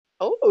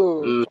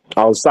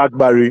I'll sack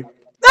Barry.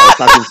 I'll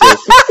sack him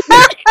first.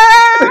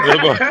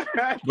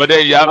 But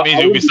then that I means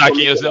you'll won't be be sacking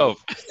commissioner.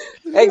 yourself.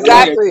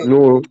 Exactly.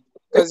 No,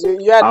 Because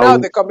you are now I'll.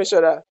 the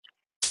commissioner.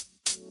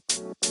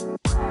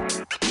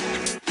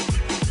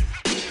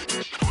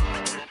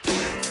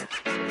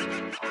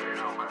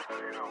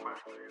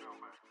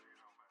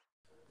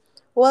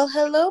 Well,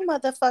 hello,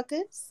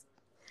 motherfuckers.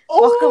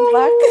 Welcome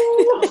back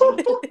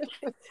Oh,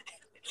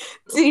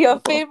 to your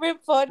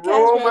favorite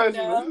podcast right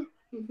now. Roman.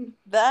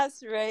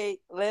 That's right.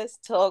 Let's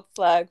talk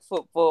flag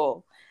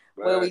football,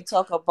 where we Right.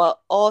 talk about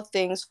all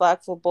things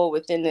flag football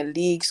within the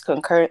leagues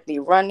concurrently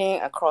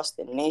running across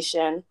the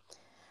nation.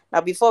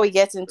 Now, before we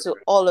get into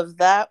all of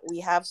that, we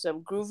have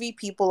some groovy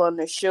people on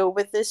the show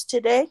with us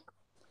today.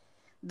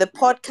 The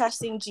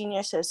podcasting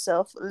genius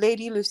herself,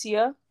 Lady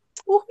Lucia.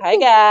 hi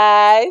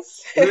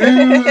guys.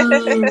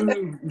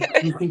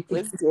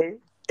 What's good?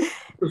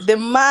 The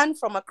man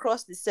from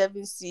across the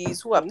seven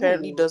seas who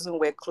apparently Ooh. doesn't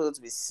wear clothes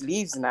with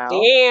sleeves now.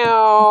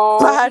 Damn.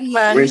 Bad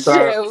man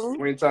Winter, show.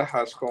 winter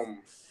has come.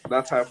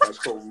 That time has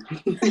come.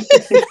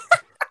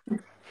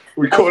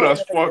 We cold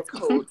as fuck.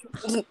 Cold.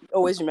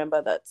 Always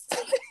remember that.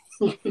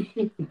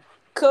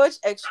 Coach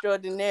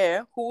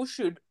extraordinaire who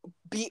should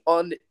be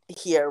on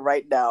here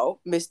right now,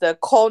 Mr.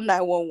 Call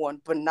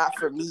 911, but not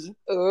for me.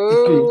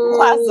 Ooh.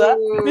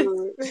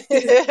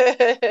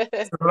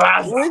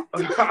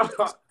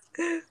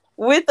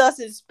 With us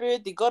in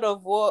spirit, the god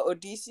of war,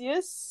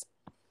 Odysseus.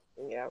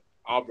 Yeah.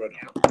 Our brother.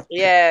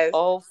 Yes.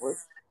 All for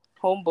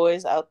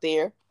homeboys out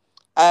there.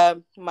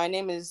 My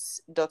name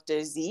is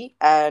Dr. Z,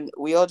 and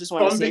we all just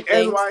want to From say the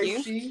thank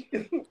NYC.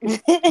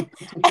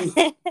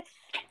 you.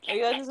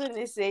 We all just want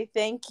to say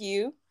thank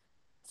you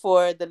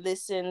for the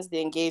listens,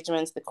 the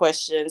engagements, the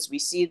questions. We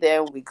see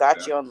them. We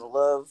got you on the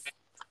love.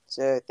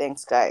 So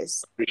thanks,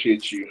 guys.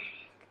 Appreciate you.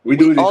 We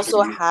do this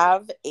also for you.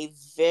 have a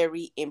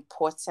very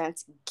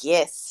important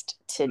guest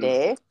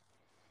today.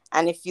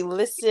 And if you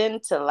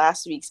listen to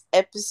last week's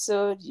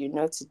episode, you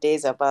know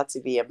today's about to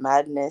be a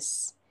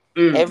madness.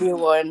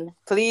 Everyone,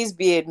 please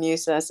be a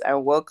nuisance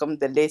and welcome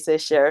the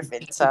latest sheriff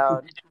in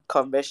town,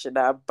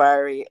 Commissioner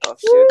Barry of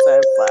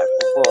Showtime Flag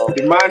Football.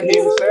 The man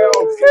himself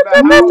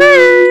in the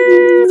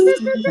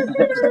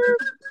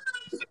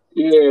house.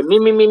 Yeah, me.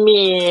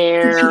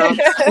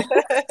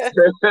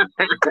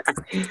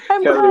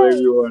 Hello,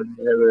 everyone.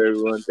 Hello,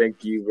 everyone.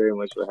 Thank you very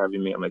much for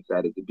having me. I'm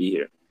excited to be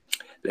here.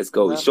 Let's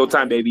go. It's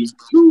showtime, baby. It's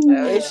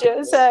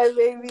showtime,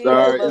 baby.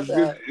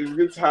 It's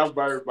good to have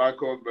Barry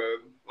back on, man.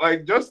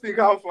 Like, just think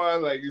how far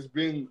like it's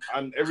been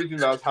and everything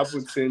that's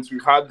happened since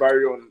we've had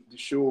Barry on the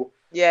show.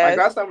 Yes. Like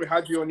last time we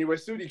had you on, you were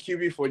still the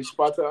QB for the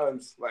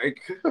Spartans.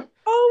 Like,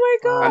 oh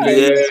my god. And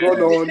then you've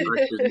gone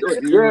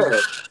on.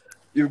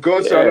 You've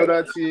gone to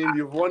another team.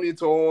 You've won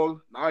it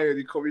all. Now you're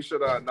the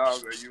commissioner. Now,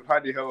 man, you've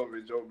had a hell of a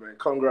job, man.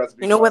 Congrats.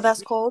 You know what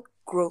that's called?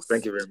 Growth.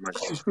 Thank you very much.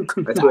 I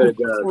swear to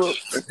God.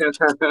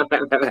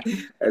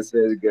 I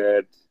swear to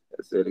God.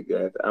 I swear to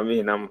God. I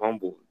mean, I'm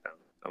humbled.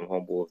 I'm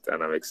humbled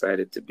and I'm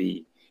excited to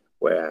be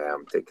where I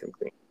am taking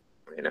things.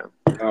 You know,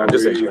 I'm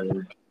just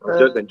enjoying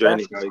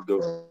it how it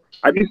goes.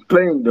 I miss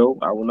playing though.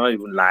 I will not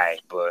even lie,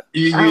 but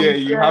you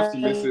have to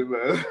listen,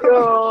 man.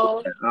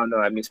 No,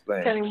 I miss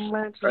playing.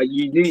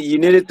 You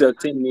needed to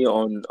attend me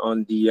on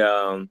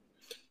the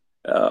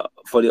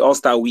for the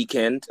All-Star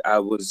weekend. I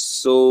was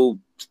so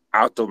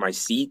out of my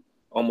seat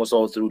almost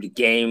all through the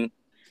game.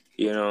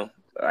 You know,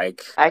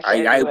 like I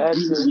really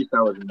wish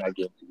I was in that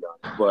game to be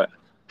honest, but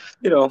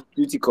you know,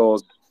 duty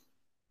calls.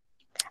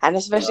 And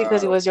especially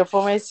because it was your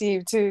former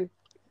team too.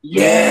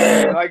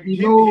 Yeah, like he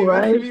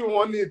literally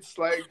won it.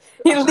 Like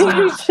he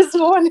literally just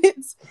won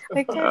it.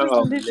 Like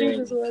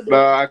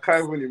I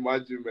can't even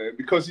imagine, man.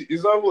 Because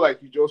it's not even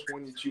like you just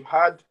won it. You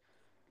had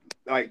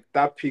like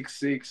that pick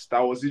six.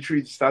 That was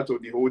literally the start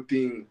of the whole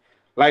thing.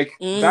 Like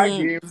that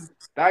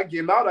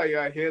game. Now that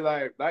you're here,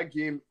 like that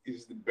game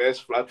is the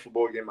best flag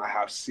football game I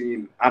have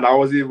seen, and I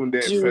wasn't even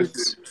there in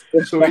person.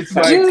 So it's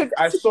like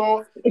I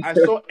saw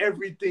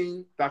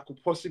everything that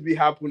could possibly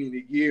happen in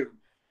the game,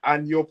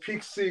 and your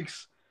pick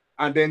six.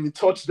 And then the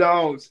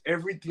touchdowns,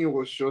 everything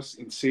was just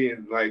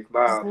insane. Like,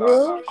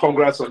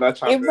 congrats on that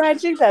champion.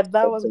 Imagine that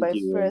was my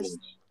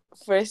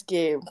first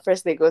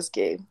Lagos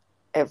game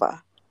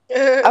ever.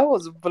 I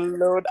was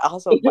blown out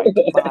of my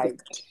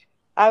mind.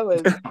 I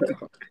was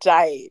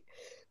dying.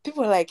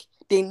 People were like,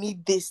 they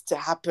need this to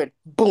happen.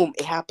 Boom,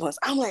 it happens.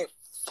 I'm like,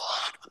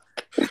 fuck.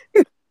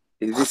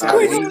 It was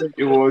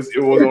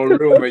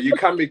unreal, man. You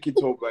can't make it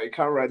up. Like, you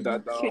can't write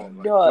that down.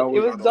 Like,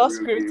 it was not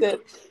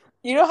scripted.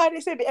 You know how they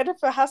say the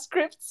NFL has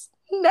scripts?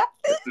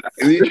 Nothing.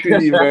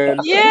 Literally, man.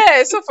 Yeah,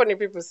 it's so funny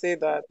people say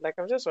that. Like,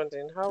 I'm just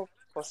wondering how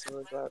possible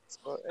is that?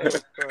 But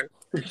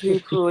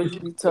people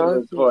it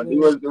was fun. It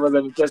was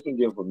an interesting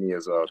game for me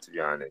as well, to be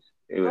honest.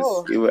 It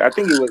was. I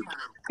think it was.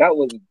 That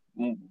was.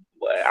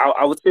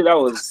 I would say that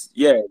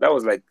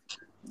was like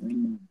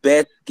the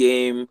best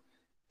game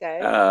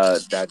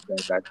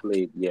that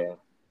played. Yeah.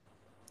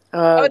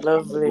 Oh,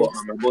 lovely.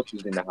 My boss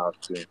was in the house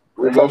too.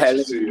 We'd love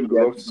to see you.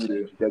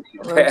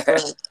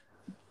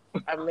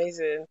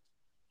 Amazing.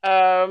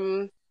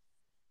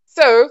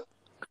 So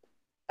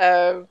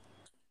a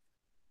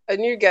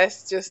new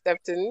guest just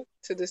stepped in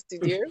to the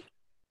studio.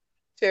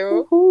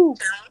 Cheryl.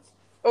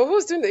 Oh,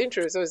 who's doing the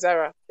intro? So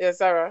Zara. Yeah,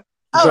 Zara.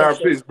 Zara,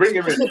 please bring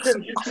him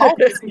in.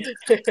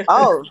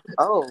 Oh,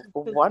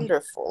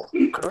 wonderful.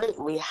 Great.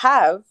 We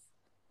have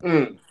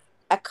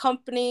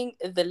accompanying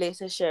the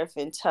latest sheriff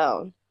in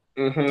town,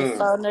 the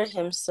founder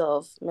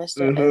himself,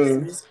 Mr.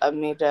 Aziz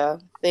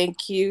Amida.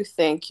 Thank you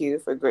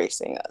for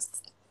gracing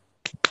us.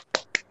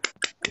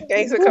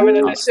 Thanks for coming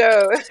on the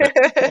show.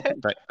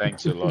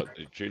 Thanks a lot.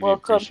 Truly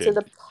Welcome appreciate to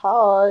the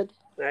pod.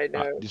 I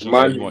know. This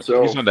one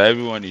that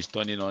everyone is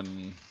turning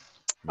on.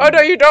 Oh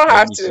no, you don't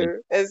have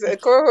to. As a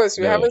co-host,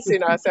 we haven't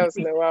seen ourselves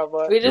in a while,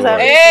 but we just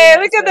haven't hey,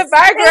 look at the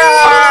background!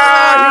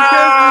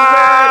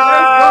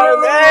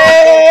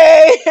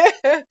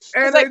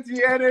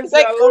 It's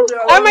like,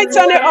 I might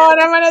turn it on.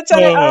 I'm gonna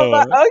turn it on.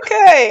 But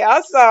okay,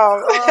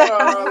 awesome.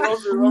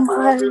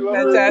 Love you.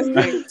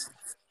 Fantastic.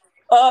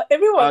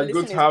 Everyone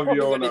good to have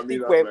you on,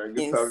 Amida, man.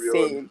 Good to have you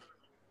on.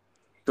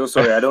 So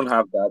sorry, I don't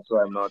have that, so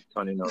I'm not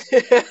turning on.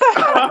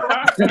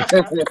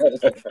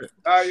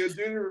 You're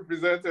duly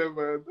represented,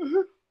 man.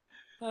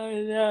 Oh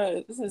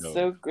no, this is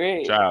so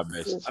great.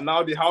 And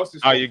now the house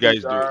is. How you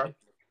guys doing?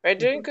 We're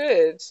doing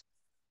good.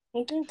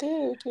 We're doing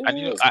good. And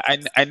you know,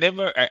 I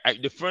never.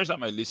 The first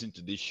time I listened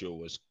to this show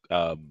was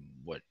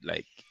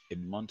like a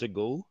month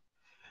ago,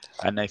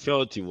 and I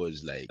felt it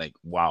was like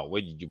wow,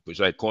 where did you put?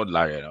 So I called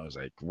Larry and I was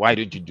like, why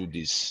don't you do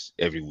this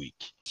every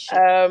week?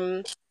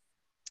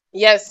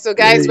 Yes. So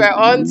guys, we're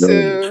on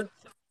to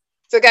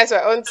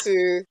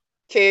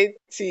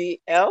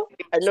KTL.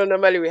 I know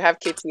normally we have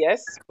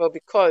KTS, but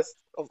because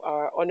of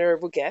our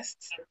honorable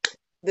guests,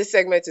 this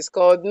segment is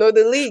called Know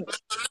the League.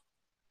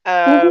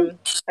 And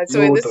so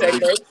in this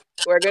segment,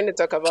 we're going to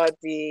talk about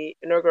the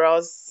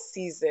inaugural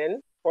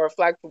season for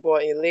flag football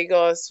in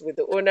Lagos with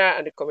the owner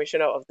and the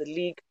commissioner of the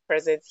league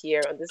present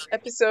here on this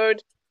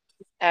episode.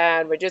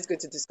 And we're just going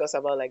to discuss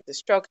about like the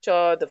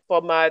structure, the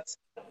format.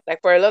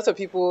 Like for a lot of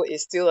people,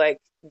 it's still like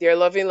they're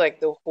loving like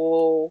the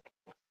whole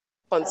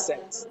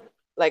concept.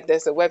 Like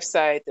there's a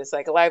website, there's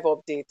like a live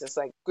update, there's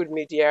like good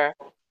media,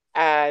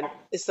 and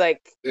it's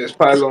like there's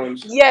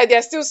pylons. Yeah,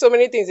 there's still so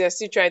many things they're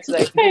still trying to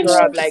like figure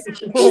out. Like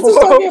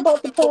talking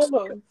about the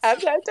pylons. I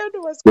don't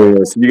know what's going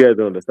on. So you guys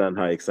don't understand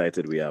how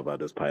excited we are about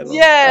those pylons.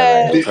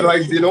 Yeah, they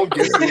don't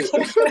get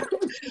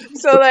it.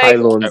 So like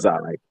pylons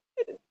are like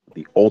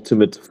the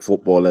ultimate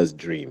footballer's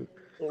dream.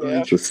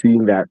 Yeah. So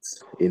seeing that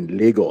in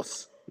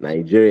Lagos,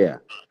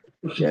 Nigeria,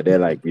 they're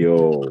like,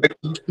 yo,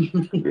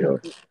 you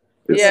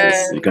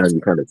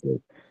can't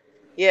explain.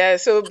 Yeah,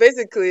 so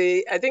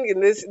basically, I think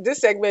in this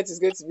segment is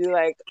going to be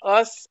like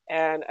us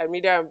and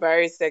Amida and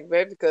Barry's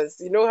segment,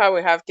 because you know how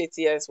we have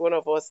KTS, one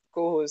of us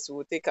co-hosts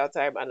will take our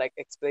time and like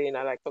explain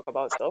and like talk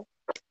about stuff.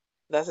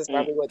 That is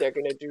probably what they're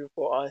gonna do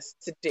for us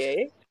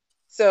today.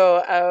 So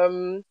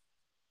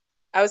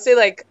I would say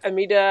like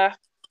Amida,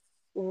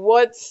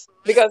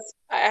 because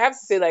I have to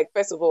say like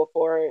first of all,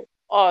 for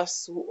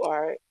us who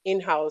are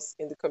in-house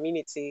in the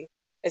community,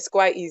 it's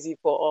quite easy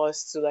for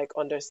us to like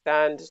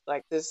understand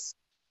like this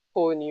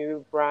whole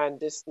new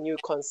brand, this new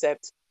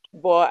concept.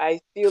 But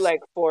I feel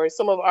like for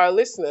some of our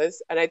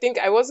listeners, and I think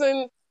I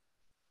wasn't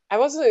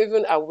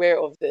even aware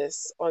of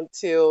this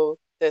until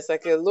there's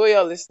like a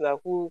loyal listener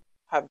who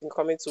have been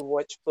coming to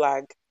watch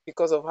Flag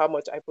because of how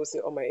much I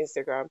posted on my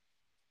Instagram.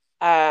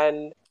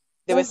 And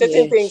there were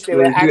certain things they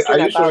were asking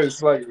about. Sure it's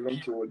Flag you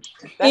want to watch?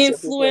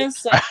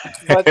 Influencer.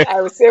 But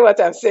I will say what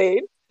I'm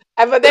saying.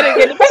 But then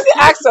again, the person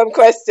asked some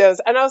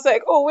questions and I was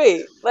like, oh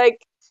wait,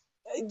 like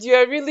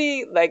you're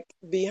really like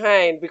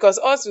behind, because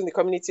us in the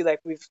community, like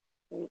we've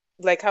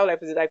like how like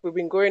we've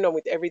been going on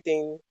with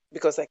everything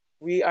because like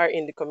we are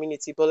in the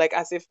community, but like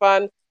as a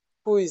fan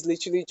who is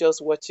literally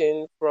just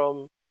watching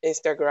from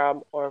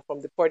Instagram or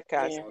from the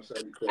podcast,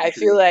 I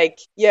feel like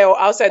or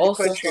outside the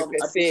country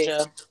per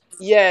se,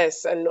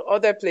 yes, and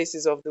other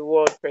places of the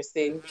world per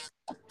se,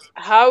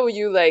 how will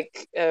you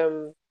like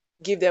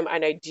give them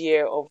an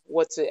idea of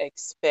what to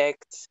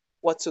expect,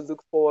 what to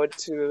look forward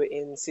to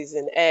in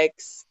season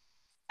X?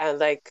 And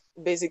like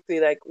basically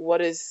like what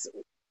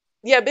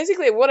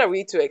are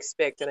we to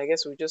expect? And I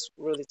guess we'll just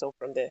roll it off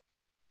from there.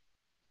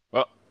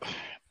 Well,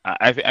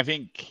 I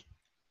think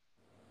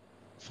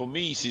for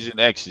me, season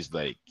X is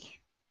like,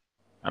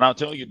 and I'll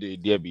tell you the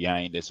idea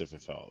behind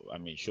SFFL. I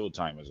mean,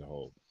 Showtime as a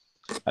whole.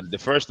 And the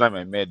first time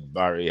I met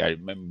Barry, I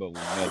remember we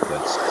met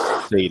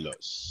at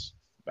Sailors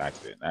back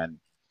then. And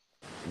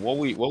what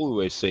we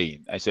were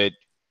saying, I said,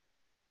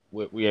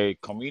 we are a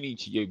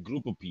community, a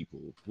group of people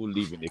who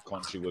live in a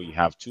country where you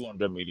have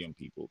 200 million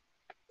people.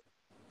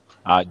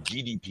 Our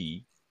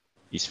GDP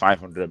is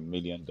 $500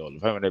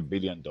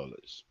 billion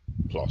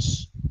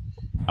plus.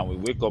 And we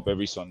wake up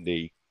every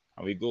Sunday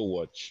and we go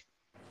watch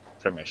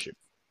Premiership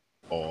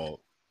or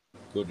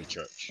go to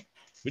church,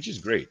 which is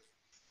great.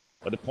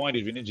 But the point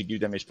is we need to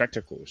give them a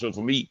spectacle. So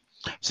for me,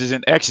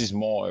 season X is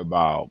more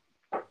about,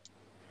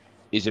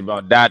 it's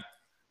about that,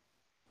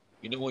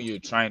 when you're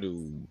trying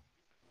to,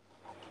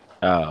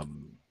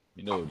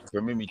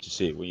 permit me to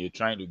say, when you're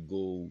trying to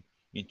go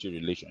into a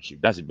relationship.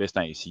 That's the best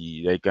time you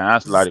see. Like, you can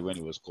ask Larry when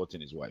he was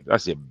courting his wife.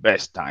 That's the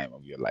best time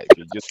of your life.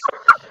 You're just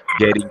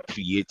getting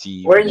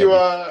creative. When you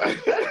are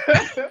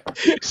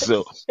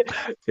so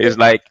it's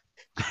like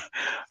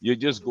you're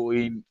just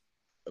going.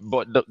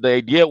 But the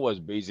idea was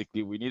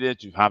basically we needed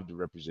to have the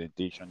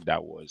representation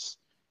that was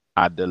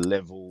at the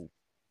level,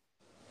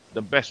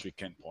 the best we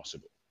can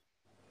possible.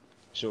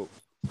 So,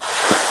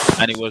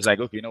 and it was like,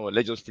 okay, you know what,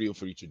 let's just feel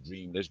free to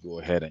dream. Let's go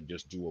ahead and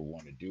just do what we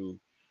want to do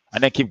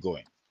and then keep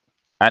going.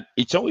 And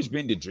it's always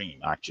been the dream,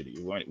 actually.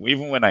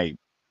 Even when I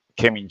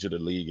came into the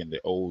league in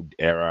the old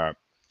era,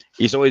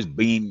 it's always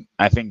been,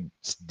 I think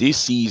this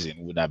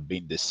season would have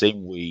been the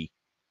same way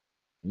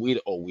with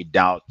or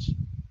without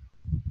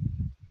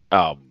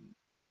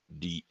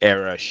the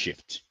era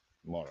shift,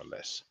 more or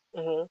less.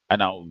 And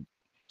now,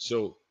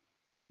 so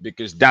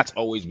because that's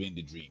always been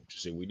the dream to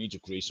say we need to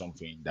create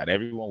something that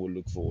everyone will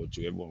look forward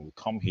to. Everyone will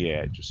come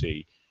here to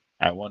say,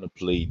 I want to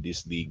play in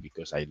this league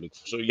because I look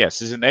for. So yeah,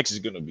 season X is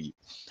going to be,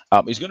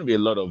 it's going to be a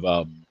lot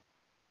of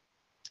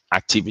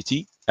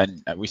activity,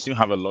 and we still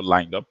have a lot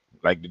lined up.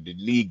 Like the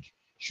league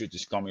shoot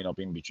is coming up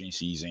in between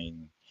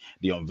season.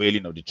 The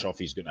unveiling of the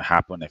trophy is going to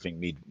happen, I think,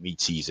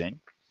 mid season.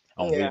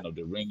 Unveiling of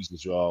the rings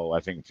as well.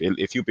 I think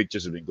a few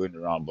pictures have been going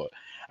around, but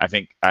I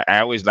think I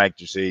always like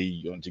to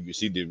say until you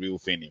see the real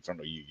thing in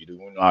front of you, you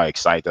don't know how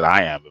excited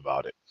I am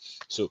about it.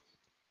 So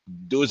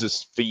those are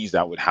things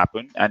that would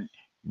happen,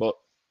 but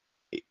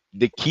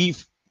the key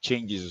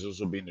changes has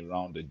also been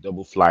around the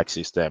double flag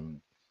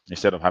system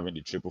instead of having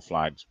the triple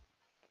flags,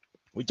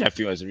 which I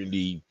feel has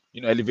really,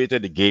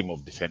 elevated the game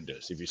of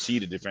defenders. If you see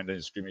the defenders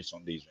in scrimmage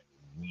Sundays,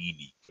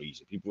 really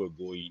crazy. People are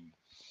going.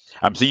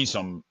 I'm seeing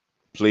some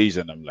plays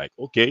and I'm like,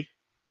 okay,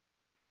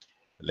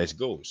 let's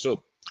go.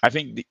 So I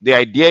think the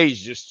idea is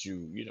just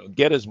to,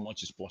 get as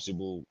much as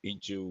possible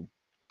into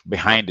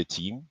behind the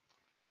team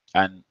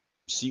and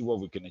see what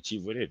we can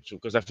achieve with it. So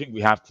because I think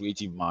we have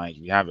creative minds,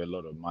 we have a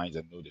lot of minds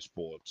that know the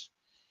sport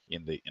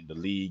in the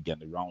league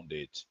and around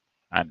it,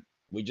 and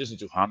we just need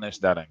to harness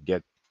that and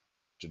get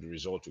to the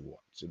result we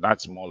want. So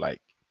that's more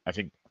like, I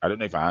think, I don't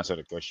know if I answered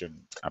the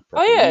question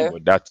properly,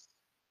 but that's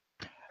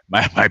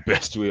my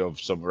best way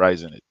of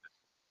summarizing it.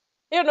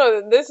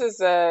 This is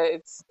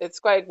it's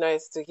quite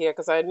nice to hear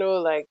because I know,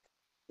 like,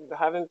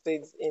 having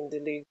played in the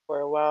league for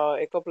a while,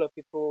 a couple of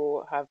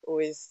people have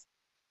always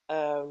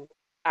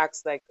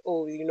asked, like,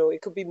 oh,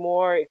 it could be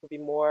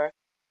more,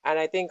 and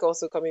I think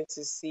also coming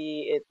to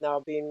see it now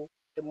being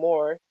the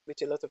more,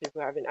 which a lot of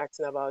people have been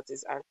asking about,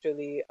 is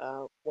actually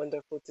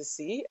wonderful to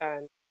see.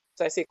 And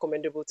so I say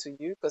commendable to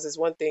you, because it's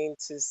one thing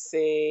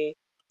to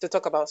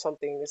talk about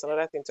something, it's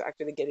another thing to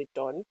actually get it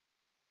done.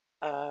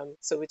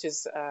 So which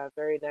is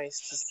very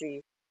nice to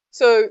see.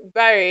 So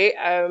Barry,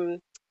 I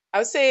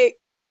would say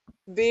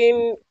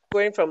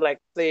going from like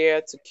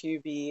player to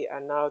QB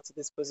and now to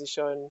this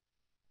position,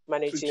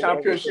 managing to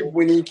championship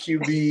winning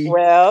QB.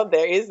 Well,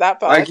 there is that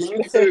part. Like you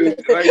need to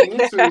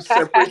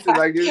separate it.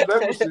 Like there's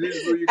levels to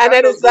this. So and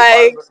then it's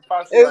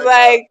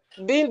like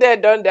being there,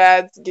 done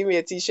that. Give me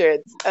a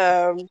T-shirt.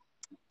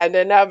 And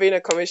then now being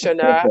a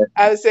commissioner,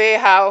 I would say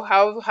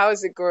how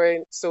is it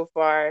going so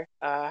far?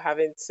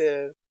 Having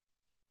to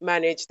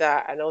manage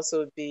that and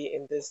also be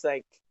in this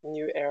like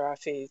new era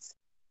phase.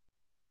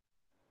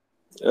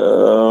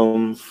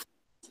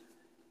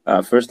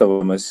 First of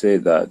all, I must say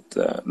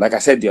that, like I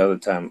said the other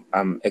time,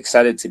 I'm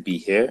excited to be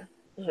here,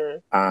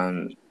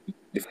 and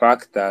the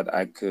fact that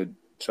I could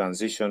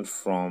transition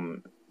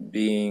from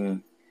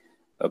being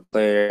a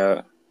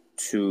player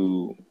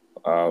to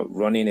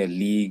running a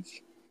league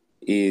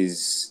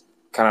is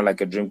kind of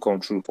like a dream come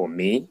true for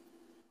me,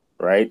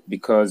 right?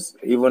 Because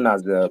even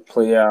as a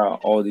player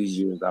all these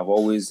years, I've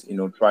always,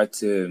 tried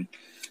to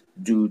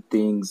do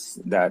things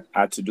that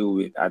had to do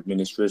with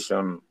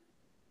administration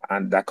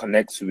and that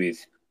connects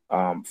with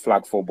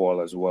flag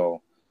football as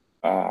well.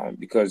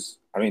 Because,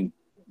 I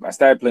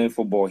started playing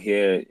football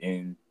here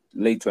in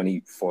late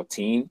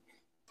 2014,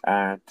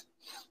 and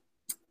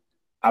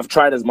I've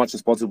tried as much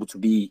as possible to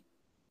be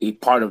a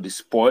part of the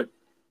sport.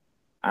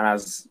 And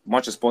as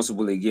much as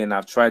possible, again,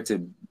 I've tried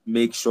to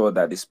make sure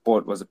that the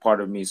sport was a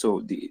part of me.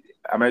 So the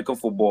American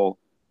football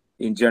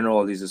in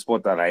general is a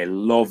sport that I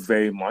love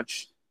very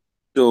much.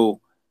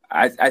 So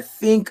I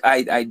think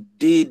I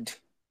did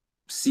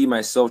see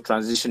myself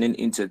transitioning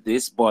into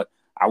this, but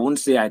I wouldn't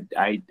say I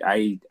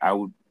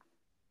would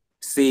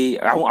say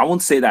I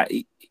won't say that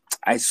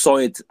I saw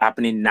it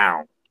happening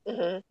now.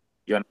 You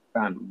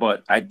understand?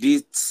 But I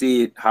did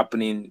see it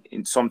happening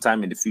in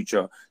sometime in the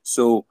future.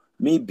 So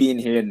me being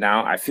here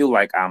now, I feel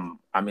like I'm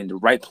in the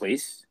right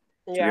place.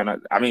 Yeah.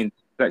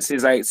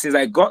 Since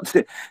I got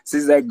the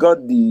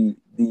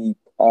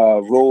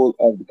role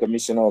of the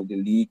commissioner of the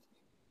league,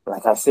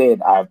 like I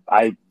said,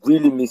 I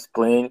really miss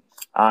playing,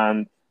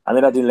 and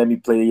Amina didn't let me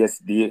play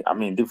yesterday.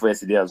 Did for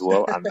yesterday as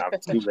well, and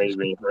I'm still very,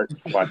 very hurt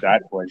about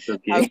that, but it's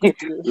okay.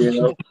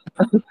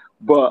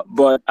 But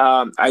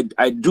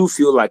I do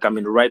feel like I'm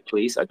in the right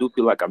place. I do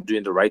feel like I'm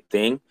doing the right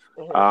thing.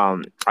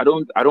 I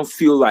don't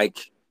feel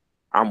like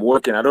I'm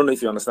working. I don't know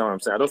if you understand what I'm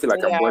saying. I don't feel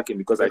like I'm working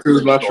because I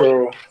feel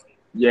natural.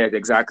 Yes,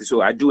 exactly.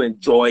 So I do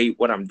enjoy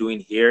what I'm doing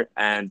here,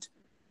 and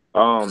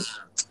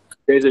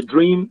there's a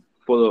dream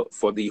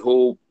for the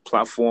whole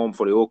platform,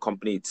 for the whole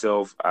company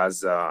itself,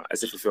 as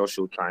SFFL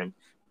Showtime,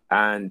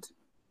 and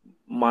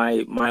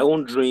my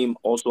own dream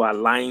also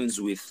aligns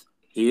with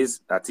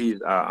his. That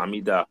is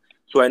Amida.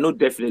 So I know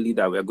definitely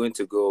that we're going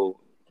to go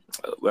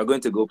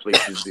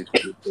places with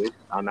this,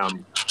 and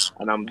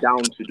I'm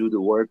down to do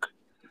the work.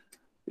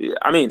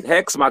 I mean,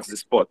 X marks the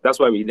spot. That's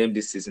why we named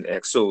this season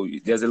X. So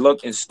there's a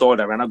lot in store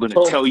that we're not going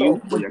to tell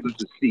you, but you're going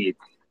to see it.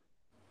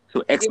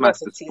 So X Give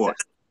marks us a the teaser. spot.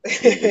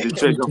 It's a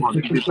treasure hunt.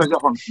 It's a treasure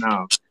hunt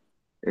now.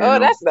 Oh,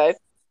 that's nice.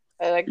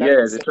 I like that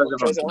Yeah, it's a concept of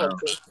treasure hunt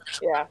treasure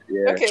now. hunting.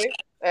 Yeah. Yeah. Okay.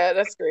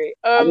 That's great.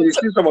 I mean, you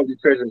see some of the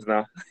treasures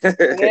now.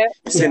 Yeah.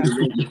 You seen the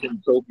ring, you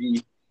seen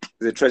Toby.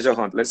 It's a treasure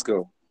hunt. Let's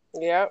go.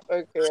 Yeah.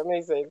 Okay.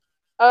 Amazing.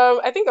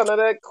 I think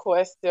another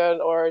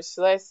question, or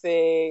should I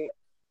say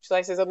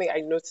something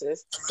I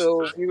noticed?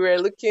 So we were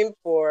looking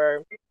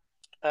for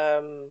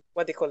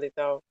what they call it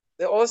now.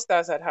 The All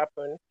Stars had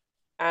happened,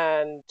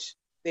 and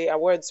the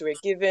awards were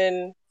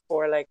given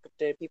for like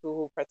the people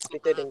who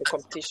participated in the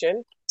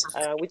competition.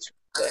 Which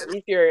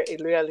if you're a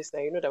loyal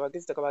listener, you know that we're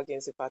going to talk about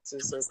games in part two,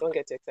 so don't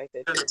get too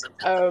excited.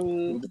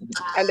 And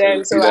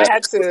then so I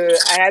had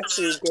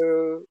to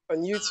go on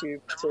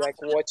YouTube to like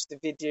watch the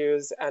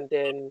videos and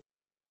then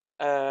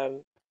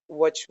um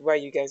watch why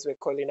you guys were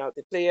calling out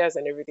the players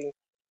and everything.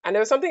 And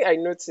there was something I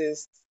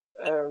noticed.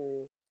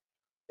 Um,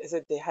 is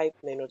it the hype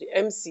man or the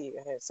MC?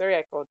 Sorry,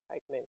 I called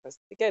hype man because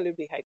they get a little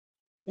bit hype.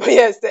 But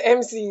yes, the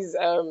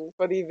MCs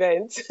for the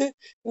event,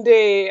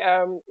 they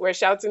were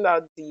shouting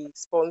out the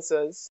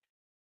sponsors,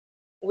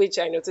 which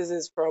I noticed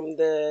is from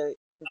the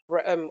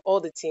all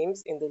the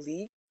teams in the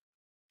league,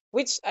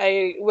 which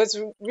I was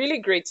really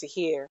great to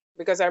hear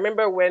because I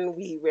remember when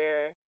we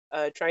were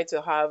trying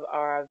to have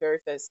our very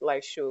first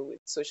live show with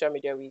Social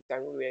Media Week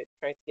and we were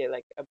trying to get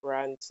like a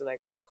brand to like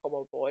come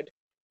on board.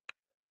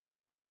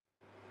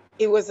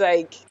 It was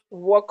like,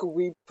 what could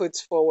we put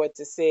forward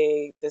to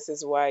say this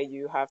is why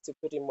you have to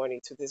put in money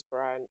to this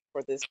brand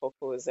for this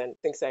purpose and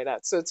things like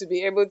that. So to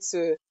be able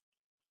to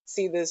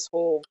see this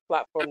whole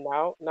platform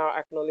now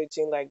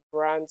acknowledging like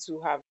brands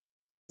who have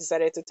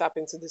decided to tap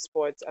into the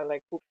sport and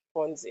like put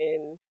funds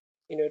in,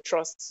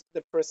 trust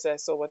the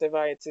process or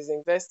whatever it is,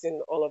 invest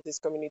in all of this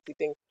community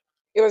thing.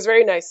 It was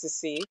very nice to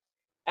see.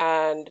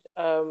 And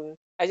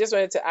I just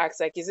wanted to ask,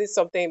 like, is it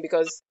something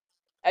because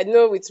I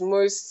know with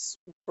most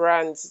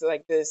brands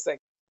like this, like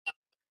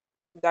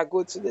that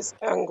go to this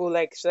angle,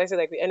 like should I say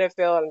like the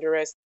NFL and the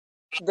rest,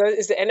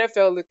 is the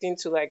NFL looking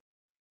to like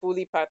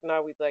fully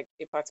partner with like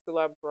a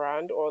particular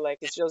brand or like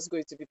it's just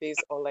going to be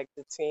based on like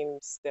the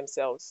teams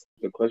themselves?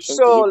 The question,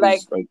 So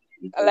like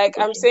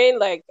I'm saying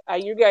like are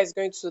you guys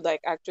going to like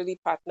actually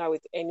partner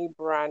with any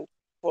brand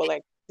for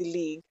like the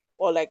league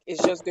or like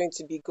it's just going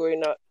to be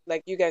going up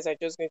like you guys are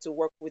just going to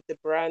work with the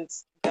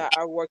brands that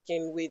are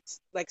working with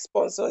like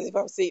sponsors if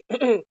I'm saying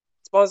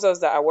sponsors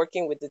that are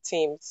working with the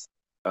teams?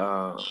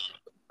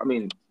 I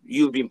mean,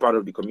 you've been part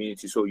of the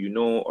community, so you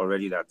know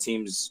already that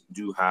teams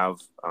do have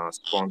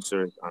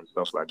sponsors and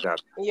stuff like that.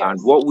 Yes.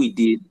 And what we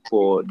did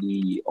for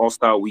the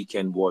All-Star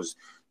weekend was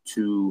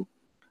to,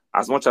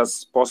 as much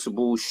as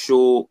possible,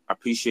 show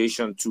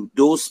appreciation to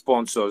those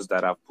sponsors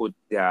that have put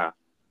their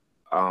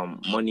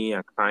money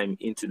and time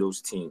into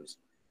those teams,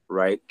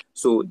 right?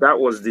 So that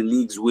was the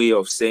league's way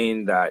of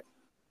saying that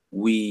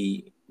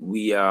we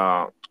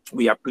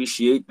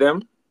appreciate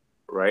them,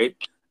 right?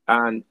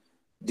 And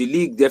the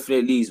league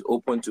definitely is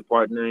open to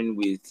partnering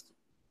with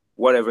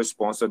whatever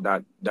sponsor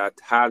that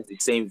has the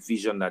same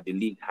vision that the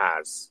league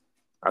has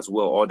as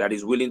well, or that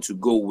is willing to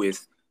go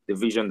with the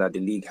vision that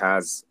the league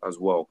has as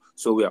well.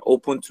 So we are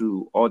open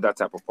to all that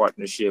type of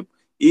partnership.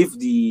 If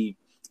the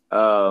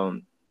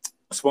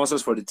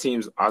sponsors for the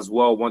teams as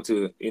well want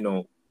to,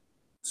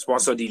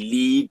 sponsor the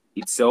league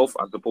itself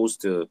as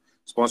opposed to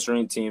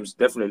sponsoring teams,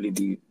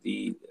 definitely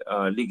the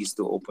league is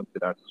still open to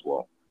that as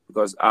well.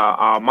 Because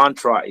our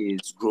mantra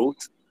is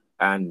growth,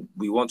 and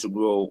we want to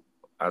grow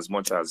as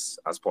much as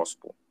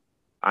possible,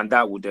 and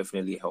that would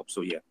definitely help.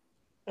 So yeah.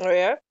 Oh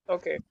yeah,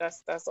 okay,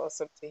 that's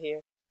awesome to hear.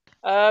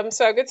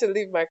 So I'm going to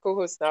leave my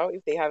co-host now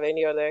if they have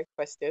any other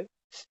questions.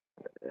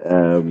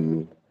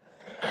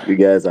 You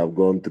guys have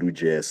gone through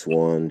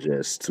JS1,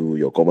 JS2,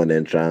 your common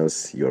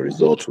entrance, your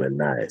results were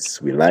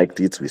nice. We liked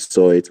it, we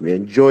saw it, we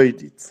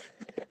enjoyed it.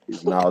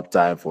 It's now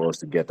time for us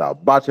to get our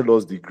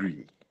bachelor's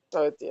degree.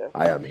 Oh dear.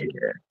 I am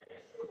here.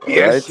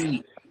 Yes.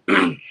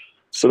 Right?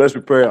 So let's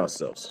prepare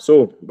ourselves.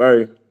 So,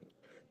 Barry,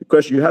 the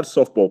question, you had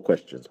softball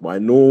questions, but I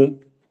know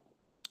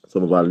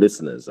some of our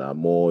listeners are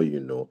more,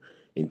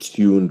 in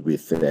tune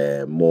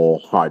with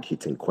more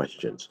hard-hitting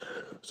questions.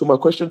 So my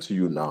question to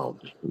you now,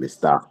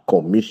 Mr.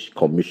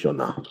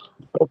 Commissioner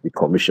of the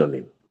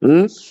commissioning,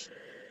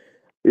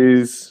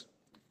 is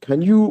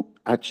can you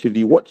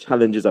actually, what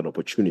challenges and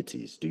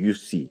opportunities do you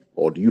see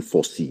or do you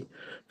foresee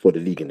for the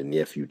league in the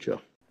near future?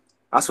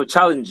 As for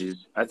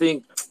challenges, I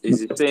think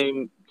it's the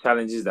same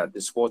challenges that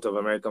the sport of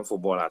American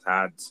football has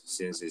had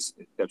since its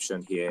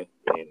inception here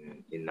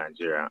in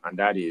Nigeria, and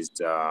that is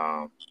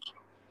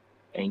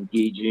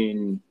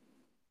engaging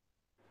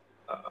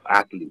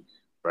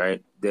athletes,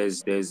 right?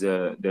 There's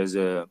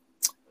a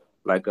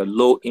like a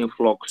low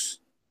influx,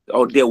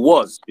 or there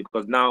was,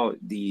 because now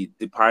the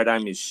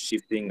paradigm is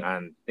shifting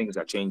and things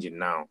are changing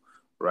now,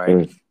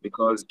 right?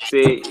 Because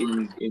say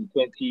in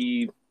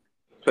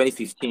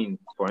 2015,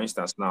 for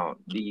instance, now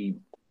the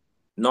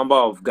number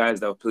of guys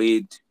that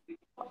played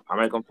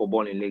American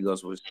football in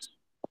Lagos was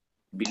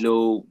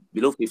below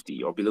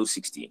 50 or below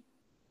 60,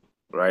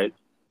 right?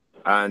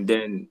 And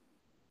then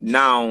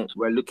now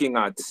we're looking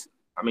at,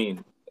 I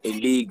mean, a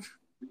league,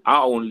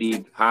 our own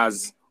league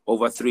has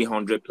over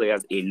 300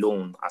 players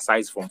alone,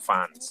 aside from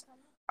fans.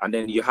 And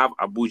then you have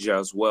Abuja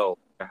as well.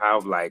 You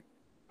have like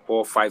 4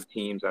 or 5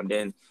 teams, and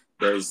then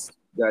there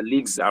are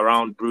leagues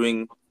around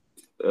brewing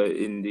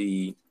in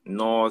the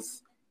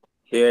north,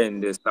 here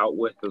in the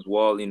southwest as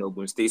well, in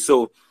Ogun State.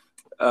 So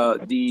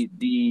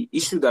the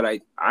issue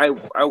that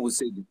I would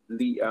say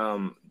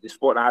the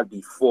sport I had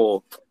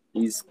before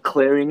is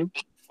clearing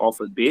off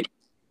a bit,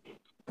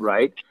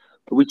 right?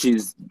 Which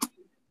is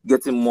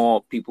getting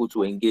more people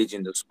to engage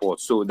in the sport.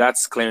 So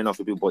that's clearing off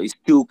a bit, but it's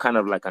still kind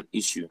of like an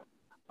issue.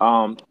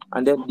 And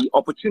then the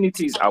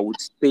opportunities, I would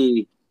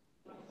say,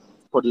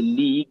 for the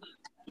league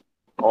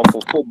or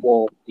for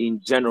football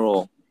in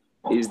general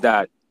is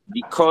that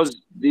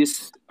because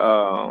this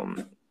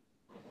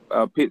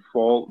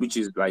pitfall, which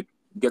is like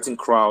getting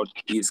crowd,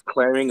 is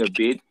clearing a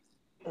bit,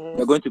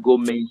 they're going to go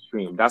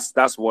mainstream.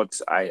 That's what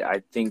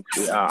I think.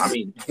 I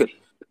mean,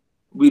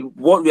 with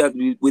what we have,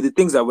 with the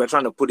things that we're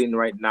trying to put in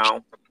right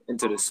now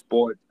into the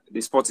sport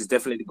is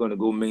definitely going to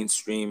go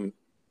mainstream.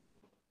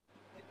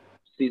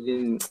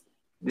 The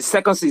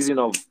second season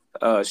of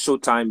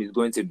Showtime is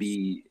going to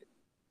be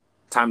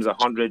times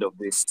 100 of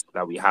this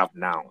that we have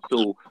now.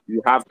 So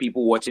you have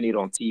people watching it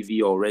on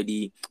TV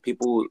already,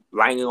 people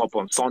lining up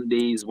on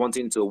Sundays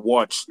wanting to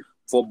watch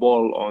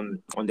football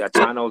on their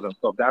channels and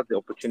stuff. That's the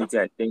opportunity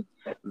I think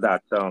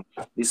that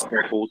this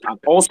sport holds, and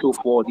also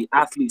for the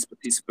athletes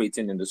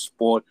participating in the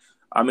sport.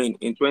 I mean,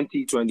 in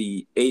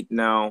 2028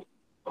 now,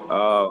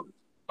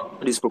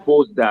 it is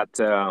proposed that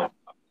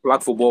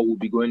flag football will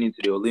be going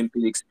into the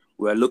Olympics.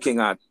 We're looking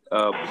at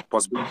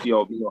possibility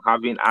of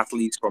having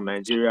athletes from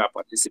Nigeria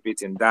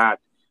participate in that.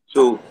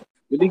 So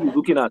the league is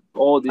looking at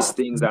all these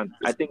things, and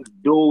I think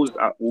those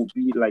will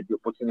be like the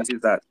opportunities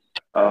that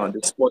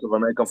the sport of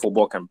American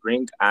football can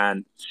bring,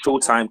 and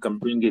Showtime can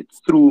bring it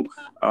through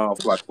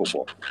flag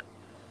football.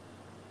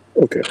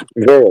 Okay,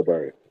 very well,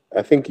 Barry.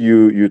 I think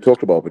you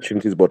talked about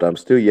opportunities, but I'm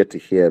still yet to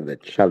hear the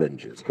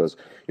challenges, because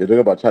you're talking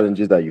about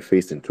challenges that you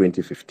faced in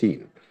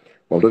 2015.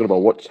 I'm talking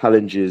about what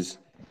challenges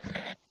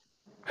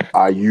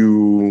are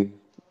you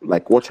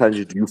like? What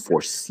challenges do you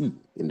foresee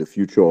in the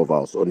future of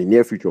our, or the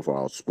near future of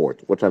our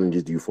sport? What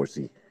challenges do you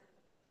foresee?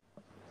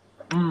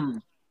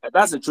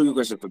 That's a tricky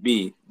question for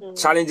me.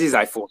 Challenges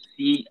I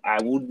foresee,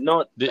 I would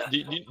not. Let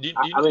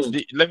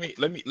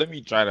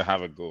me try to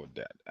have a go at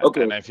that.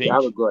 Okay, and I think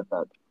have a go at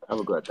that.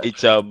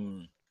 It's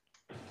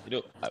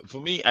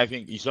for me, I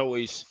think it's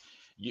always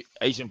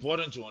it's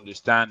important to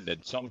understand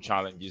that some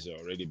challenges are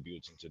already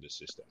built into the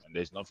system, and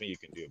there's nothing you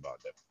can do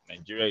about them.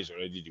 Nigeria is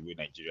already the way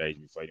Nigeria is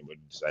before anybody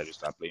decided to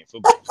start playing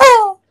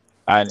football.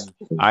 And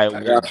I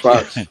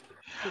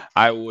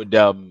would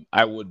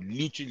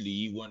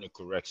literally want to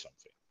correct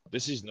something.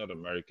 This is not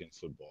American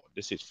football.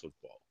 This is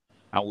football,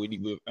 and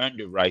we've earned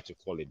the right to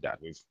call it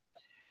that.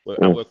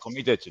 And we're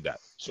committed to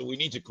that. So we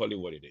need to call it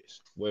what it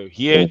is. We're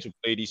here to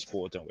play this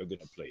sport, and we're going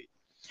to play it.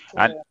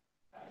 And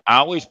I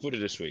always put it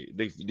this way: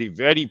 the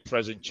very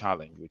present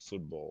challenge with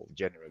football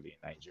generally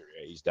in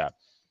Nigeria is that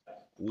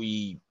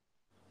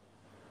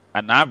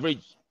an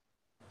average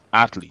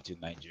athlete in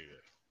Nigeria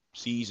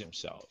sees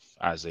himself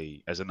as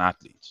an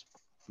athlete.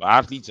 But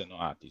athletes are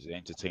not athletes; they're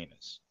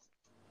entertainers.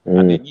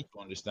 And they need to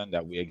understand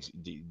that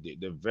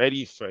the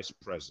very first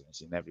presence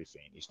in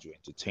everything is to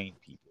entertain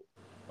people.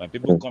 When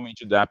people come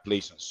into that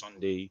place on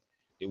Sunday,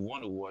 they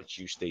want to watch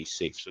you stay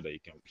safe so that you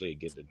can play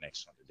again the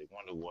next Sunday. They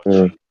want to watch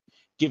you,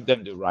 give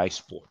them the right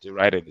sport, the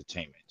right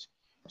entertainment.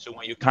 So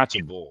when you catch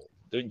a ball,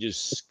 don't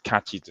just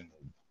catch it and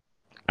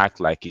act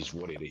like it's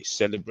what it is.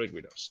 Celebrate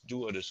with us.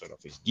 Do other sort of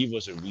things. Give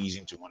us a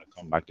reason to want to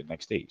come back the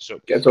next day. So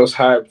get us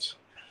hyped.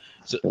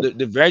 So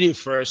the very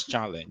first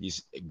challenge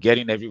is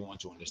getting everyone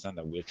to understand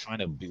that we're trying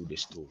to build a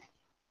story.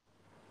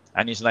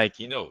 And it's like,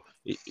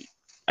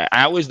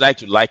 I always like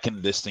to liken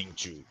this thing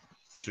to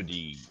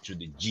the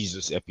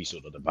Jesus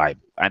episode of the Bible.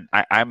 And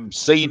I'm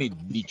saying it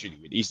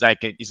literally. It's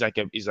like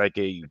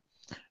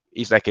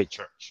a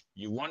church.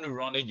 You want to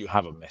run it, you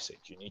have a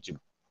message. You need to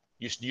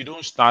you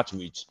don't start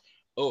with,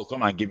 oh,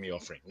 come and give me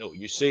offering. No,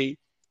 you say,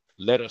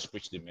 let us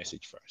preach the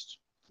message first.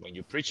 When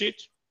you preach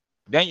it,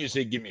 then you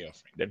say, give me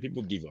offering. Then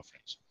people give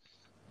offerings.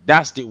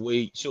 That's the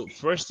way. So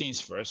first things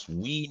first,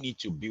 we need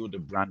to build a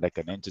brand that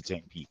can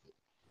entertain people.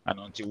 And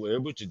until we're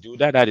able to do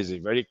that, that is a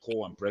very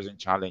core and present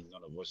challenge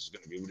none of us is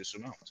going to be able to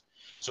surmount.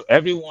 So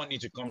everyone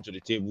needs to come to the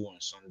table on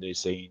Sunday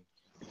saying,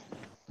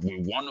 we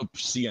want to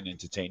see an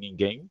entertaining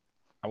game,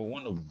 and we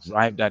want to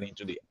drive that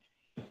into the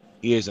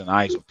ears and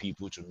eyes of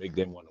people to make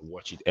them want to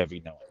watch it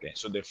every now and then.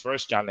 So the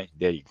first challenge,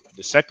 there you go.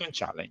 The second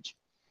challenge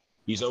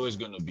is always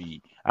going to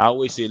be, I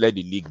always say, let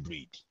the league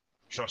breed.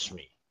 Trust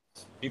me.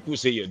 People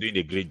say you're doing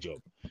a great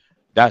job.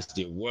 That's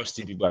the worst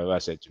thing people have ever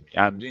said to me.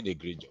 I'm doing a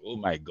great job. Oh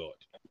my God.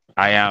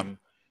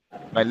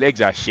 My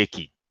legs are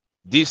shaking.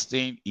 This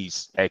thing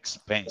is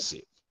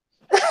expensive.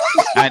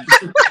 And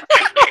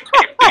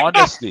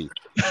honestly,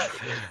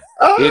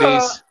 it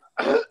is.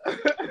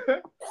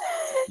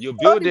 You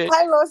build it.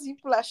 Pilots,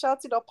 people are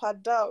shouting up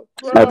and down.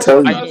 I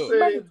tell you.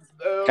 I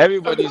know.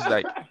 Everybody's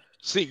like,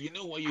 see, you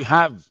know what? You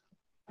have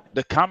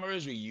the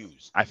cameras we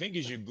use. I think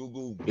you should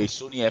Google a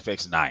Sony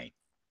FX9.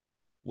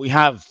 We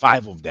have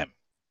 5 of them.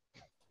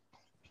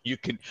 You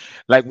can,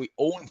 like, we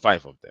own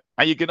 5 of them,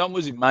 and you can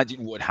almost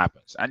imagine what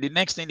happens. And the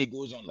next thing, it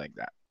goes on like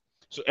that.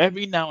 So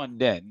every now and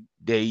then,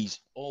 there is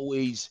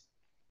always,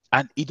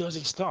 and it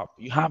doesn't stop.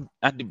 You have,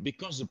 and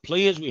because the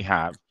players we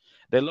have,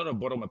 there are a lot of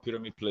bottom of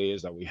pyramid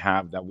players that we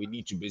have that we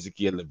need to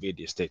basically elevate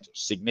their status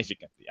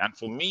significantly. And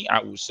for me,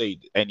 I would say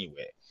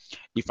anywhere,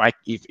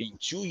 if in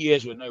 2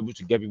 years we're not able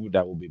to get people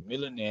that will be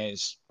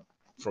millionaires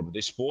from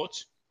this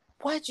sport,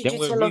 why did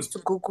you tell us to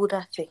Google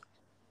that thing?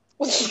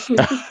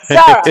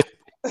 Sarah,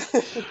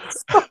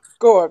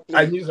 go on, please.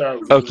 I knew Sarah.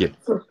 Okay.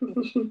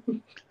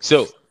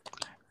 So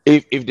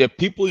if there are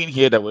people in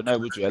here that were not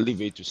able to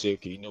elevate to say,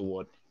 okay, you know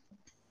what?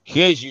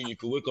 Here's you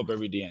could wake up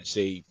every day and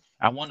say,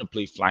 I want to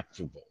play flag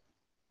football.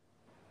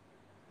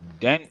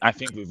 Then I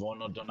think we've all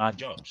not done our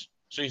jobs.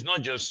 So it's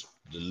not just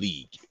the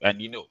league.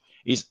 And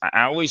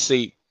I always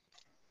say,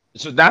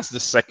 so that's the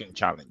second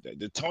challenge.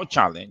 The third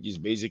challenge is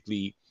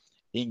basically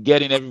in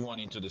getting everyone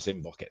into the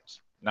same bucket.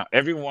 Now,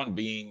 everyone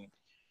being,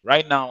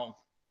 right now,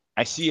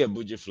 I see a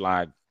budget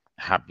flag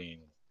happening.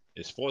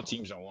 There's 4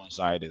 teams on one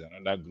side, there's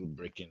another group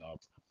breaking up.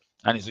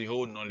 And it's a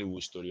whole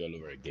Nollywood story all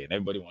over again.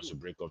 Everybody wants to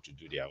break up to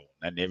do their own.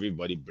 And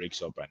everybody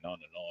breaks up and on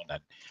and on.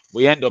 And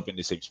we end up in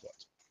the same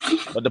spot.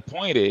 But the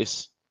point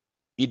is,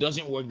 it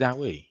doesn't work that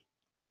way.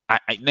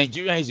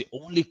 Nigeria is the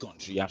only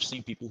country I've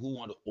seen people who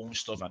want to own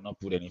stuff and not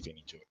put anything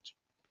into it.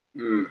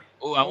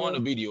 Oh, I want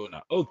to be the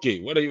owner. Okay,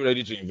 what are you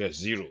ready to invest?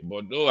 0.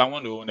 But no, I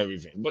want to own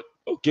everything. But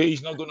okay,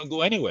 it's not going to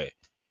go anywhere.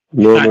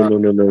 No,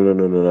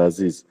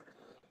 Aziz.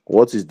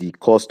 What is the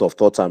cost of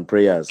thoughts and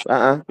prayers?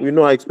 We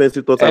know how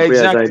expensive thoughts and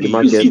prayers are in the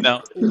market.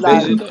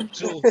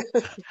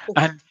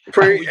 And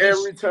pray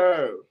every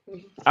time.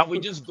 And we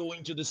just go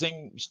into the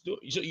same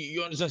story. So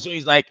you understand? So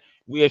it's like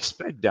we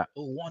expect that,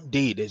 one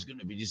day there's going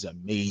to be this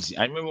amazing.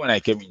 I remember when I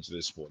came into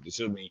the sport, they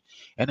told me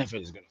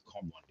NFL is going to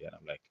come one day. And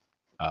I'm like,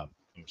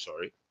 I'm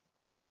sorry.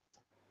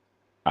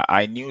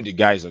 I knew the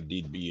guys that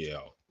did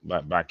BAL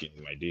back in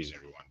my days in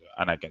Rwanda.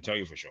 And I can tell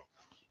you for sure,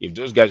 if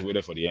those guys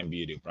waited for the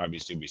NBA, they'd probably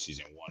still be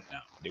season 1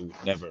 now. They would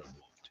never have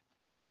moved.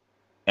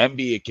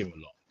 NBA came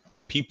along.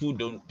 People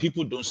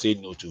don't say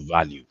no to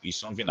value. It's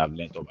something I've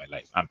learned all my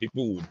life. And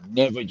people would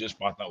never just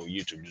partner with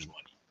you to lose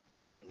money.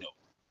 No.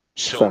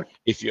 So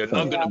if you're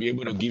not going to be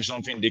able to give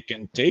something they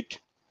can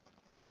take,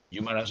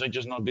 you might as well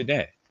just not be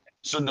there.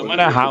 So no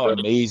matter how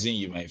amazing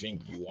you might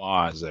think you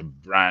are as a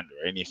brand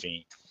or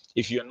anything,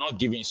 if you're not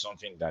giving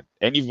something that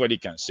anybody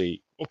can say,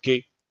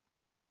 okay,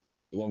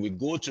 when we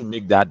go to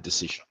make that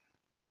decision,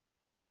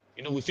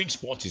 we think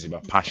sports is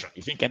about passion.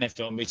 You think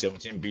NFL made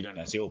 17 billion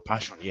and say, oh,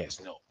 passion?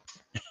 Yes, no.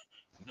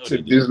 No, it's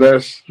a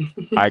business.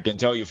 I can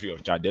tell you free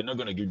of charge. They're not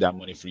going to give that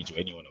money free to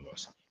any one of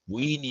us.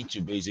 We need to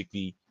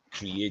basically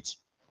create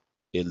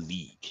a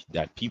league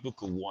that people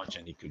could watch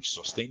and it could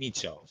sustain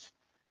itself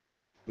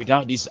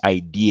without this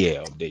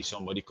idea of there's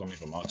somebody coming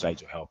from outside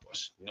to help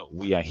us. No,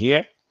 we are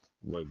here.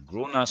 We're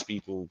grown-ass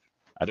people.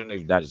 I don't know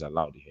if that is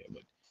allowed here,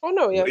 but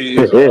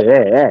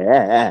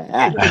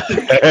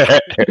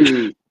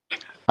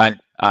and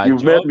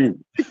you've met me.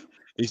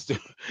 Is to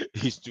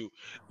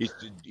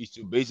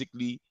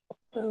basically.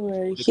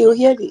 He'll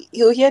hear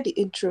the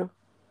intro.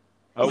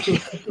 Okay.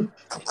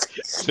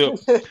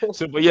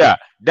 But yeah,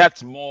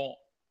 that's more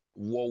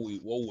what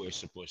we're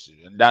supposed to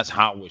do, and that's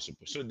how we're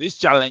supposed. So these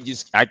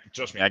challenges,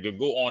 trust me, I could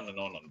go on and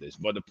on this,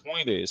 but the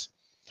point is,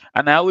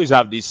 and I always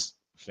have this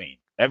thing.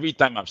 Every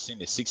time I've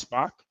seen a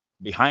 6-pack,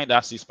 behind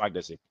that 6-pack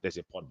there's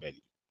a pot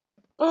belly.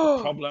 The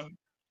problem,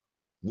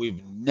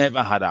 we've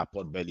never had our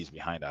pot bellies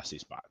behind our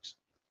 6-packs.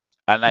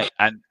 And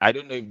I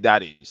don't know if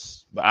that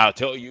is, but I'll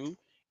tell you,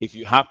 if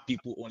you have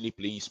people only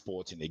playing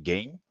sports in the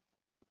game,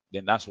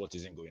 then that's what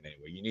isn't going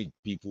anywhere. You need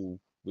people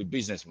with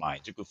business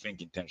minds. You could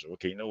think in terms of,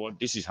 okay, you know what,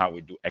 this is how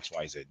we do X,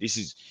 Y, Z. This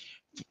is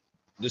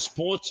the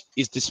sport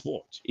is the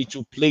sport. It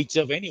will play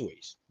itself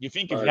anyways. You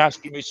think if you have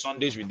scrimmage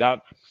Sundays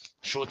without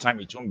showtime,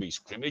 it won't be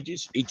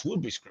scrimmages? It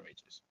would be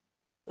scrimmages.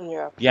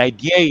 Yeah. The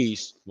idea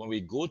is when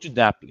we go to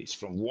that place,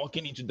 from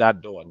walking into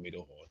that door at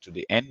Middle Hall to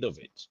the end of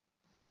it,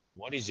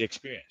 what is the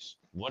experience?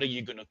 What are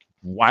you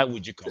why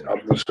would you come?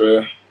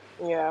 Atmosphere.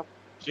 Yeah.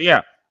 So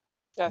yeah,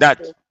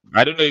 that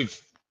I don't know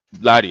if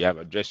Larry, I've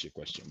addressed your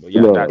question, but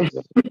yeah,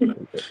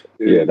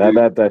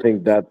 that I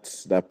think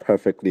that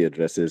perfectly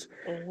addresses,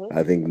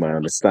 I think, my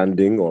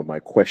understanding or my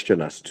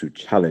question as to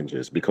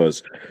challenges,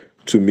 because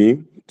To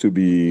me,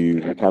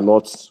 you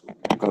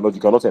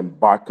cannot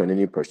embark on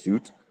any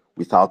pursuit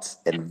without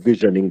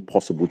envisioning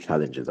possible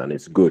challenges, and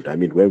it's good. I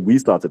mean, when we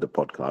started the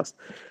podcast,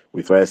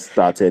 we first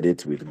started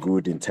it with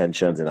good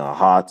intentions in our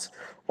hearts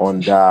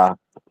under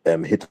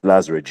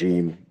Hitler's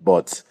regime,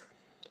 but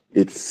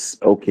it's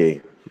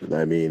okay.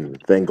 I mean,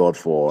 thank God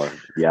for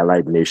the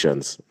Allied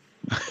nations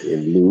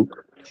in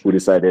Luke who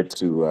decided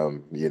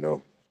to,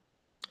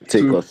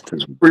 take us to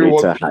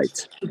greater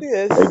heights.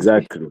 Yes.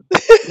 Exactly.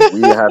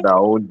 We had our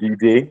own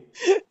D-Day.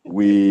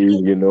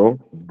 We,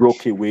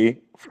 broke away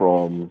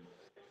from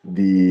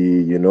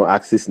the,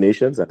 Axis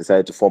nations and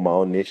decided to form our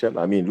own nation.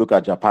 I mean, look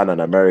at Japan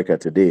and America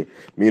today.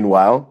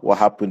 Meanwhile, what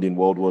happened in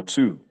World War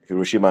II?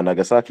 Hiroshima and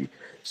Nagasaki.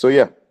 So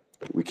yeah,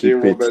 we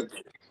keep it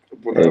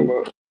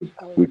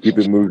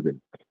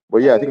moving.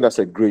 But yeah, I think that's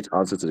a great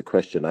answer to the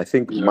question. I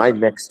think my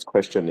next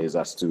question is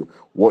as to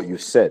what you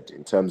said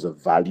in terms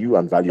of value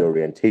and value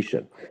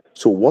orientation.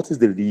 So what is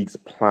the league's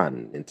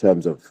plan in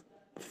terms of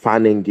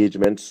fan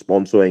engagement,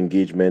 sponsor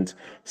engagement,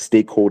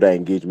 stakeholder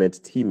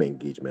engagement, team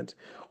engagement?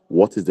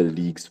 What is the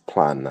league's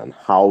plan and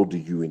how do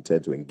you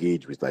intend to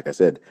engage with, like I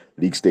said,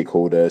 league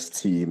stakeholders,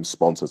 teams,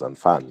 sponsors, and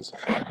fans?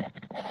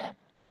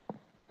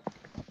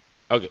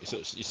 Okay, so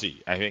you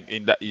see, I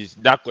think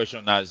that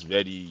question has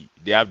they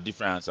have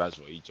different answers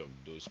for each of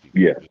those people.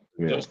 Yeah.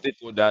 Those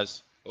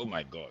stakeholders, oh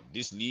my God,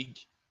 this league,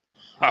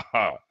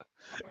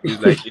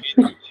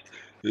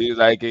 it's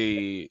like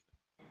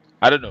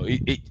I don't know.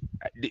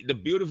 The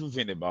beautiful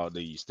thing about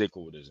the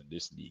stakeholders in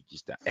this league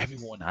is that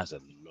everyone has a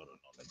lot of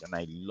knowledge, and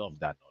I love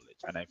that knowledge.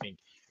 And I think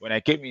when I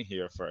came in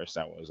here first,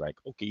 I was like,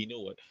 okay, you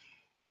know what?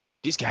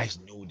 These guys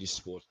know this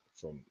sport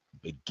from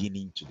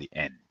beginning to the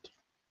end,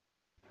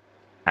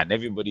 and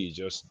everybody is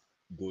just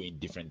going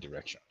different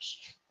directions.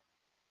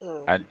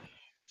 And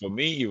for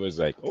me, it was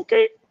like,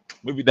 okay,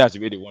 maybe that's the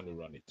way they want to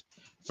run it.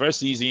 First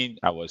season,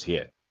 I was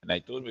here, and I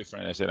told my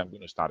friend, I said, I'm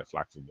going to start a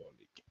flag football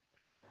league.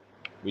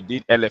 We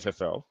did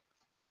LFFL,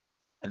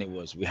 and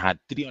we had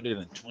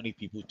 320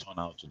 people turn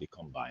out to the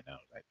combine. I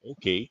was like,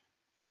 okay,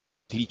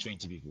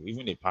 320 people.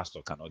 Even a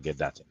pastor cannot get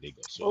that in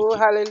Lagos. So, Oh, okay,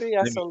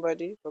 hallelujah,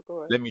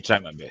 let me try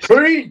my best.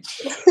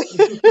 Preach.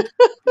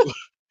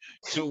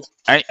 So,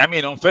 I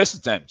mean, on first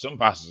attempt, some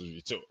pastors will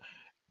be so.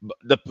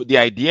 But the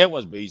idea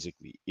was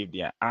basically, if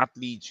they are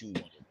athletes who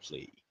want to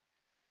play,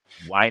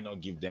 why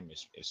not give them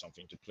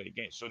something to play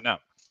against? So now,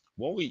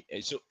 what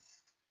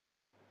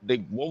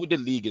the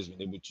league has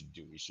been able to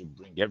do is to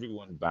bring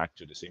everyone back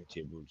to the same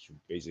table to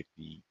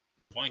basically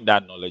point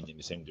that knowledge in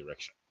the same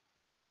direction.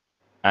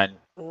 And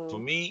for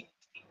me,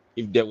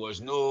 if there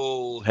was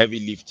no heavy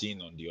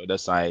lifting on the other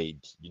side,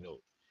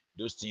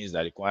 those things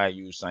that require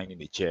you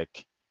signing a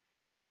check,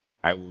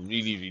 I would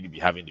really, really be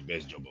having the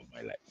best job of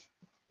my life.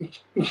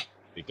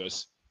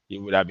 Because it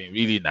would have been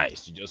really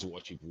nice to just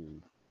watch people,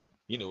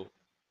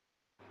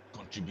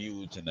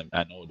 contribute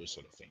and all those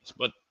sort of things.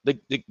 But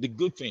the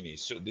good thing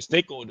is, so the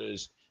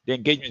stakeholders, the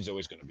engagement is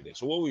always going to be there.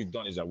 So what we've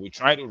done is that we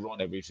try to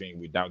run everything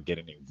without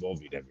getting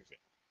involved with everything.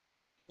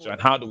 So and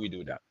how do we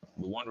do that?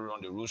 We want to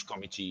run the rules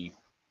committee.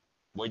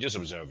 We're just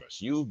observers.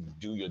 You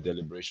do your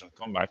deliberation,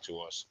 come back to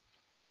us.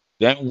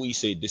 Then we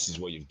say, this is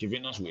what you've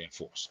given us, we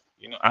enforce.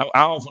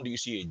 How often do you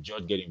see a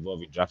judge get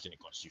involved in drafting a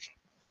constitution?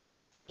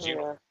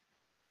 Zero.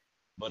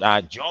 But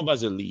our job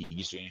as a league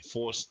is to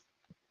enforce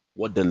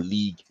what the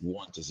league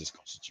wants as its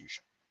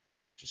constitution.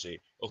 To say,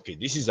 okay,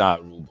 this is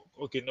our rule book.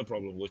 Okay, no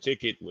problem. We'll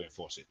take it, we'll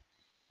enforce it.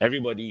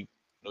 Everybody,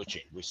 no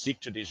change. We stick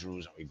to these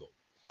rules and we go.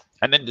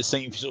 And then the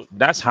same, so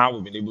that's how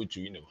we've been able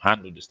to,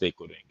 handle the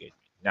stakeholder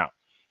engagement. Now,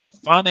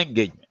 fan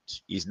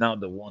engagement is now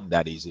the one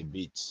that is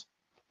it's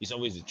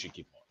always the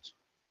tricky part.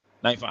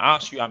 Now, if I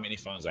ask you how many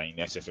fans are in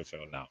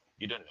SFFL now,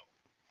 you don't know.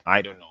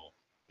 I don't know.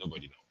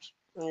 Nobody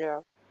knows.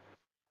 Yeah.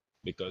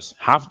 Because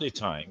half the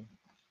time,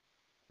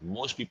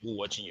 most people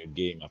watching your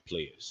game are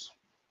players.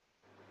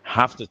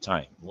 Half the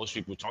time, most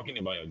people talking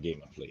about your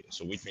game are players.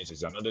 So which means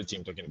it's another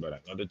team talking about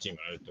another team,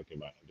 another talking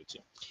about another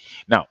team.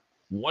 Now,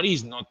 what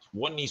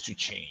needs to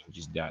change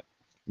is that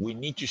we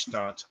need to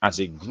start as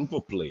a group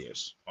of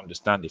players,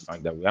 understand the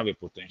fact that we have a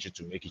potential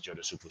to make each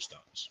other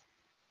superstars.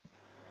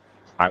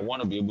 I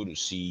want to be able to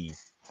see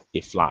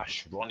a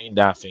Flash running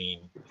that thing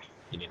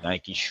in a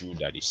Nike shoe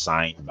that is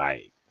signed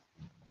by,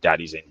 that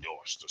is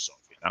endorsed or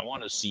something. I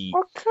want to see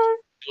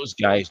those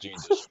guys doing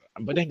this.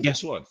 But then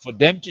guess what? For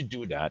them to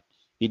do that,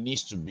 it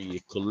needs to be a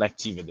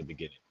collective at the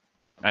beginning.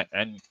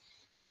 And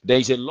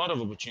there's a lot of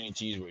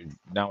opportunities we're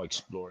now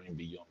exploring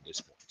beyond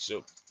this point.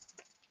 So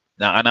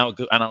now, and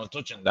I'll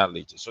touch on that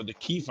later. So the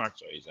key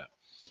factor is that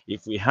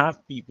if we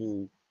have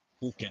people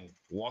who can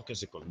work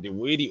as a the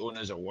way the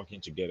owners are working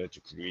together to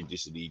create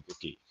this league,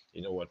 okay,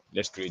 you know what?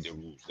 Let's create the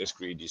rules. Let's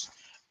create this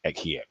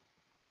here.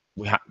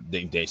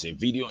 There's a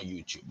video on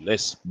YouTube.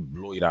 Let's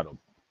blow it out of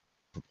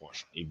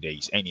proportion. If there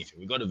is anything,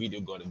 we got a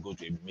video got to go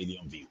to 1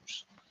 million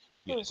views.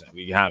 You understand?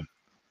 We have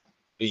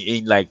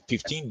in like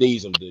 15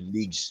 days of the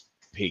league's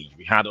page,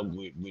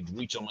 we'd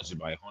reach almost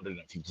about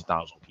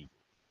 150,000 people,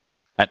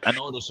 and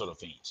all those sort of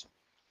things.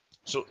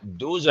 So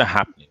those are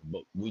happening,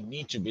 but we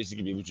need to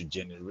basically be able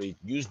to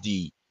use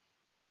the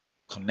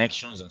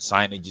connections and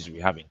signages we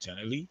have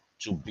internally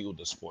to build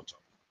the sport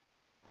up.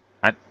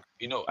 And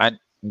and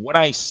what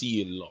I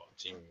see a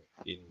lot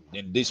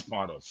in this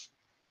part of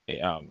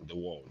the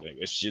world,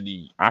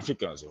 especially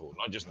Africa as a whole,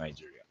 not just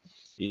Nigeria,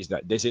 is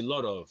that there's a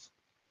lot of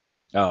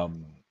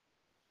um,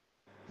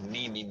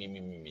 me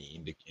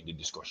in the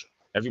discussion.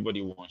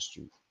 Everybody wants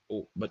to,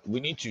 but we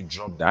need to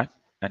drop that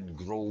and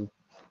grow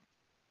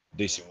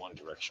this in one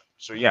direction.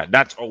 So yeah,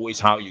 that's always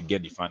how you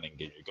get the fan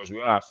engagement, because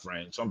we all have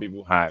friends. Some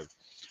people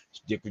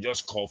they could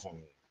just call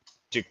from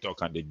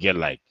TikTok and they get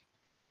like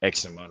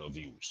X amount of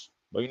views.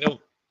 But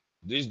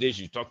these days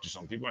you talk to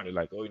some people and they're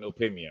like, oh,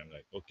 pay me. I'm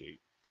like, okay.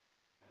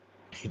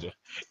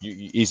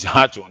 It's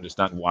hard to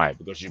understand why,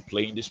 because you're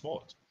playing the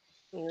sport.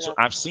 Yeah. So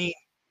I've seen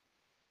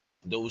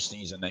those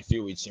things, and I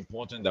feel it's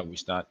important that we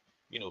start,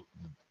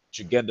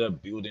 together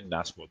building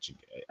that sport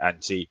together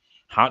and say,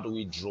 how do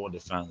we draw the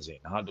fans in?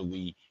 How do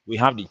we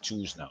have the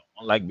tools now?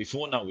 Unlike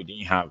before, now we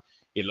didn't have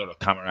a lot of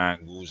camera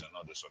angles and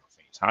all those sort of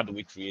things. How do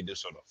we create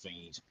those sort of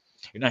things?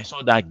 I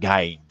saw that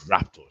guy in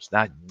Raptors,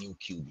 that new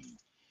QB,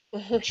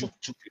 took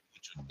people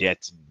to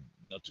death,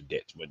 not to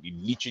death, but he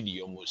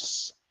literally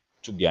almost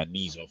took their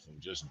knees off from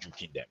just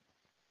juking them,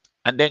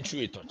 and then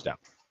threw a touchdown.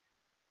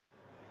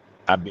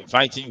 I've been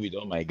fighting with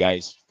all my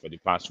guys for the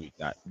past week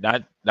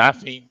that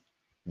thing,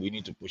 we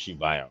need to push it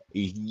viral.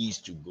 It needs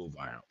to go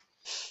viral.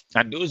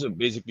 And those are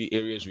basically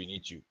areas we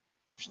need to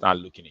start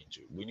looking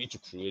into. We need to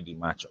create the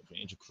matchup. We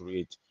need to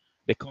create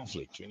the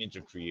conflict. We need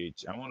to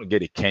create. I want to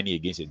get a Kenny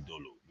against a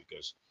Dolo,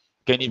 because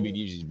Kenny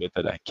believes he's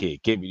better than K.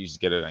 K believes he's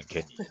better than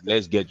Kenny.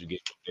 Let's get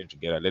them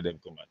together. Let them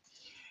come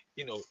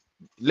and,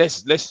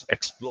 let's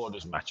explore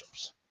those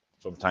matchups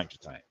from time to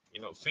time.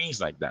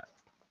 Things like that.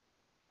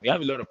 We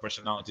have a lot of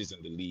personalities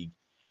in the league.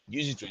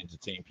 Use it to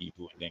entertain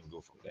people and then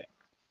go from there.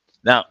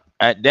 Now,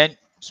 then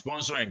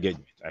sponsor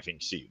engagement. I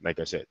think, like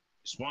I said,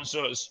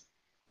 sponsors,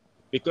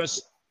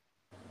 because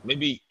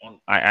maybe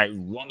I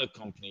run a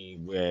company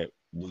where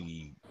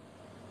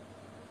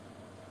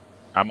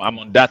I'm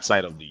on that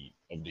side of the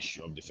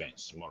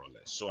fence, more or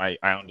less. So I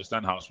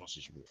understand how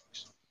sponsorship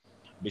works.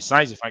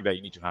 Besides the fact that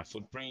you need to have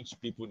footprints,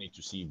 people need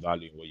to see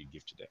value in what you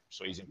give to them.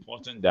 So it's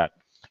important that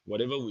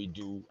whatever we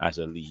do as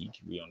a league,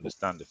 we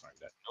understand the fact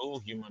that no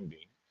human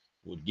being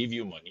would give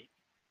you money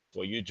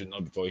for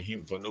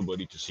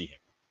nobody to see him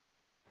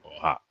or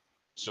her.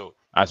 So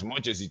as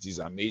much as it is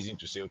amazing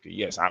to say, okay,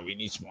 yes, we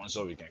need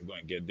sponsor, we can go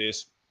and get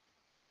this,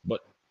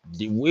 but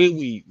the way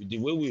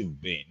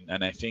we've been,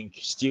 and I think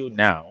still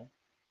now,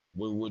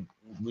 we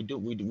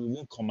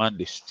won't command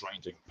the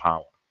strength and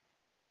power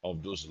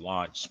of those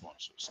large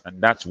sponsors,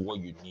 and that's what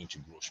you need to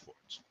grow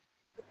sports.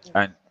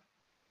 And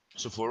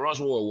so for us,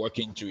 what we're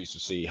working to is to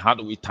say, how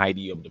do we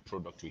tidy up the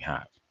product we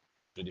have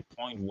to the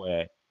point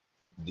where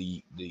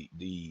the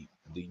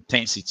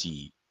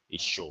intensity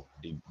is shown,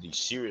 the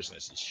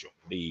seriousness is shown,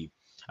 the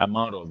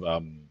amount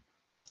of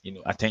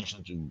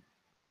attention to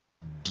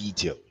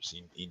details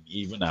in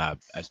even our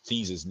as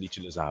things as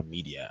little as our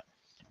media,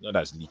 not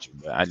as little,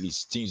 but at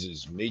least things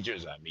as major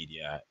as our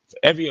media, for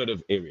every other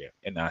area,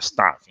 in our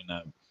staff,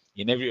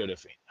 in every other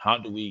thing. How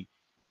do we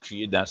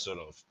create that sort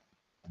of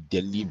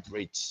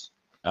deliberate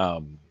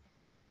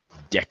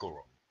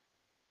decorum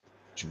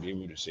to be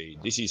able to say,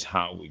 this is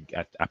how we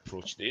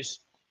approach this,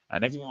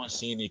 and everyone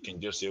seeing it can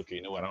just say, okay,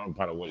 I don't know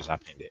part of what is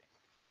happening there.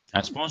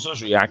 And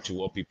sponsors react to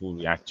what people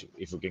react to.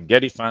 If we can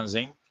get the fans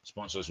in,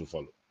 sponsors will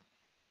follow.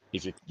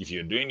 If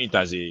you're doing it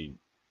as a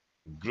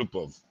group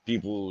of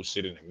people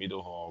sitting in the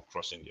middle hall,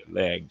 crossing their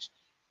legs,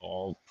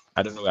 or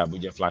I don't know where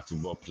Abuja flag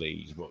football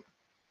plays, but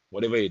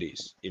whatever it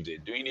is, if they're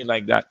doing it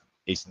like that,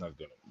 it's not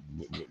gonna.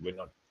 We're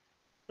not.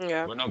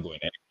 Yeah. We're not going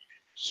anywhere.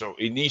 So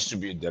it needs to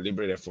be a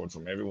deliberate effort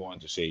from everyone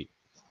to say,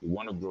 we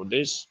want to grow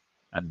this,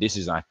 and this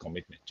is our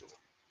commitment to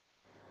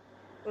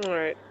it. All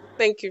right.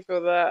 Thank you for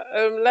that.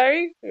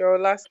 Larry, your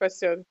last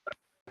question.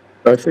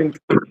 I think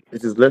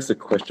it is less a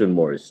question,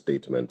 more a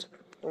statement.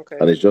 Okay.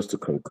 And it's just to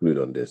conclude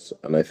on this.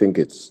 And I think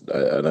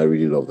and I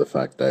really love the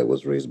fact that it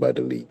was raised by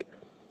the league.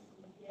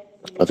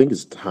 I think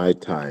it's high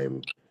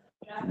time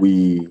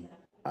we,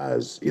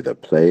 as either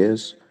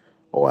players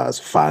or as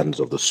fans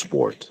of the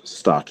sport,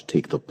 start to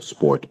take the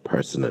sport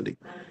personally.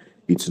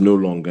 It's no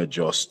longer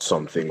just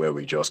something where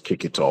we just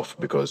kick it off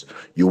because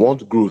you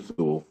want growth,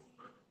 though,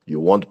 you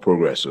want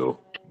progress, though,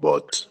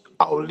 but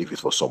I'll leave it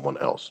for someone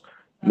else.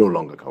 No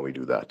longer can we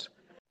do that.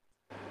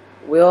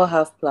 We all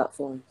have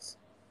platforms.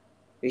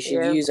 We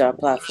should use our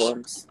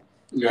platforms.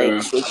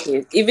 Like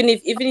showcase. Even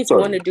if you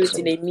want to do it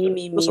in a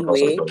me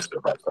way. It's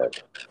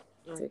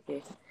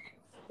okay.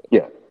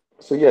 Yeah.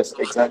 So yes,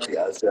 exactly.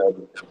 As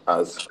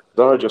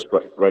Zara just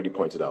rightly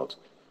pointed out,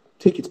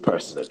 take it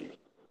personally.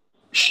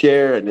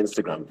 Share an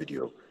Instagram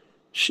video.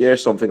 Share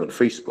something on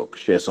Facebook.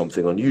 Share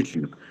something on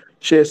YouTube.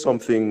 Share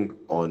something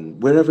on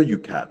wherever you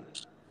can.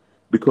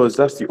 Because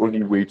that's the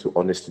only way to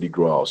honestly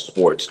grow our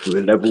sports to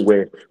a level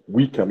where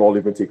we can all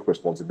even take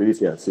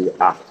responsibility and say,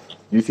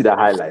 you see the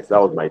highlights, that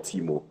was my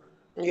team.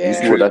 You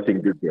see what that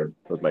thing did there,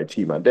 that was my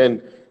team. And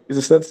then it's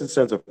a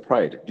sense of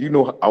pride. Do you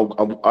know,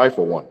 I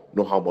for one,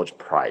 know how much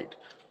pride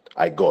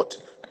I got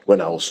when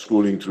I was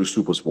scrolling through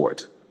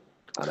SuperSport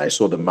and I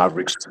saw the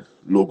Mavericks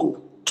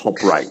logo top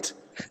right.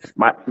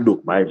 My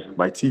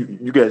TV.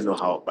 You guys know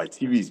how my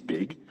TV is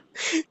big,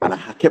 and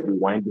I kept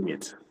rewinding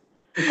it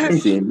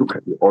and saying, "Look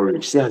at the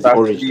orange. See how the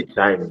orange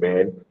design,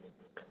 man."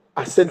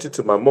 I sent it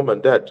to my mom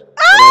and dad, and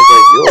I was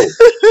like, "Yo,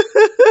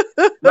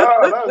 no,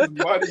 that was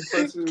mad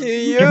impressive.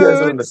 You guys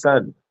don't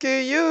understand."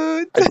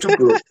 Cute.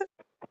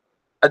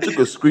 I took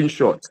a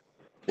screenshot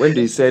when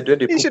they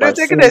you should have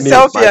taken a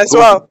selfie as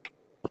well.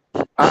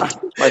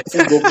 My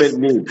full government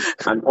name,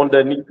 and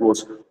underneath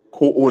was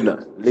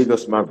co-owner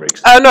Lagos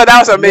Mavericks. Oh no, that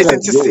was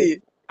amazing to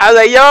see. I was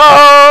like, yo.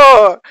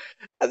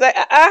 I was like,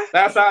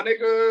 That's our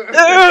nigga.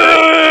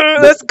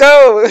 Let's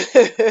go.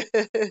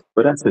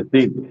 But that's the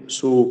thing.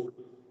 So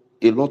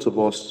a lot of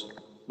us,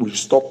 we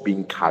stop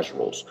being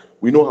casuals.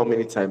 We know how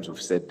many times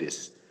we've said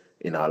this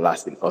in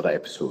other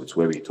episodes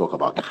where we talk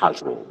about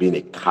casual, being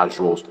a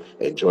casual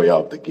enjoyer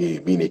of the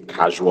game, being a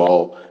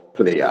casual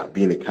player,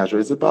 being a casual.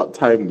 It's about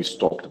time we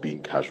stopped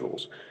being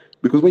casuals.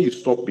 Because when you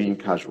stop being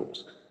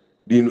casuals,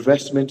 the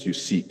investment you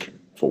seek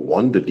for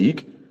 1, the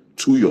league,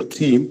 2, your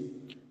team,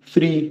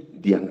 3,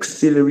 the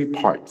ancillary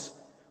parts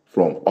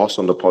from us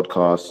on the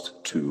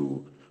podcast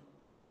to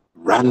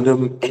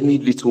random, any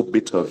little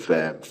bit of,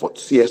 for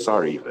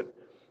CSR even,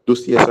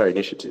 those CSR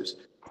initiatives,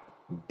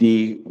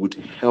 they would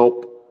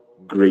help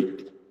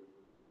greatly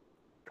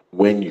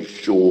when you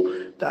show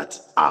that,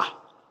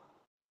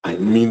 I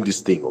mean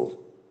this thing,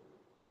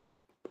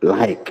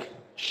 like,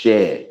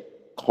 share,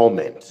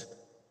 comment,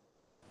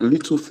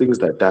 little things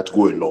like that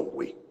go a long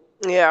way.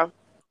 Yeah.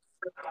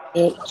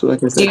 So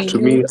like I said, to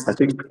me, I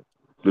think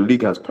the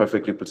league has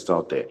perfectly put it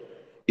out there.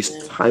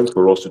 It's time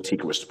for us to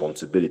take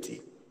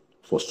responsibility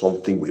for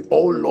something we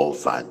all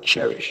love and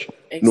cherish.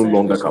 Exactly. No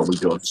longer can we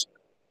just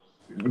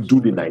do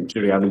the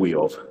Nigerian way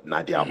of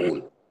Nadia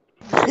own.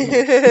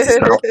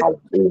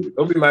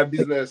 Don't be my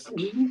business.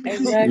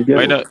 Exactly.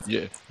 Why not?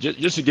 Yeah.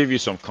 Just to give you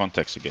some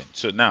context again.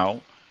 So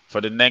now, for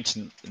the next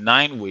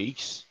 9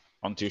 weeks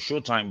until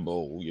Showtime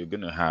Bowl, you're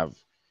gonna have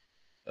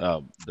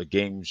the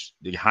games,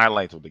 the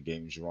highlight of the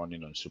games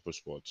running on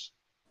SuperSports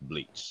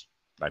Blitz,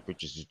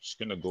 which is it's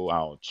gonna go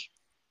out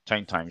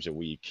 10 times a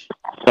week.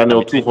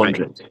 Channel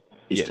 200.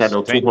 It's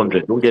channel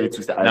 200. Don't get it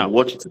twisted. I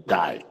watch it to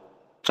die.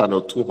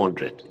 Channel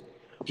 200.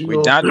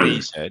 With that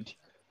being said,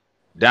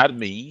 that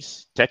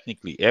means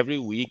technically every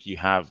week you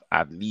have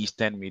at least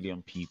 10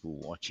 million people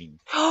watching.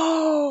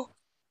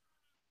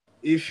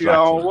 If you are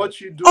on what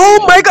you do,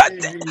 oh my God!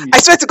 I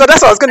swear to God,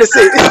 that's what I was going to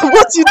say.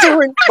 What you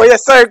doing? Oh yeah,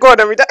 sorry, go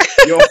on, Amida.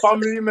 Your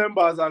family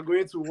members are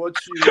going to watch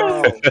you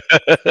now.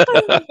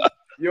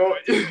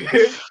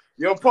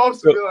 Your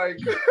pops will be like,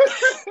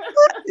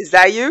 "Is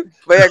that you?"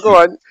 But yeah, go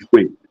on.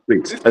 Wait.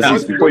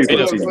 Aziz, before you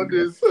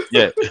continue,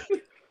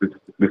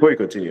 before you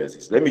continue,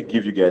 Aziz, let me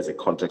give you guys a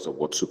context of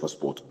what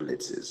SuperSport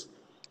Blitz is.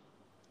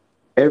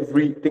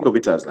 Think of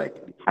it as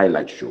like the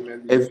highlight show.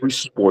 Every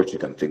sport you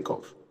can think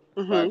of.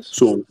 Mm-hmm.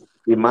 So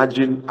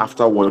imagine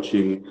after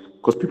watching,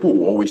 because people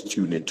will always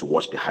tune in to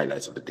watch the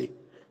highlights of the day.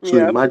 So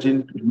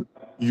imagine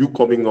you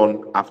coming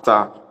on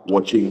after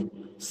watching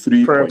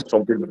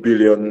 $3-something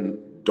billion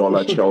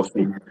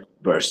Chelsea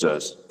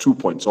versus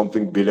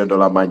 $2-something billion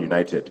Man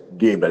United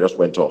game that just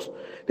went off.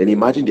 Then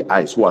imagine the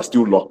eyes who are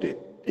still locked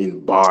in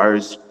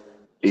bars,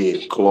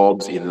 in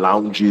clubs, in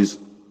lounges.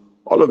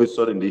 All of a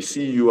sudden they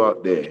see you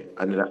out there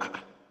and they're like,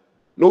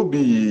 no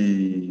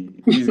be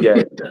these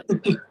guys.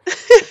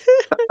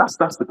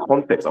 That's the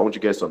context I want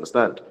you guys to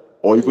understand.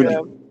 Or even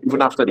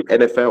after the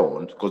NFL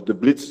on, because the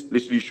Blitz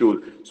literally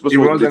showed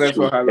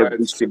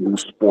every single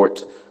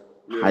sport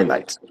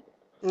highlights.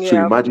 Yeah.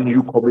 So imagine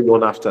you coming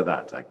on after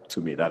that. Like,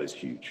 to me, that is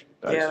huge.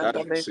 That's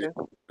amazing.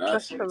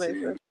 That's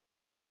amazing.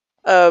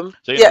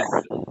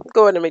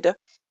 Go on, Amida.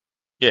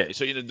 Yeah,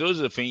 so those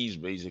are the things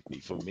basically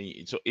for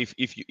me. So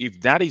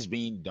if that is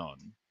being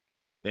done,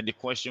 then the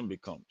question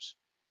becomes,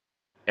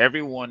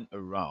 everyone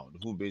around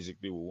who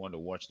basically will want to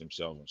watch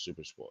themselves on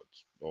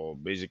SuperSport or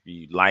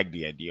basically like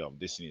the idea of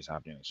this thing is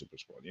happening on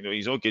SuperSport.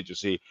 It's okay to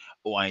say,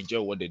 "Oh, I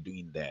enjoy what they're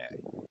doing there."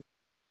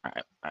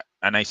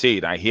 I say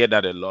it. I hear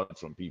that a lot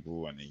from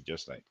people, and it's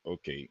just like,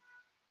 okay,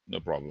 no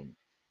problem.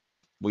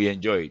 We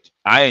enjoy it.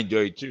 I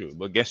enjoy it too.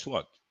 But guess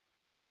what?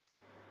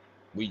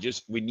 We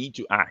need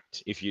to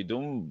act. If you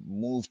don't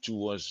move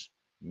towards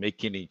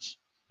making it,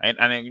 and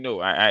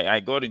I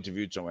got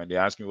interviewed somewhere and they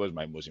asked me what's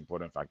my most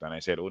important factor, and I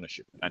said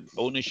ownership. And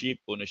ownership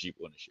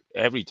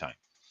every time.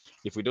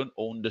 If we don't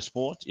own the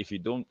sport, if you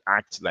don't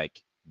act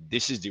like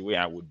this is the way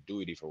I would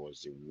do it if I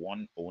was the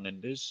one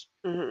owning this,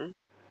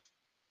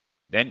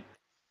 then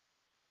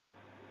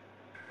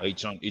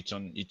it's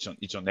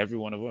on every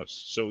one of us.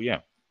 So yeah.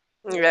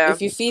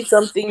 If you feed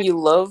something you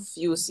love,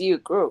 you will see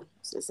it grow.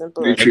 It's as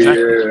simple as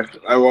that.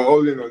 I was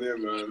all in on it,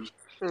 man.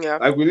 Yeah.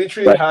 Like we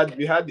literally had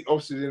the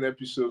off-season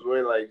episodes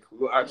where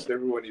we asked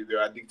everyone if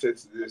they're addicted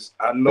to this,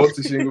 and not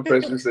a single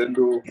person said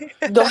no.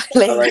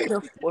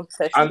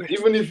 And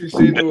even if you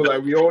say no,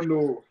 we all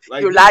know,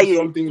 you're lying.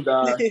 Something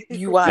that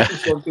you are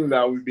something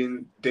that we've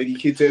been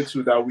dedicated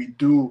to, that we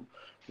do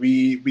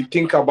we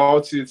think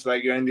about it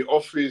like you're in the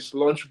office,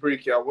 lunch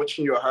break, you're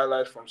watching your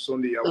highlight from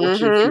Sunday, you're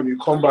watching film, you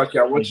come back,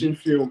 you're watching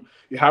film,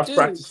 you have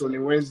practice on a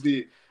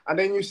Wednesday, and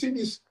then you see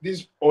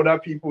these other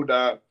people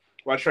that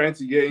were trying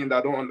to get in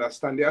that don't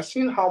understand. They are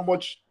seeing how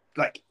much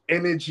like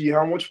energy,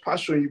 how much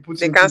passion you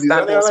put into this, and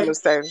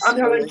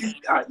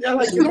they're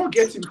like, you don't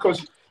get it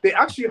because they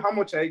ask you how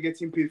much are you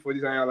getting paid for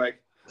this, and you're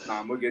like, nah,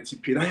 I'm not getting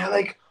paid, and you're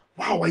like,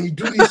 wow, when you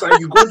do this and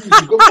you go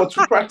for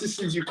 2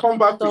 practices, you come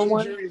back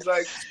with injuries.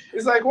 Like,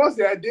 it's like, what's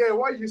the idea?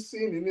 What are you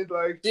seeing in it?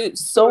 Like, dude,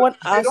 someone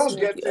asked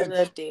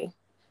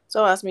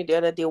me the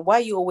other day, why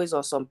are you always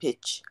on some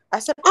pitch? I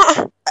said,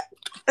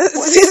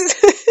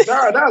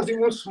 that's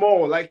even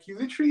small. Like, you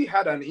literally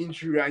had an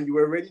injury and you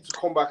were ready to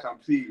come back and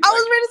play. I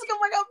was ready to come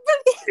back and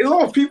play. A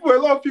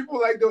lot of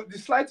people like the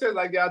slightest,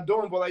 like they are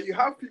done, but like you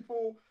have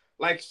people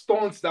like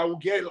stunts that will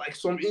get like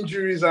some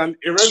injuries, and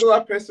a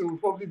regular person will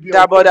probably be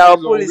but I'll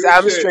pull his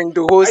hamstring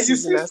the whole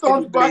season. You see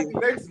Stunt back the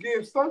next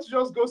game. Stunt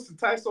just goes to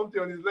tie something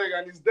on his leg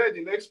and he's dead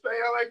the next play.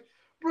 You're like,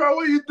 bro,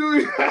 what are you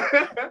doing?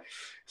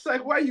 It's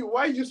like, why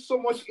are you so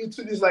much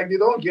into this? Like, they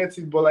don't get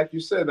it, but like you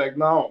said, like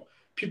now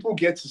people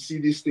get to see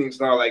these things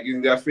now, like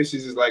in their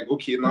faces. Is like,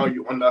 okay, now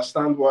you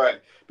understand why.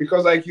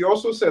 Because like you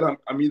also said,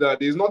 Amida,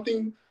 there's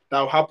nothing that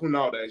will happen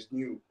now that is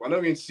new. We're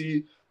not going to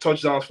see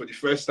touchdowns for the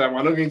first time.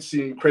 We're not going to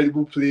see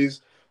incredible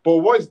plays. But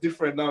what is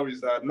different now is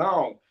that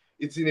now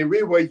it's in a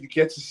way where you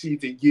get to see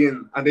it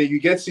again, and then you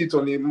get to see it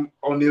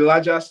on a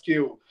larger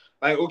scale.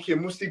 Like, okay,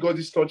 Musti got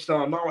this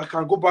touchdown. Now I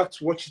can go back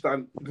to watch it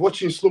and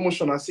watch in slow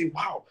motion and say,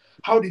 wow,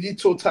 how did he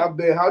toe tap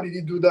there? How did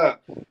he do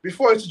that?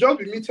 Before, it's just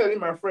be me telling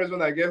my friends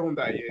when I get home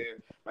that, yeah,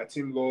 my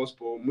team lost,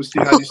 but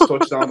Musti had this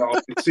touchdown. I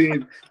was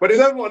insane. But they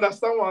don't even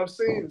understand what I'm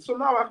saying. So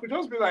now I could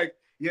just be like,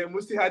 yeah,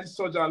 Musti had this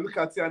touchdown, look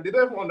at it, and they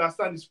don't even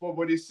understand the sport,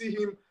 but they see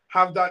him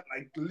have that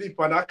like leap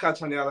and that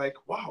catch, and they're like,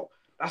 wow,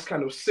 that's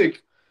kind of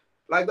sick.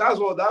 Like that's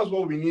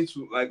what we need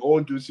to like all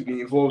do to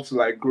be involved, to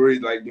like grow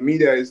it. Like the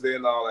media is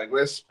there now. Like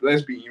let's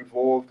be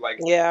involved. Like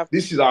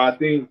this is our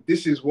thing.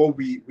 This is what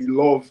we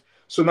love.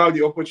 So now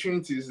the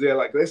opportunity is there.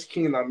 Like let's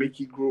keen and make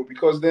it grow,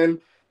 because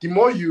then the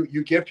more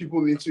you get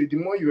people into it, the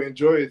more you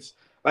enjoy it.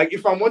 Like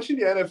if I'm watching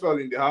the NFL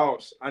in the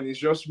house and it's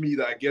just me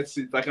that gets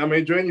it, like I'm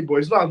enjoying it, but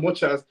it's not as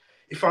much as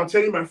if I'm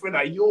telling my friend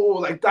that, yo,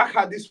 like Dak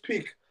had this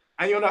pick,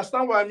 and you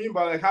understand what I mean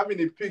by like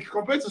having a pick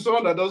compared to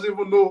someone that doesn't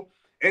even know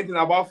anything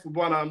about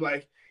football, and I'm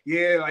like,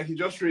 yeah, like he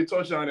just threw a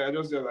touchdown, and I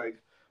just get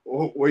like,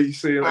 oh, what are you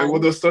saying? Like,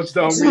 what does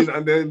touchdown mean?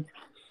 And then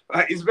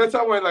like it's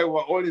better when like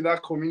we're all in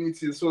that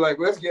community. So like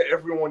let's get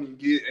everyone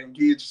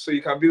engaged, so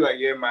you can be like,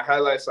 yeah, my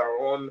highlights are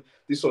on.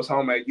 This was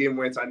how my game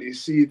went, and they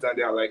see it and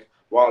they're like,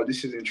 wow,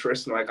 this is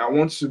interesting. Like I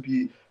want to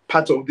be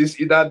part of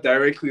this, either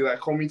directly like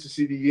coming to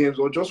see the games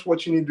or just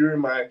watching it during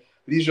my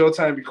leisure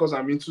time because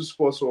I'm into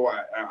sports or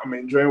I'm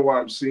enjoying what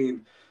I'm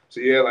seeing. So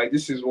yeah, like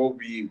this is what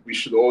we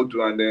should all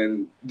do, and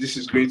then this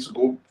is going to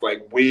go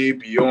like way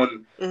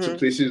beyond to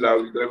places that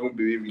we don't even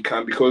believe we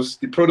can, because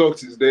the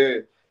product is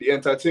there, the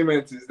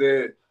entertainment is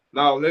there.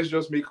 Now let's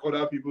just make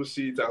other people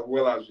see it as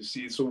well as we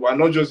see it. So we're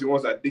not just the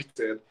ones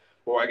addicted,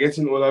 but we're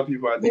getting other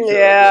people addicted.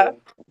 Yeah,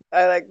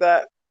 I like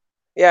that.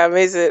 Yeah,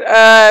 amazing.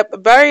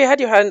 Barry, you had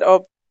your hand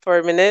up for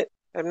a minute.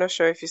 I'm not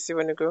sure if you still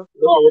want to go.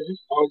 No, I was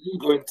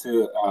just going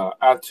to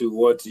add to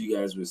what you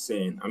guys were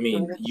saying. I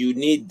mean, you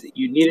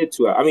needed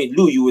to. I mean,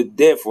 Lou, you were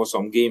there for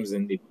some games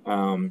in the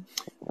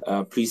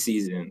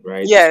preseason,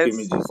 right? Yes.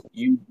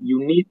 You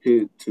need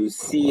to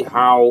see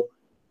how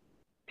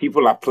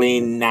people are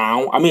playing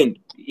now. I mean,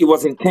 it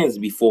was intense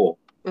before,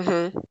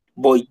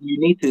 but you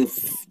need to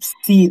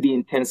see the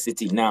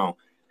intensity now.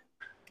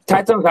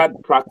 Titans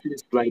had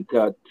practice like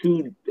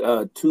 2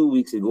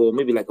 weeks ago,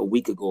 maybe like a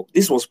week ago.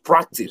 This was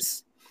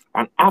practice.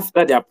 And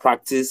after their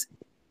practice,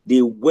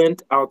 they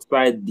went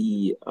outside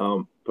the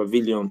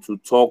pavilion to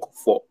talk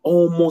for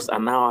almost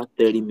an hour,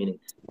 30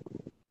 minutes.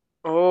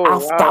 Oh,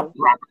 after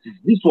practice.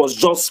 This was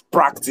just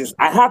practice.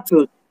 I had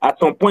to, at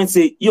some point,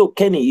 say, yo,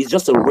 Kenny, it's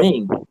just a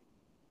ring.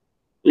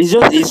 It's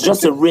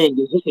just a ring.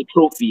 It's just a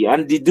trophy.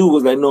 And the dude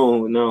was like,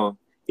 no.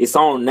 It's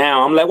on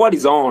now. I'm like, what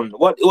is on?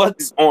 What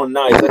is on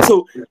now?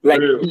 So, like,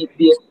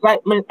 the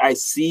excitement I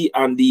see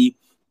and the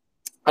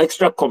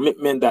extra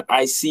commitment that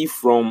I see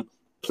from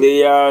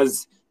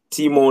players,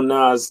 team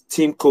owners,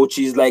 team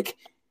coaches, like,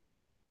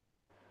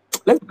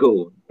 let's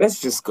go. Let's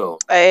just go.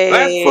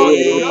 Let's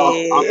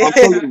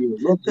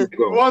just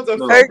go.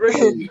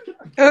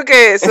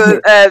 Okay,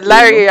 so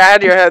Larry, I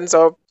had your hands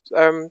up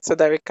so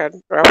that we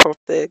can wrap up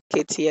the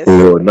KTS.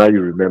 Oh, now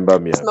you remember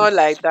me. It's not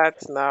like that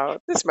now.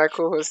 This is my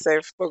co-host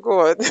safe, but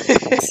go on.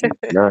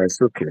 No, it's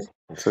okay.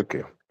 It's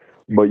okay.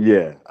 But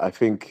yeah, I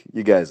think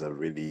you guys are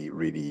really,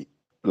 really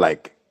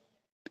like,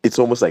 it's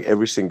almost like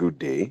every single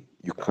day,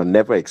 you can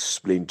never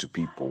explain to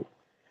people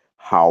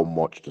how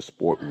much the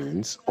sport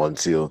means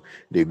until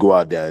they go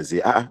out there and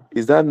say,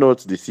 is that not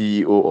the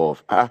CEO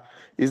of,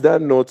 is that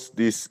not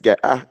this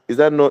guy, is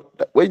that not,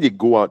 when they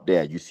go out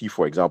there, you see,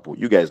 for example,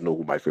 you guys know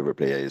who my favorite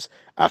player is,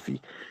 Afi.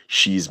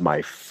 She's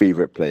my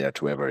favorite player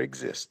to ever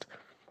exist.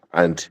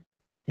 And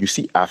you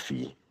see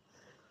Afi,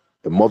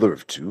 the mother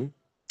of two,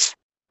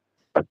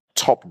 a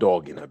top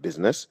dog in her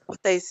business.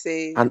 What they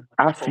say. And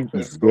Afi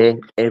is there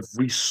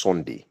every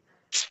Sunday.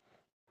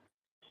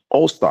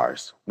 All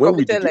Stars. When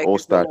we did the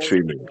All-Star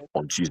training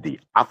on Tuesday,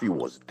 Afi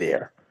was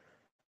there.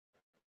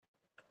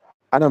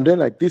 And I'm there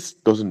like, this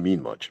doesn't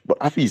mean much. But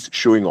Afi is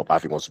showing up.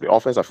 Afi wants to be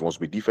offense, Afi wants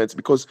to be defense,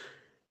 because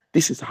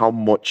this is how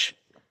much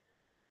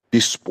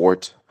this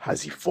sport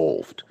has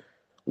evolved.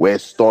 Where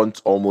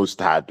Stunt almost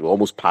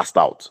passed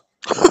out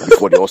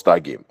before the All-Star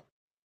game.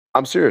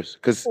 I'm serious,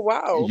 because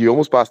he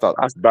almost passed out.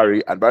 Asked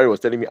Barry, and Barry was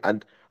telling me,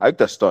 and I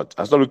looked at Stunt.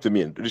 And Stunt looked at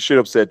me and straight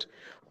up said,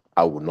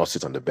 I will not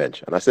sit on the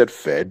bench. And I said,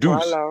 fair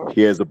dues.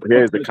 Here's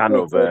the can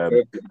of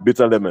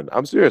bitter lemon.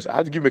 I'm serious. I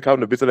had to give him a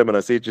can of bitter lemon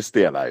and say, just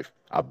stay alive.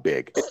 I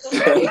beg.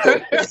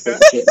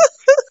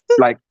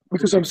 Like,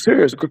 because I'm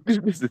serious. Because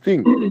this is the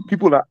thing.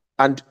 People are,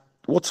 and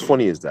what's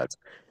funny is that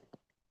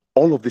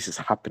all of this is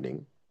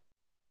happening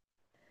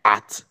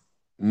at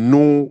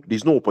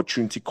there's no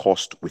opportunity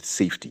cost with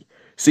safety.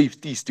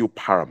 Safety is still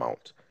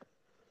paramount.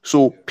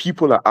 So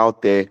people are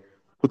out there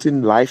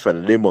putting life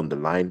and limb on the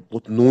line,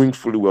 but knowing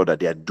fully well that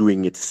they are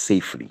doing it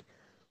safely.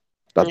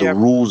 That the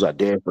rules are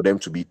there for them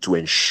to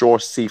ensure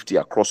safety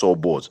across all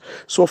boards.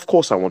 So of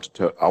course I want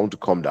to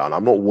calm down.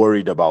 I'm not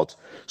worried about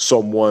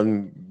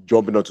someone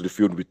jumping onto the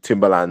field with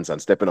Timberlands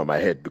and stepping on my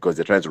head because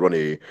they're trying to run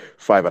a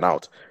 5 and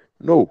out.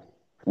 No,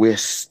 we're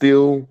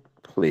still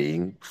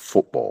playing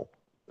football.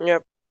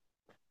 Yep.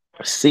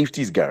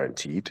 Safety is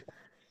guaranteed.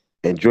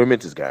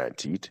 Enjoyment is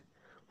guaranteed.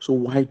 So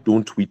why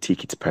don't we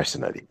take it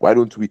personally? Why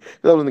don't we?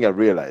 That's the thing I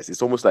realized.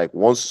 It's almost like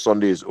once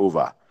Sunday is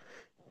over,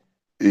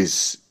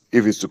 if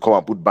it's to come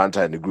and put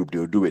banter in the group,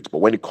 they'll do it. But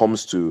when it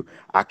comes to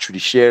actually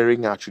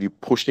sharing, actually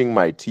pushing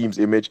my team's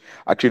image,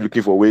 actually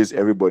looking for ways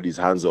everybody's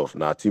hands off,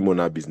 now team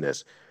owner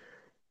business.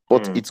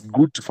 But it's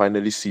good to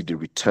finally see the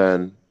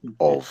return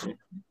of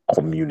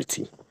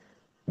community,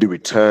 the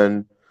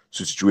return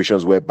to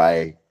situations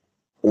whereby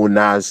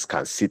owners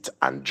can sit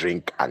and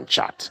drink and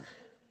chat.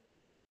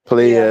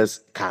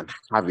 Players can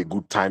have a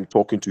good time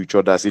talking to each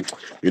other. Say,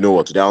 you know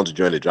what, today I want to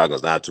join the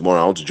Dragons. Now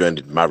tomorrow I want to join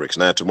the Mavericks.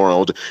 Now tomorrow I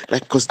want to,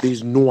 like, because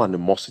there's no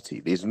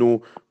animosity. There's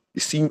no,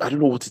 I don't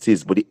know what it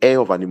is, but the air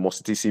of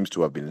animosity seems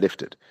to have been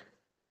lifted.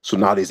 So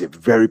now there's a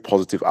very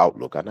positive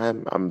outlook,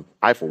 and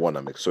I for one,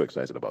 I'm so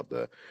excited about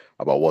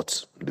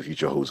what the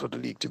future holds for the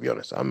league. To be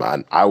honest,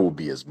 and I will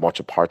be as much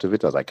a part of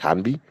it as I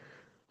can be.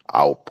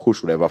 I'll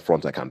push whatever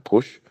front I can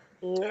push.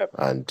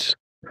 And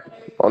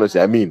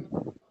honestly, I mean,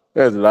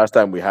 when's the last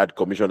time we had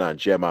commissioner and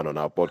chairman on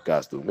our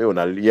podcast?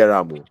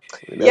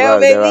 Yeah,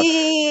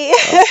 baby.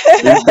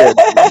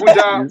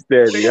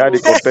 Instead, we had a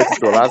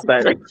competitor last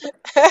time.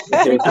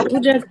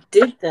 Abuja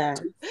did that.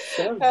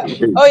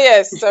 Oh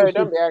yes, sorry,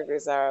 don't be angry,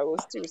 Sarah. We'll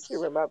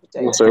still remember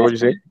Abuja. Sorry, what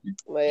did you say?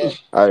 Well,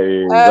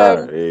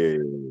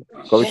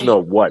 commissioner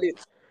of what?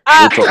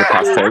 We're talking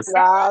past tense.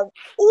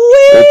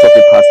 We're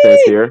talking past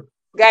tense here.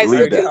 Guys,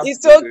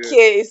 it's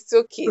okay.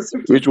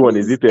 Which one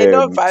is it?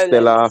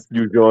 Stellar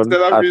Fusion,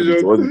 Stellar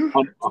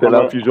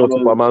Fusion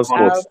Superman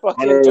Sports.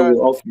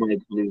 Off my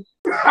please.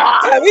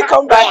 Can we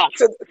come back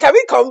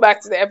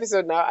to the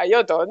episode now? Are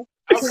you done?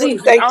 Thank you.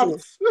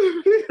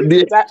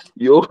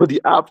 The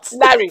apps.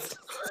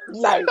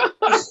 Larry.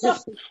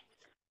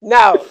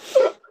 Now,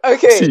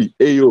 okay. See,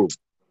 Ayo,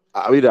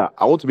 I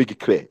want to make it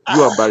clear.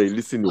 You and Barry,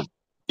 listening.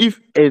 If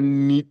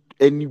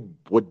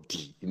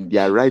anybody in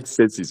their right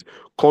senses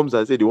comes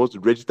and says they want to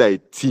register a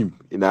team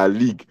in our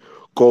league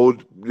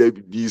called the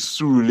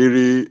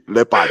Surulere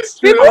Leopards,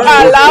 people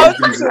are allowed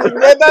to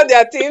label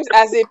their teams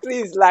as they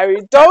please,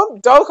 Larry.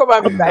 Don't come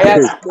and be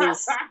biased,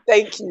 please.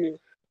 Thank you.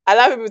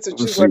 Allow people to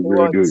choose what they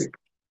want.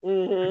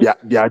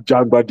 They are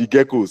Jangba the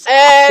Geckos.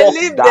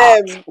 Leave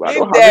them.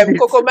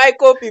 Coco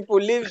Michael people,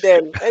 leave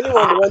them.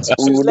 Anyone they want to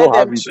choose, let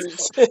them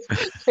choose.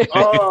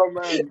 Oh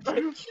man.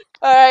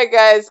 All right,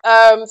 guys.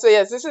 So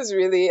yes, this is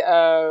really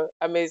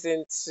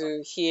amazing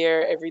to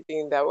hear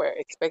everything that we're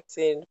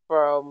expecting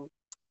from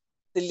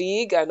the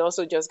league, and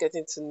also just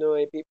getting to know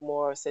a bit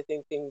more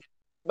certain things.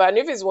 But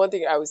if it's one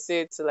thing I would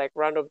say to like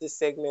round up this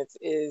segment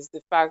is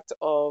the fact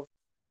of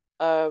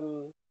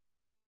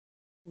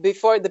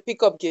before the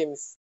pickup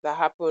games that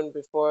happened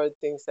before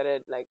things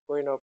started like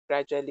going up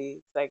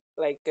gradually, like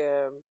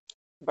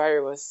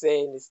Barry was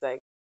saying, it's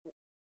like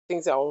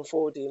things are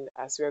unfolding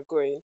as we're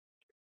going.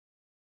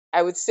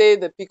 I would say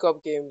the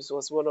pickup games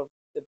was one of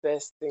the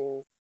best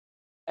things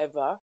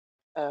ever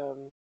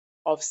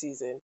off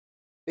season,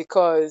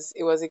 because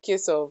it was a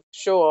case of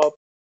show up,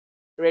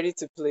 ready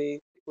to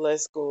play,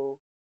 let's go,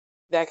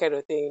 that kind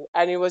of thing.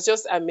 And it was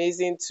just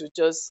amazing to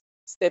just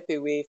step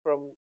away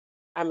from,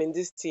 I'm in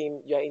this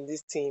team, you're in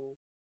this team,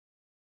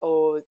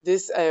 or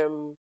this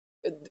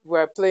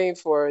we're playing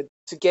for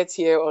to get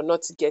here or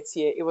not to get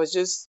here. It was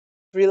just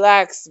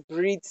relax,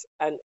 breathe,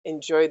 and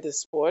enjoy the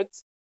sport.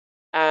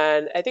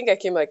 And I think I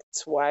came like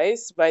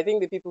twice, but I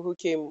think the people who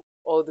came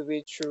all the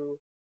way through,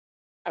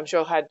 I'm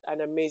sure, had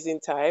an amazing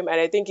time. And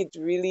I think it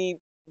really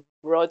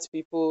brought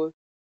people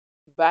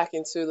back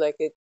into like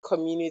a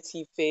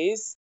community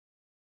phase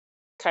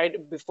kind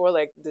of before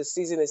like the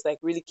season is like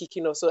really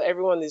kicking off. So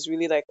everyone is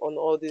really like on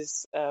all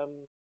these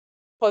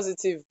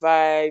positive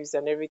vibes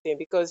and everything,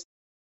 because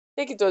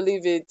take it or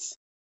leave it,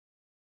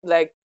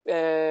 like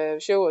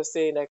Shay was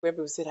saying, like when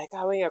people say like,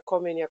 when you're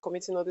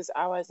committing all these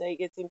hours, are you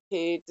getting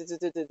paid?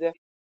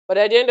 But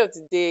at the end of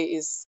the day,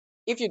 is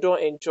if you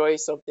don't enjoy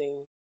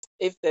something,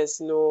 if there's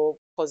no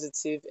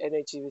positive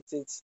energy with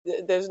it,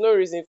 there's no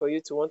reason for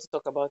you to want to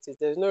talk about it.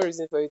 There's no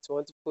reason for you to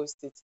want to post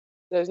it.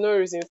 There's no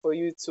reason for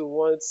you to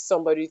want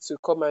somebody to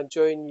come and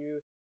join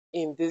you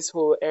in this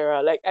whole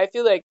era. Like I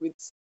feel like with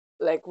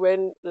like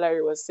when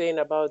Larry was saying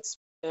about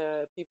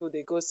people,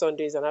 they go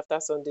Sundays and after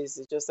Sundays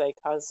it's just like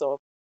hands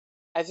off.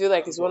 I feel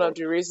like it's one of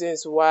the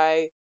reasons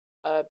why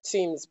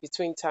teams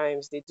between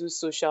times they do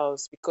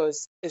socials,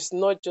 because it's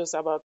not just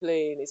about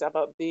playing, it's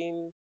about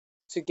being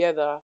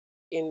together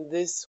in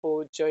this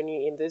whole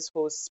journey, in this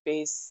whole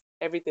space,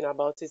 everything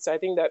about it. So I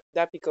think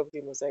that pickup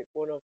game was like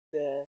one of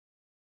the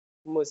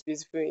most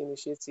beautiful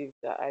initiatives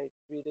that I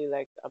really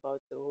liked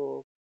about the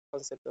whole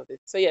concept of it.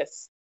 So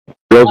yes.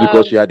 Just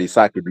because she had a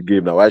sack in the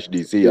game now, why should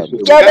they say Yo,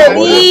 baby!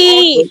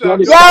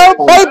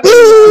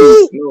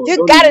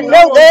 You gotta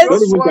know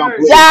this.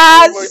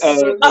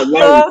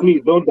 Larry,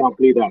 please don't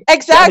downplay that.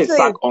 Exactly. That is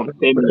sack on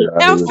Femi.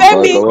 And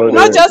Femi,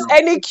 not just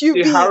any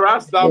QB. He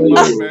harassed that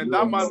man.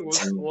 That man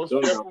was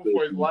fearful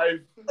for his life.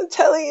 I'm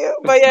telling you.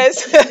 But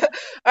yes.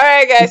 All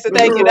right, guys. So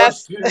thank you.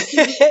 That's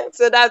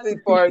it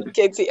for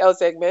KTL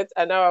segment.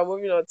 And now we're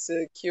moving on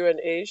to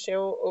Q&A. Shane,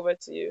 over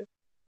to you.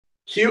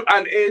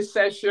 Q&A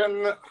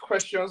session,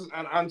 questions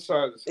and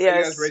answers. Yes. Are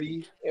you guys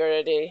ready? You're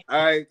ready.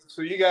 All right.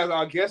 So you guys,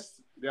 our guests,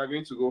 they are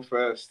going to go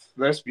first.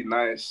 Let's be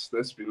nice.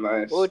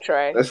 We'll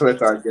try. Let's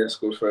let our guests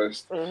go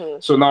first. Mm-hmm.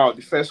 So now,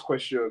 the first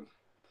question.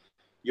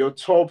 Your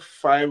top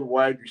 5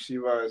 wide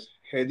receivers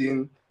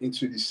heading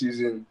into the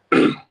season.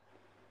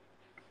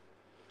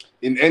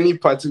 In any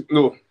particular...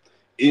 No.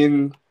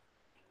 In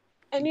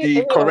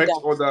the correct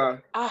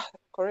order.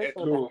 Correct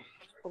order. No.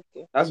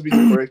 Okay. That's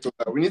been the correct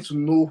order. We need to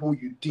know who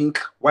you think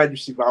wide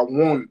receiver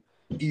 1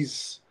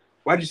 is.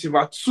 Wide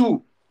receiver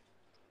 2,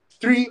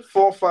 3,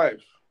 4,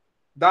 5.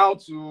 Down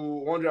to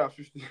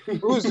 150.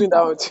 Who's doing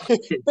that one?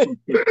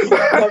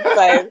 Top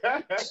 5.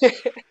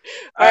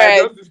 All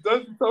right.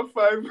 That's the top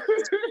 5.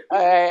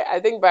 All right. I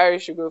think Barry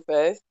should go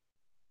first.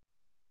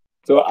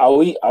 So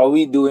are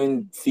we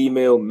doing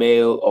female,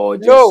 male, or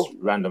just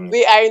randomly?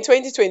 We are in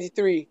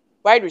 2023.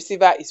 Wide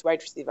receiver is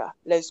wide receiver.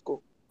 Let's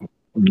go.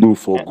 No,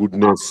 for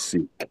goodness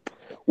sake.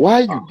 Why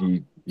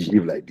you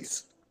behave like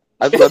this?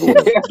 I don't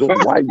know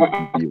why you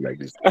behave like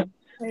this.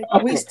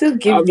 We still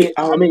give the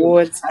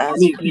awards as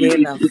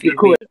male and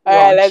female. All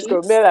right, let's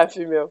go. Male and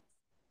female.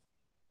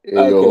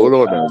 Hey, yo, hold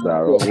on now,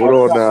 Sarah.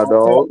 Hold on now,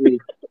 dog.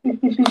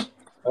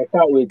 I'll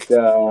start with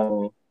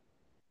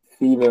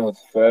females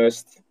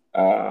first.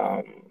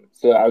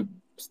 So I'll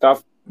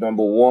start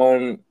number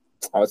 1.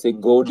 I'll say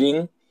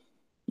Golding.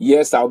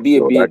 Yes, I'll be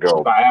a bit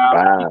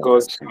biased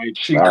because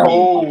she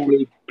cold.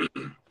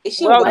 Is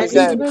she white?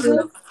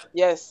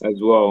 Yes.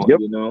 As well, yep.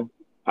 You know.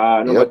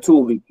 Number 2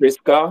 will be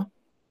Priska,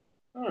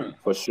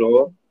 for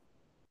sure.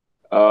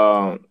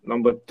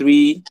 Number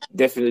 3,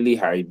 definitely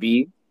Harry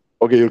B.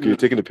 Okay, you're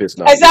taking the piss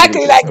now.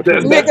 Exactly, like,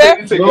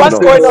 nigga, what's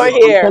going on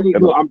here? I'm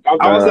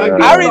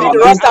reading the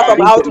roster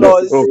from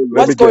Outlaws.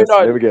 What's going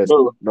on? Let me guess.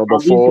 Number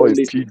 4 is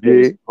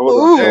TJ.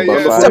 Ooh,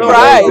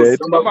 surprise.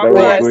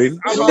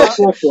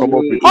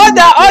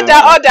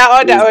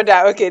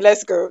 Order. Okay,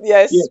 let's go.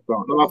 Yes.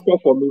 Number 4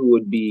 for me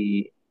would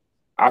be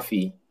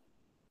Afi.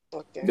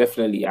 Okay.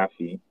 Definitely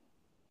Afi.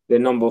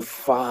 Then number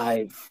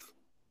 5.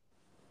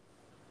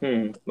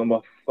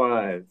 Number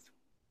 5.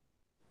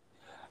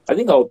 I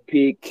think I'll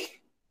pick.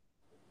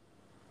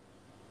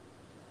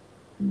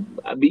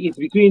 It's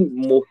between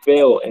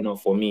Mofel and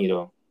for me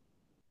though.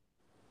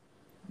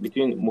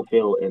 Between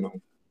Mofel and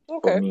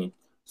for me.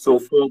 So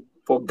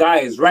for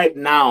guys right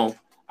now,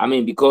 I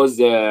mean, because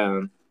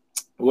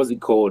what's it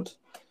called?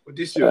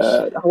 Odysseus.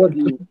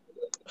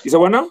 Is that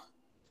one now?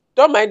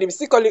 Don't mind him.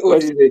 Still calling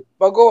Odi.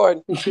 But go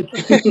on. No.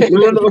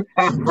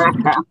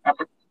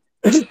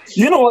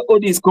 You know what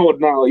Odi is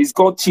called now? He's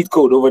called cheat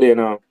code over there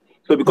now.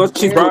 So because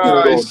cheat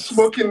code is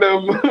smoking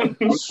them.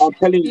 I'm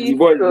telling you, the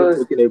boy is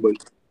smoking everybody.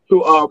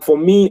 So for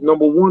me,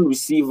 number 1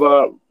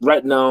 receiver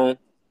right now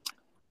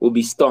will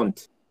be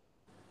Stunt.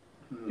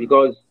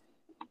 Because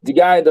the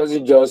guy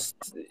doesn't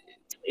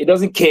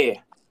care.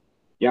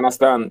 You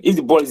understand? If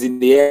the ball is in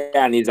the air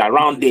and he's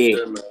around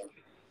there,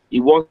 he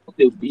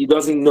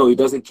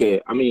doesn't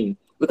care. I mean,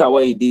 look at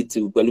what he did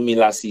to Pelumi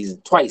last season.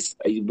 Twice.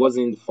 It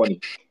wasn't funny.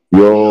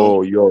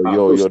 Yo,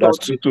 that's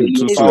too.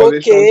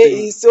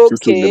 It's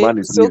okay. The man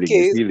is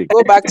healing.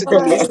 Go back to the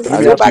list.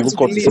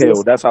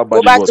 That's how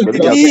bad it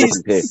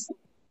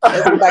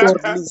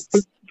was.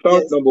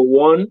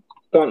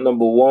 Stunt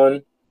number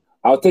one.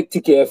 I'll take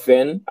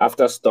TKFN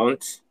after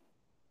Stunt.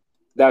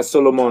 That's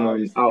Solomon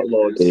on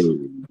Outlaws.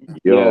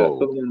 Yo.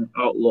 Solomon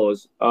on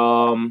Outlaws.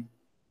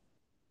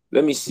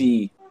 Let me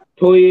see.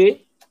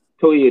 Toye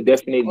Toye,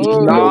 definitely.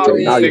 Now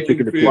you're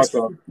taking the piss.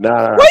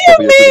 Nah, what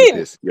do you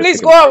mean? Please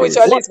go on with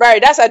your list, Barry.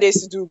 That's how they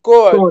used to do.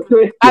 Go on.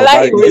 I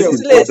like it. This is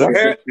his list.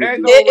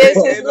 It is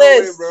his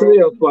list.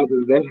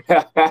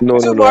 No.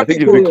 I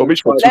think he's been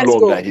commissioned for too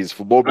long that his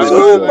football brain.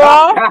 Two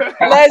more.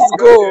 Let's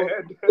go.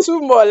 Two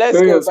more. Let's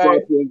go,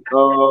 Barry.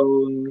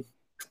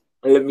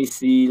 Let me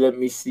see.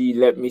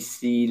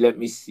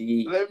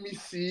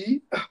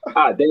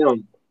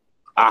 Damn.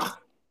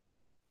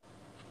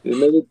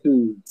 Remember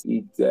to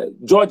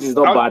George is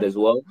not bad as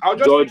well. I'll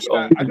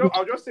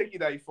just take it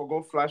that you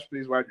forgot Flash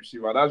plays wide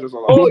receiver. That's just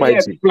all. Don't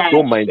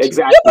mind him.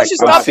 Exactly. You should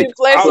stop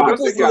influencing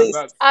people's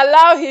list.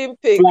 Allow him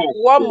pick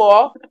one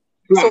more.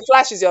 So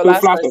Flash is your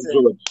last person.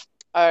 George.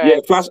 All right. Yeah,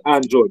 Flash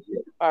and George.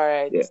 Yeah. All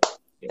right. Yeah.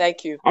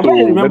 Thank you. I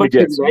don't remember.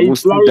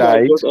 Musti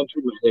died.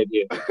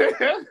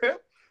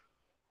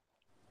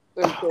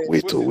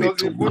 Wait.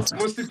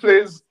 Musti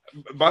plays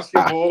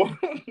basketball.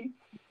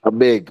 I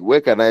beg,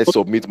 where can I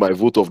submit my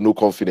vote of no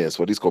confidence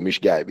for this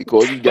commish guy?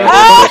 Because this guy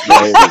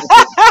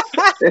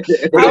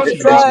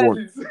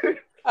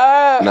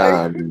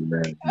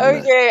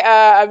Okay,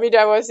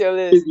 Amida, what's your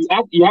list?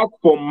 You have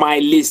for my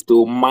list,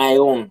 my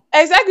own.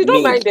 Exactly,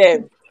 don't mind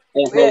them.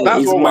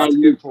 That's what my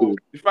list for.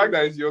 The fact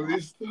that it's your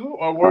list,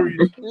 I'm worried.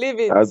 Leave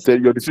it. I'll tell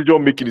you, your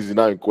decision making is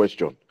now in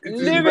question.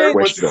 Leave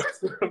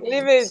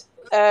it.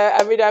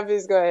 Amida,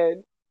 please go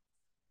ahead.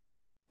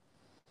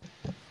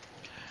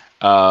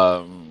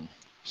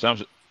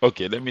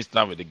 Okay, let me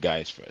start with the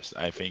guys first.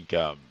 I think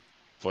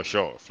for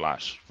sure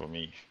Flash for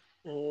me.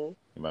 In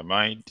my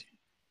mind,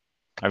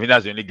 I think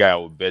that's the only guy I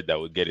would bet that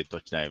would get a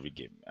touchdown every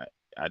game.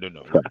 I don't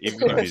know,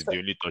 even if it's the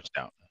only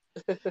touchdown.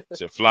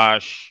 So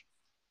Flash,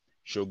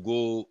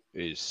 Shogo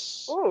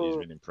is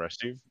been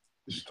impressive.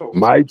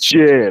 My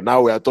chair.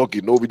 Now we are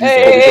talking. Nobody's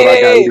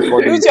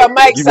mute your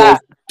mic, sir.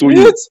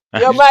 Mute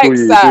your mic,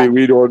 sir.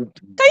 We don't.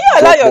 Can you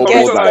allow your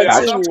guest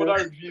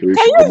continue?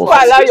 Can you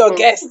allow your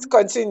guest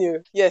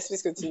continue? Yes,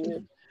 please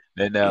continue.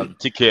 Then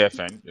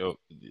TKFN,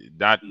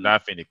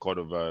 that thing they called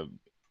over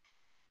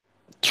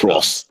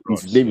Trust.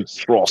 His name is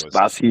Trust.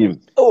 That's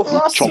him. Oh,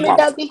 Trust me,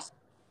 Daddy.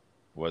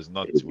 Was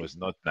not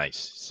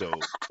nice. So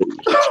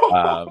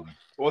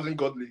wasn't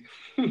godly.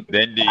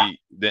 then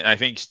I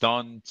think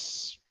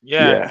stunts.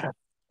 Yeah.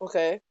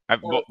 Okay.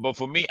 But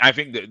for me, I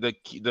think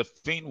the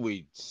thing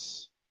with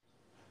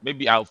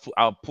maybe I'll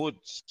put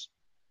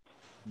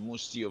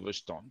Musti over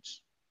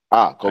stunts.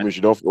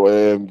 Commissioner.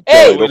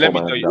 Hey, let me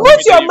tell you.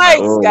 Mute your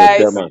mics,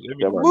 guys.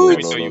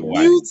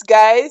 Mute,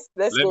 guys.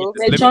 Let's go.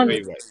 Let me tell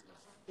you right.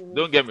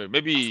 Don't get me.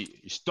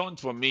 Maybe stunt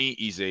for me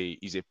is a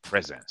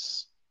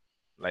presence.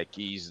 Like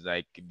he's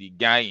like the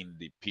guy in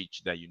the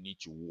pitch that you need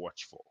to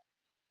watch for.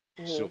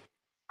 So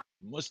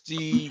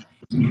Musti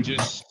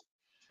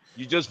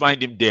you just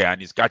find him there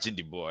and he's catching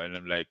the ball, and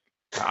I'm like,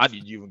 how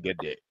did you even get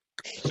there?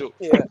 So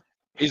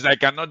it's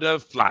like another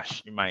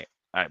Flash in my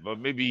eye, but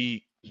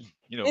maybe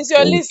it's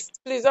your list.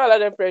 Please don't let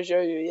them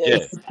pressure you.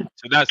 Yes. Yeah.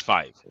 So that's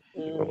 5.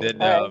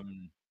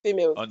 Then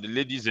females. On the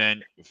ladies'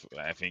 end,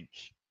 I think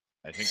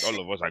all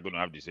of us are going to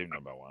have the same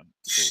number 1.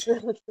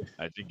 So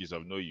I think it's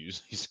of no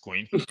use. It's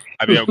Queen.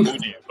 I mean,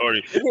 Goldie.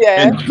 Sorry.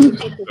 Yeah.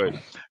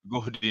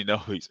 Goldie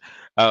always.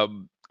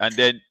 And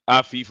then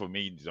Afi for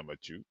me is number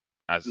 2,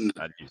 as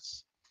at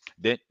least.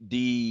 Then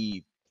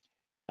the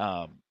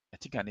I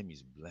think her name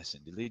is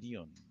Blessing, the lady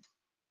on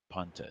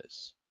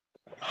Panthers.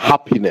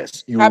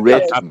 Happiness. You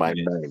read my mind.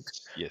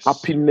 Yes.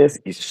 Happiness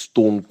is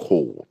stone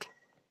cold.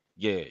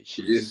 Yeah,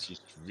 she's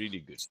really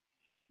good.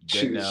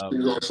 Then, she's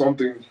on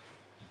something.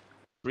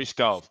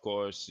 Priska, of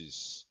course,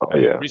 is.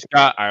 Yeah.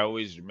 Priska, I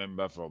always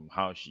remember from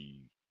how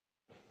she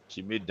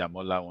made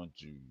Damola want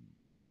to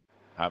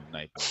have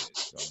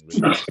nightmares on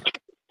radio.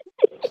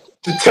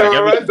 To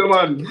terrorize the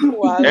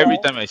man. Every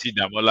time I see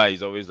Damola,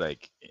 he's always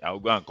like, I'll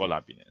go and call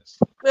Happiness.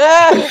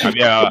 I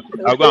mean,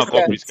 I'll go and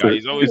call Priska.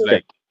 He's always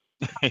like,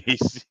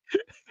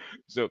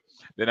 so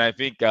then I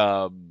think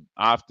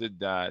after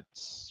that,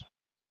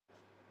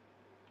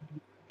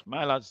 am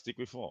I allowed to stick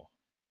with 4?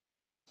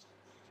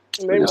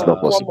 Maybe it's not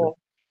possible.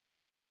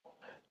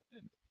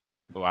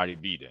 Oh,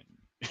 R&B then.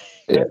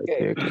 Yeah,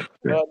 okay.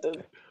 Well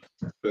done.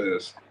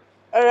 Yes.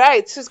 All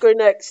right, who's going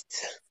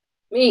next?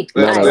 Me.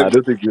 No, I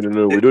don't think we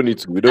don't need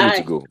to. We don't need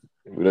to go.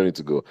 We don't need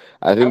to go.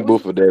 I think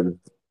both of them.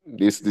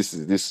 This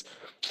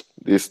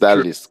that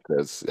list,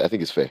 because I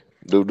think it's fair.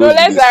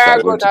 Let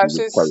Zara go now.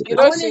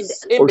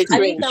 She's in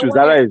between. I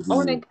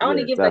want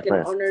to give like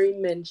an honorary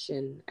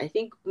mention. I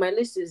think my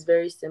list is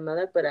very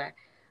similar, but I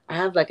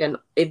have like a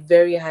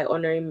very high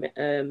honorary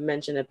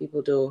mention that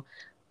people do.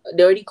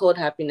 They already called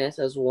Happiness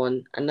as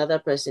 1. Another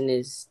person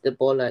is the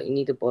baller. You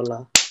need the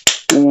baller.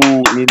 Ooh,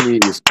 Ini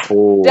is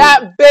cold.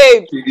 That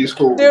babe. Is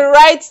cold. The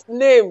right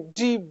name,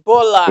 the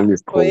baller.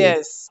 Oh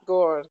yes,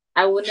 go on.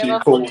 I will never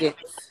forget.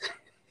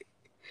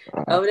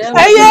 I will never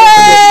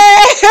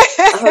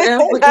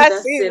forget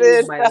that scene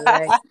in my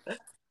life.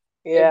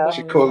 Yeah.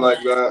 She called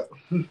like that.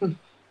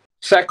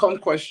 Second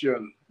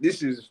question.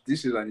 This is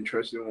an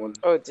interesting one.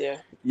 Oh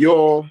dear.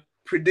 Your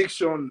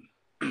prediction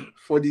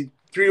for the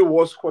 3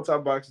 worst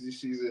quarterbacks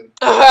this season.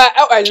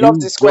 I love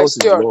this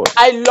question.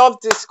 I love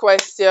this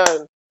question.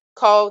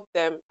 Call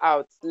them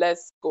out.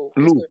 Let's go.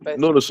 Luke,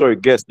 no, sorry,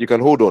 guest. You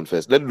can hold on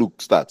first. Let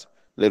Luke start.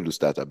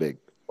 I beg.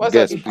 What's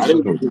guest, please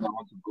don't.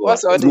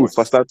 What's all Luke,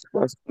 start.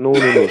 No,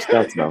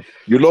 start now.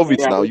 You love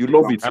it now. You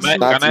love it.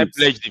 Can I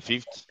pledge the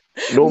 5th?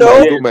 No,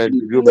 man.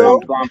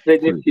 I'm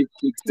pledging 5th,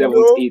 6th,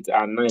 7th, 8th,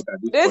 and 9th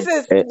at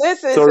this point.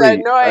 This is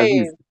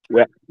annoying.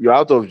 You're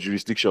out of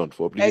jurisdiction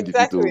for pleading the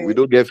 5th. We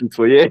don't get 5th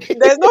for you.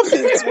 There's no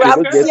 5th. We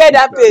have cleared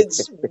that page.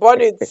 Burn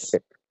it.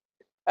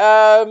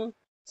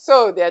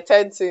 So there are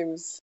 10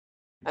 teams,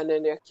 and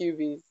then there are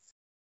QBs.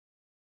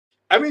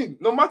 I mean,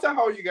 no matter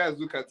how you guys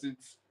look at it,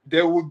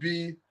 there will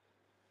be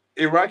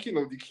a ranking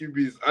of the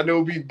QBs, and there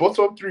will be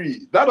bottom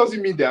 3. That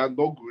doesn't mean they are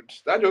not good.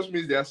 That just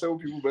means there are several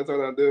people better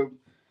than them.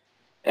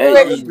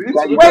 Wait,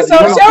 so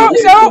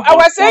I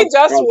was saying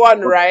just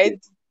one, right?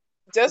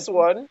 Just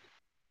one.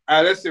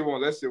 Let's say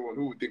one.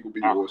 Who would think would be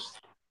the worst?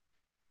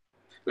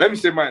 Let me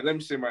say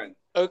mine.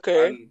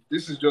 Okay. And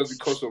this is just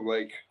because of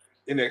like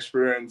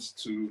inexperience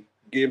to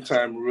game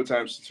time, real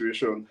time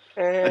situation.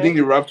 I think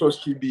the Raptors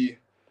QB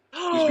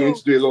is going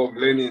to do a lot of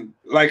learning,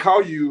 like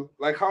how you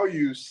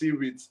see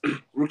with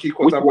rookie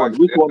quarterbacks.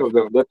 Which one of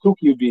them? There are 2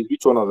 QBs.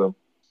 Which one of them?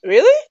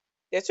 Really?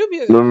 There are 2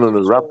 QBs. No.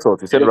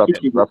 Raptors. He said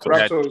Raptors.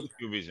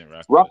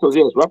 Raptors.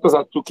 Yes, Raptors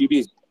have 2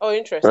 QBs. Oh,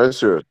 interesting. That's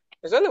sure.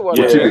 There's only one.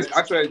 Yeah,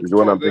 actually, is the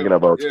one I'm thinking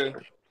about. Yeah.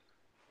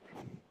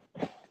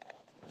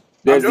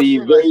 There's the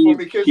very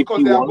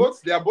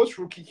because they are both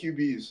rookie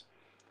QBs.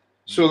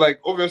 So, like,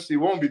 obviously,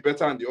 one will be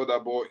better than the other.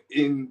 But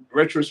in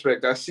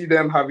retrospect, I see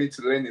them having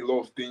to learn a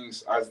lot of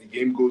things as the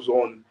game goes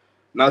on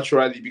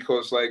naturally.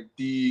 Because, like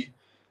you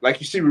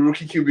see with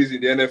rookie QBs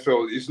in the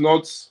NFL, it's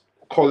not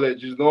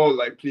college. It's not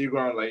like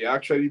playground. Like, you're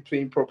actually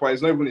playing proper.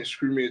 It's not even a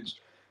scrimmage.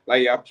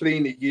 Like, you're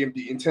playing a game.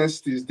 The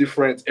intensity is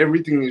different.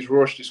 Everything is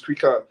rushed. It's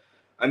quicker.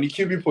 And the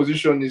QB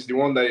position is the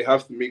one that you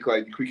have to make,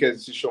 like, the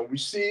quickest decision. We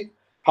see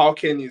how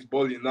Kenny is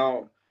balling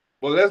now.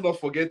 But let's not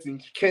forget,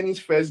 in Kenny's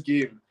first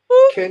game,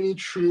 Kenny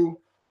threw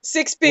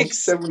 6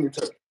 picks, 6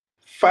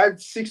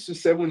 to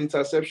 7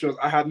 interceptions.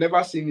 I had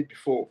never seen it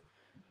before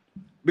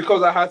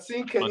because I had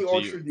seen Kenny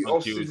all through the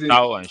offseason.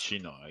 Now and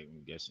Shino,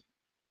 I'm guessing.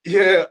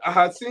 Yeah, I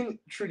had seen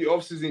through the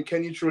offseason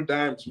Kenny throw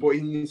dimes, but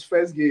in his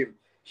first game,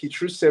 he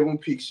threw 7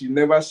 picks. You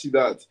never see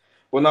that.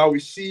 But now we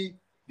see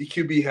the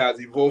QB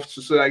has evolved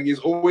to, so like there's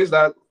always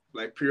that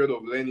like period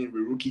of learning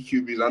with rookie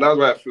QBs, and that's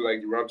why I feel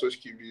like the Raptors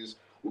QBs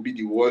will be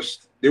the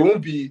worst. They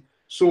won't be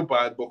so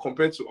bad, but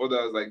compared to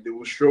others, like they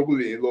will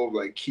struggle in a lot of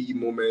like key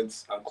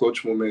moments and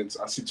clutch moments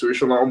and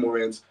situational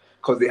moments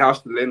because they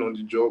have to learn on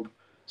the job.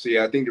 So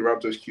yeah, I think the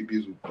Raptors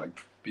QBs will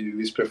like be the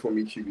least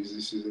performing QBs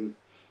this season.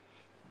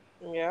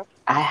 Yeah,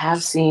 I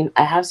have seen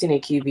a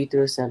QB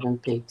throw 7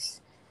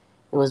 picks.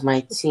 It was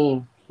my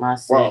team,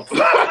 Marcy. Wow.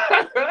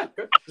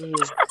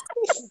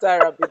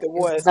 Sarah be the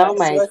worst. It's not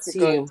my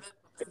team.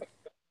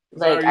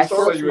 Like, I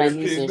felt my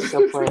knees in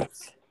support.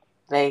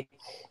 Like,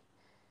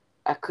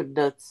 I could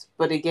not.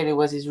 But again, it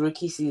was his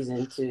rookie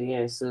season too.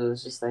 Yeah, so it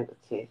was just like,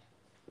 okay,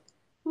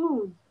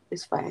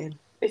 it's fine.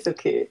 It's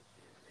okay.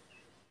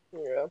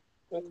 Yeah.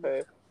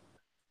 Okay.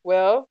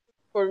 Well,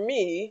 for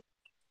me,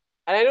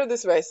 and I know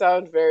this might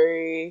sound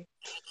very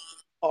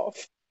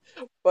off,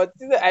 but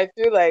I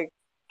feel like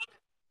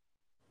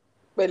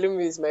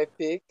Belumi is my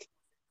pick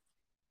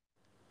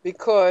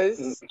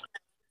because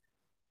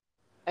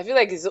I feel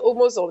like it's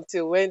almost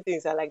until when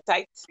things are like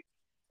tight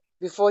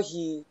before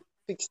he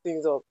picks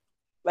things up.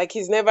 Like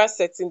he's never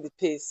setting the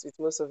pace with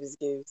most of his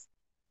games.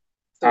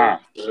 So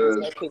he's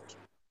my pick.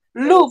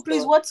 Lou,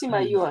 please, what team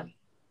are you on?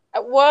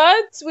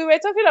 What? We were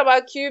talking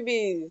about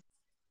QBs.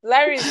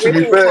 Larry's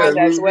raising his hand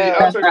as well.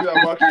 I'm talking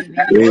about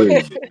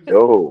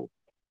QBs.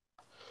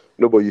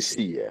 No, but you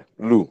see,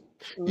 Lou,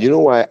 you know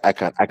why I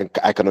can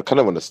kind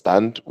of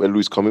understand where Lou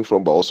is coming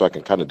from, but also I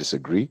can kind of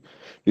disagree. The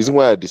reason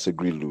why I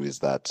disagree, Lou, is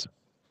that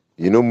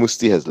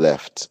Musti has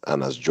left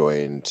and has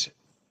joined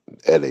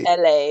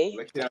LA.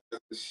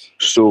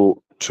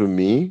 So to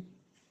me,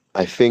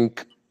 I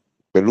think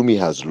Belumi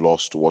has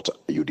lost what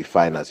you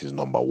define as his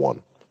number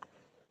one.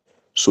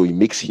 So it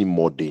makes him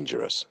more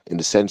dangerous in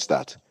the sense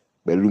that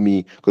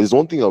Belumi, because there's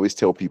one thing I always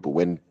tell people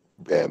when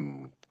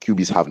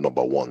QBs have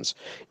number ones,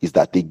 is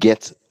that they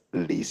get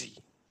lazy.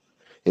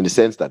 In the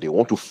sense that they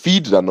want to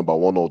feed that number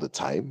one all the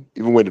time,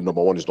 even when the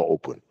number one is not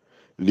open.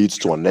 Leads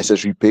to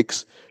unnecessary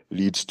picks,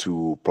 leads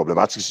to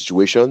problematic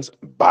situations,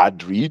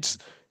 bad reads.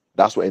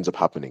 That's what ends up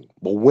happening.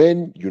 But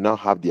when you now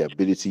have the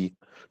ability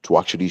to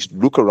actually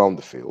look around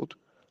the field,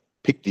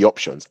 pick the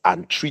options,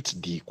 and treat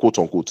the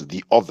quote-unquote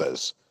the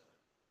others,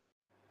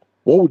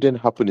 what would then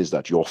happen is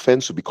that your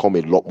offense will become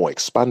a lot more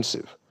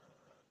expansive.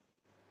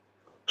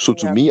 So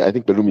to me, I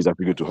think Belumi is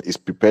actually is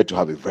prepared to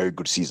have a very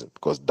good season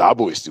because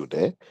Dabo is still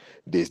there.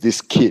 There's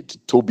this kid,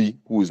 Toby,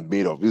 who is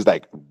made of, he's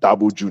like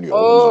Dabo Jr.,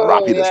 who's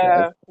rapid as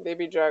well.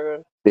 Baby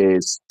Dragon.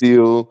 There's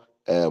still,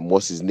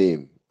 what's his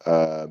name?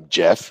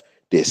 Jeff.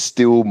 There's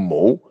still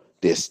Mo.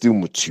 There's still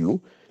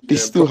Mutu. They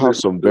still have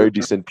some very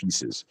decent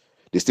pieces.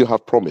 They still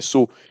have promise.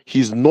 So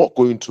he's not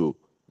going to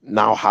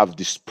now have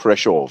this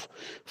pressure of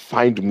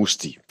find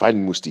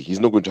Musti. He's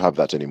not going to have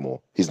that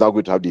anymore. He's now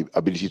going to have the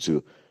ability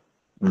to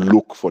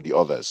look for the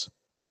others.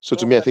 So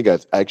to me, I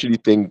actually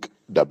think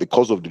that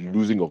because of the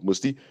losing of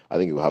Musti, I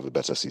think he will have a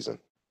better season.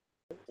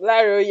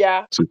 Larry,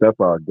 yeah. So it's time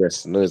for our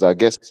guest. No, it's our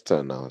guest's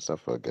turn now. It's time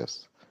for our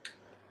guest.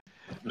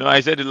 No,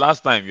 I said the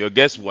last time your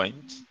guest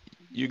went,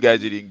 you guys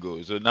didn't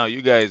go. So now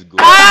you guys go.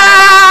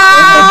 I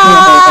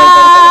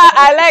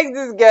like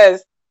this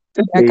guest.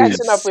 You're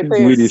catching up with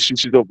things.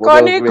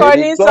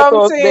 Connie,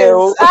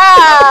 something.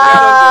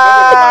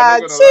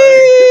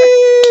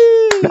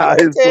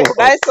 Okay,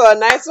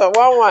 nice one.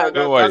 1-1.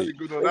 Don't worry.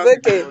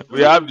 It's okay.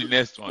 We have the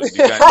next one. You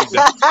can do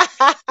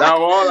that. That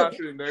one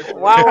actually next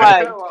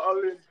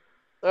 1-1.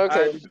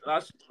 Okay.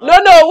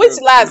 No, which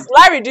last?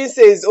 Larry didn't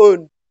say his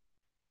own.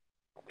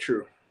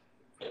 True.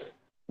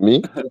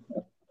 Me?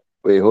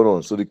 Wait, hold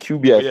on. So the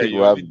QB, I think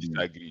you have.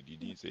 Disagreed. You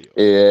didn't say.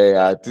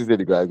 I think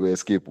the guy go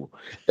escape.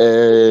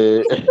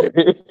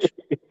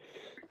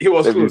 He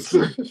was close.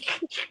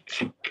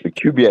 The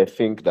QB, I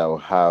think that will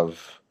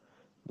have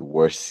the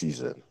worst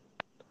season.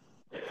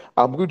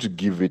 I'm going to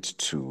give it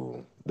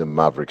to the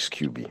Mavericks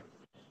QB.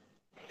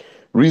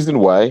 Reason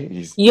why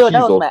he's how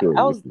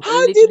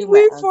did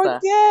we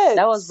forget?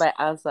 That was my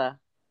answer.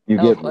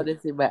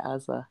 Honestly my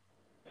answer.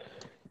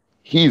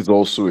 He's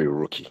also a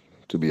rookie,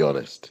 to be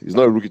honest. He's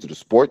not a rookie to the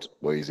sport,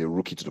 but he's a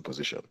rookie to the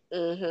position.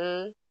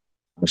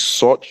 As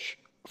such,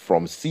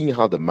 from seeing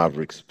how the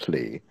Mavericks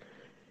play,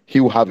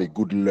 he will have a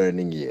good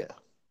learning year.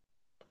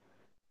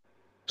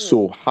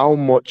 So how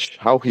much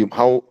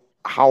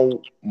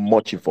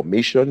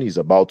information he's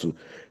about to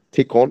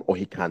take on or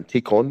he can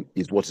take on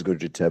is what's going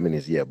to determine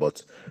his year.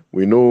 But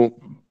we know,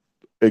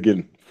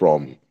 again,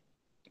 from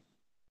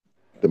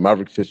the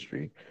Mavericks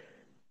history,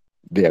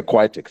 they are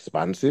quite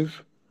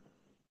expansive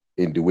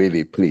in the way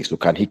they play. So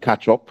can he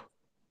catch up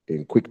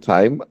in quick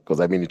time?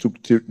 Because, it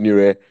took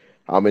Nire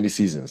how many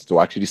seasons to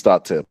actually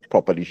start to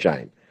properly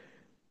shine.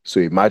 So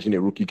imagine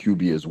a rookie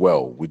QB as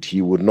well.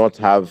 He would not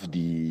have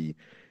the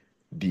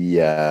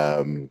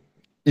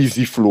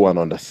easy flow and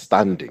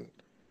understanding.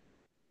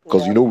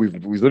 Because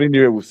it's only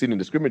Nire we've seen in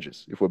the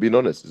scrimmages, if we're being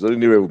honest. It's only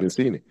Nire we've been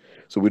seeing it.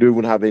 So we don't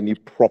even have any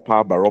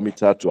proper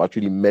barometer to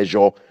actually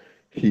measure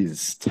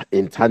his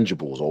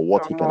intangibles or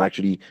what he can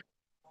actually,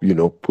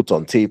 put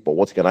on tape or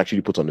what he can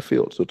actually put on the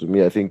field. So to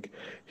me, I think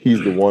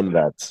he's the one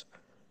that,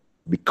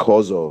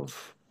 because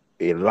of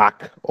a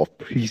lack of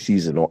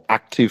preseason or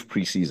active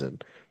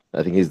preseason,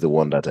 I think he's the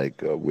one that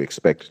we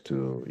expect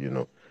to,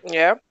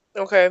 Yeah.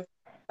 Okay.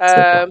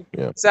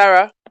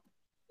 Sarah.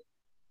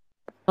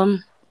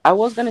 I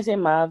was going to say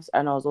Mavs,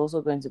 and I was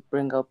also going to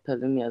bring up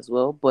Pelumi as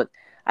well. But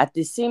at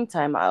the same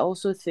time, I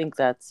also think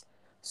that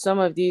some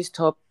of these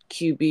top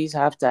QBs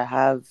have to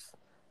have,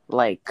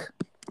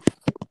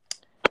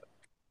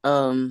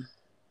 an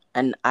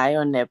eye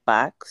on their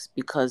backs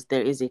because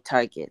there is a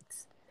target.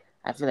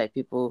 I feel like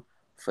people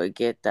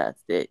forget that.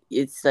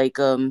 It's like,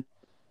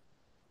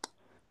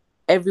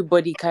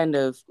 everybody kind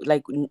of,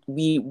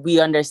 we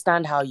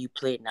understand how you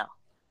play now.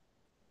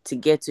 To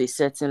get to a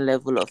certain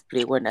level of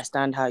play, we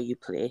understand how you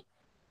play.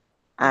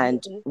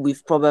 And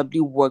we've probably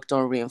worked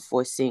on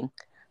reinforcing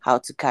how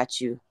to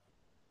catch you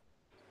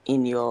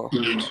in your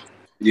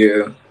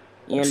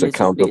it's a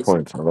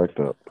counterpoint. I like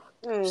that.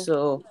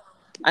 So,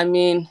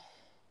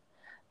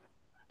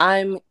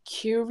 I'm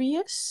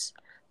curious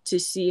to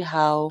see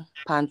how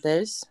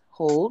Panthers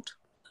hold.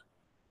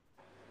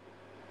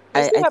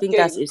 I think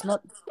it's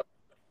not.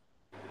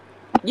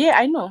 Yeah,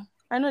 I know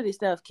they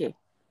still have K.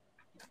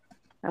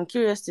 I'm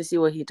curious to see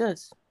what he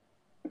does.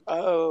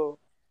 Oh,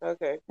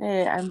 okay.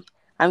 Yeah,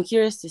 I'm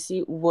curious to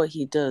see what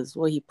he does,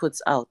 what he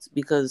puts out,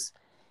 because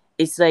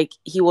it's like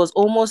he was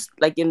almost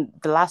like in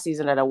the last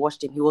season that I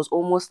watched him, he was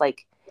almost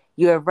like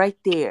you're right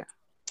there.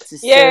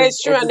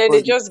 It's true, and then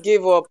they just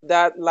gave up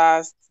that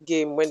last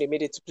game when they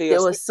made it to playoffs.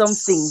 There was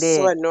something there.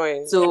 So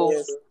annoying.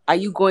 So are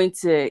you going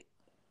to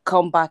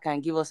come back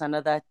and give us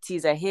another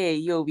teaser? Hey,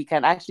 we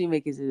can actually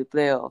make it to the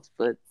playoffs,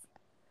 but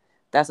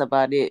that's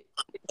about it.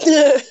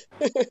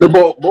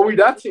 But with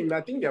that team,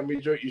 I think their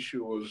major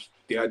issue was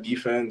their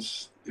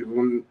defense,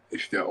 even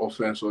if their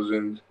offense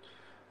wasn't.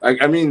 The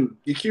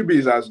QB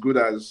is as good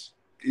as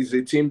is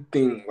a team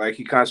thing.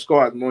 He can't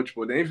score as much,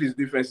 but then if his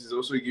defense is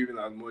also giving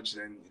as much,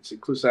 then it's a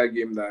closer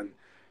game than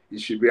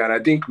it should be. And I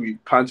think we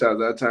Panthers at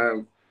that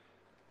time,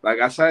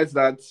 aside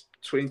that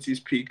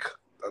 20s peak,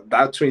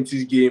 that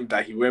 20s game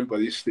that he went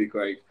ballistic,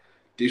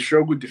 they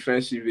struggled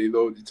defensively a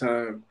lot of the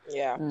time.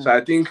 Yeah. So I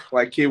think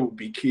K would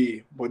be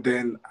key. But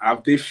then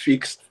have they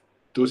fixed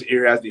those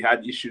areas they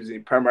had issues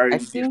in, primarily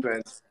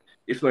defense?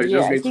 If not, it's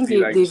just going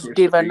to be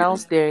they've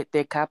announced their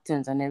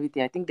captains and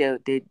everything. I think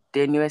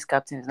their newest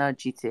captain is now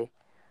GT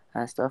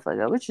and stuff like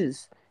that, which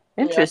is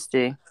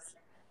interesting,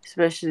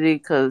 especially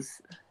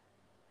because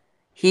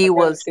he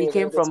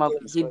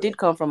did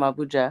come from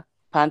Abuja,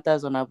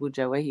 Panthers on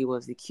Abuja, where he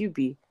was the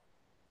QB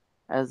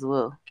as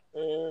well.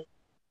 And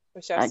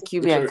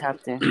QB and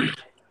captain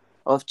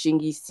of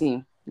Chingy's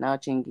team, now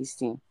Chingy's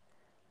team.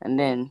 And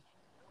then,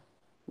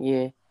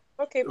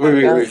 Okay.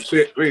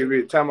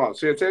 Wait. Time out.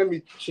 So you're telling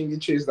me Chingy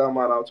chased that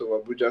man out of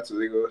Abuja to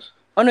Lagos?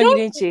 Oh no, he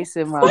didn't chase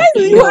him out. Why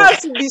do you have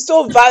to be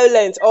so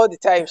violent all the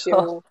time,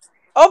 Shehu?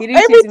 Of He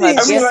didn't chase him out.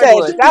 everything you Guess said,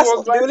 what?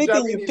 that's the only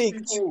thing you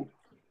picked.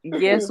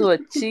 Guess what?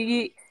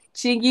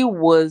 Chingy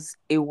was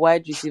a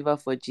wide receiver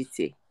for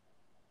GT.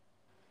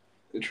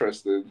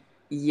 Interested.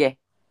 Yeah.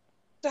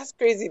 That's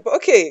crazy. But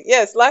okay,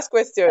 yes, last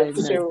question.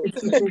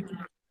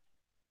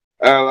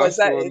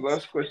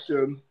 Last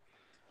question.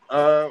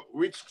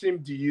 Which team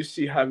do you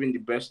see having the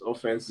best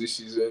offense this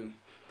season?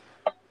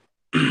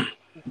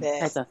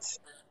 Best.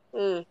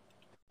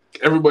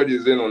 Everybody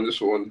is in on this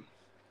one.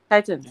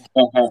 Titans.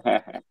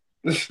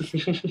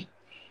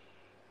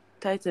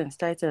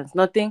 Titans.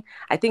 Nothing.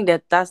 I think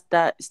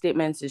that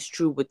statement is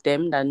true with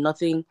them. That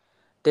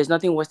there's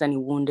nothing worse than a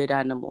wounded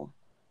animal.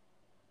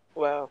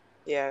 Well,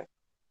 yeah.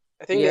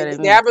 I think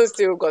they haven't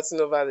still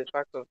gotten over the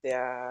fact of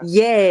their...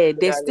 Yeah,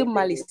 there's still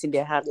malice in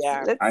their hearts.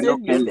 Yeah.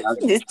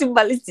 There's still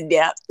malice in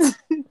their hearts.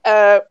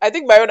 I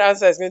think my own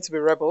answer is going to be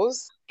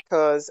Rebels,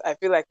 because I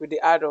feel like with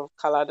the add of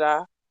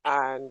Kalada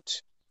and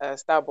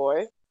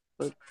Starboy,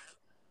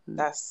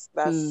 that's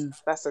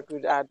a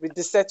good add. With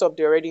the setup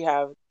they already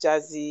have,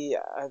 Jazzy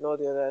and all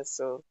the others.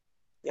 So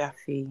yeah,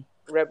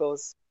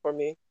 Rebels for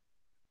me.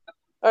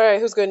 All right,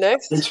 who's going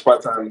next? I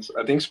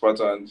think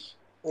Spartans.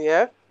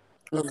 Yeah.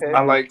 Okay.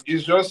 And like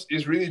it's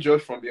really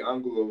just from the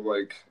angle of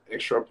like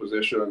extra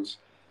possessions.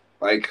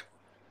 Like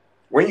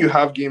when you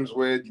have games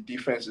where the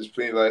defense is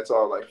playing lights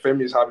out, like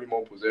Femi is having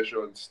more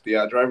possessions, they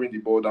are driving the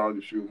ball down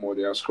the field more,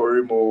 they are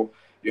scoring more.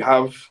 You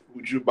have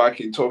Uju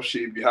back in top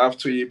shape, you have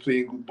Toye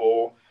playing good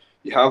ball,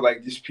 you have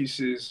like these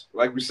pieces,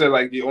 like we said,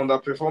 like they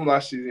underperformed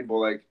last season, but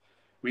like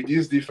with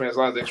this defense,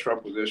 that's extra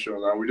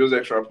possessions, and with those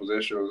extra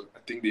possessions, I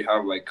think they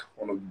have like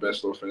one of the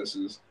best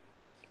offenses.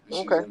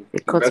 Okay. They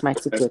cut my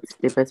ticket.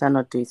 They better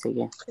not do it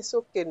again. It's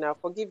okay now.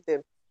 Forgive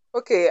them.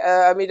 Okay,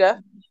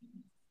 Amida.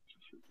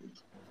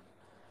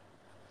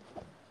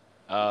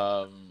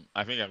 I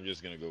think I'm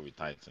just gonna go with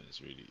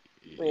Titans. Really.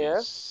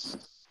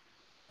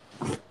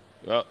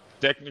 Well,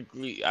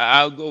 technically,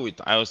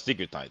 I'll stick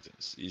with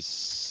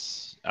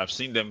Titans. I've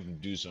seen them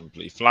do some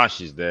play.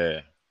 Flash is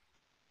there.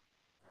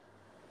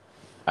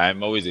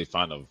 I'm always a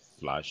fan of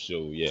Flash,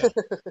 so yeah.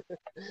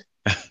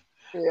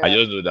 I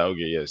just know that.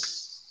 Okay,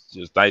 yes,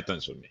 just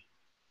Titans for me.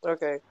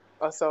 Okay,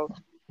 awesome.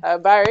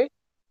 Barry.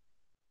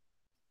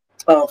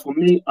 For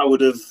me, I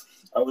would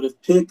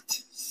have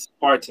picked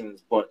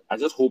Spartans, but I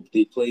just hope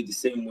they play the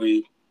same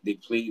way they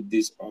played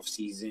this off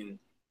season,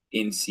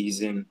 in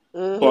season.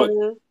 But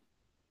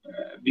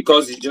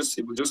because it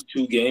was just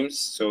 2 games,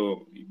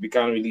 so we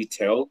can't really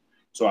tell.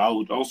 So I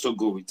would also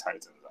go with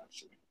Titans,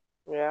 actually.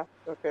 Yeah.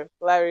 Okay,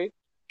 Larry.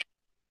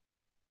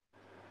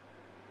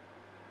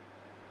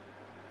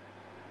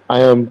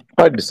 I am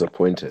quite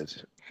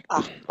disappointed.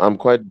 I'm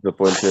quite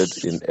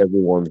disappointed in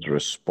everyone's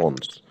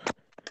response.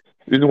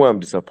 The reason why I'm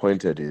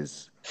disappointed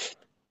is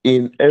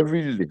in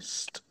every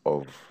list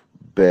of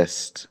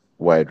best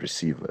wide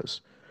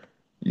receivers,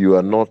 you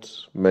are not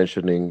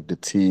mentioning the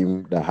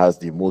team that has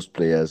the most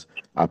players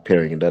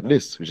appearing in that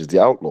list, which is the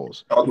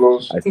Outlaws.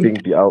 I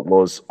think the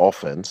Outlaws'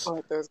 offense,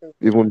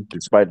 even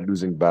despite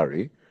losing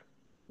Barry,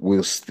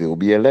 will still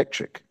be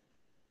electric.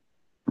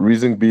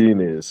 Reason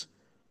being is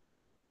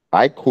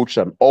I coached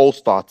an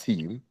all-star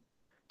team,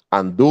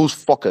 and those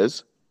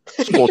fuckers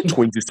scored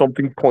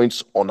 20-something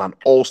points on an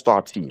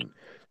all-star team.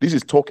 This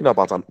is talking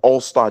about an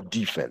all-star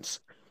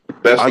defense,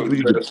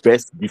 arguably the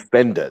best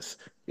defenders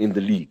in the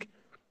league,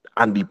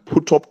 and we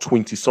put up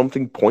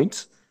 20-something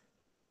points.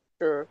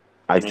 Sure.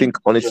 I think,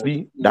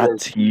 honestly, that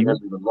team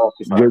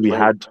where we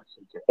had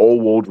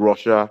all-world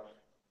Russia,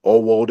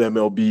 all-world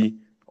MLB,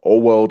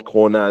 all-world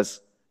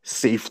corners,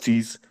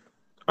 safeties,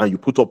 and you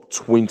put up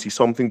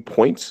 20-something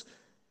points,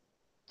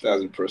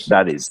 that's impressive.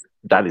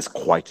 That is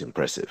quite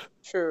impressive.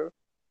 True.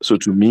 So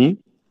to me,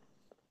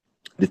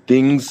 the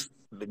things,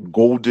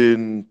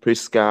 Golden,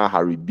 Priska,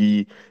 Harry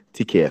B,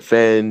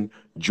 TKFN,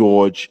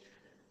 George,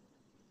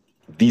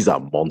 these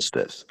are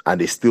monsters. And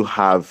they still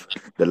have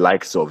the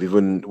likes of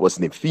even, what's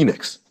his name,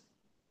 Phoenix.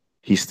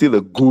 He's still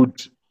a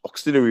good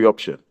auxiliary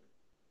option.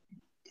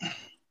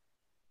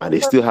 And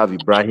they still have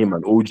Ibrahim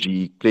and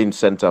OG playing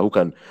center who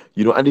can,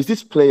 and there's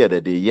this player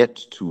that they yet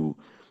to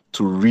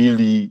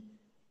really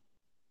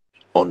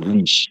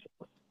unleash.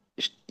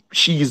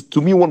 She is,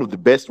 to me, one of the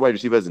best wide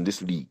receivers in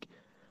this league.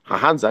 Her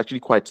hands are actually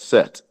quite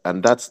set,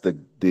 and that's the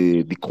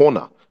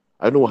corner.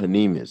 I don't know what her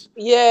name is.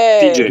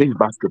 Yeah. She plays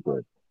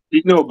basketball.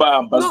 No,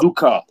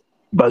 Bazooka.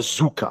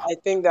 Bazooka. I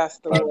think that's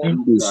the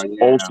one.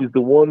 She's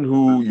the one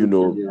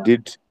who,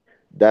 did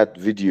that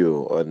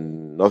video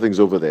on Nothing's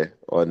Over There,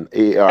 on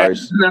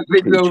AR's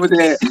Nothing's Over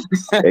There.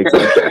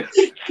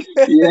 Exactly.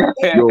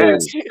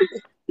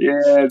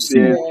 Yes.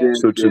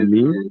 So to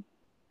me,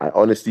 I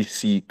honestly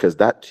see, because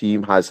that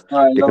team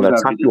they can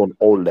attack you on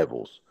all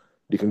levels.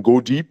 They can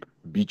go deep,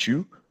 beat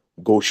you,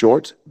 go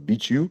short,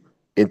 beat you,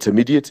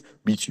 intermediate,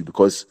 beat you,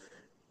 because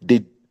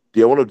they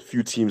are one of the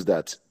few teams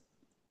that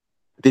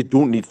they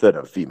don't need third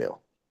and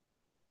female.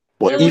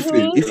 But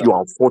if you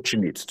are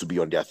unfortunate to be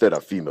on their third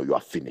and female, you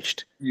are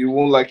finished. You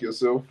won't like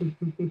yourself.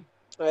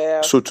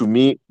 Yeah. So to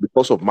me,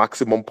 because of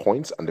maximum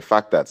points and the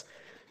fact that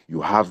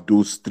you have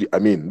those three, I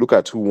mean, look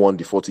at who won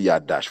the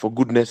 40-yard dash. For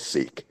goodness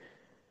sake,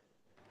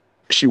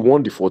 she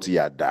won the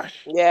 40-yard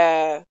dash.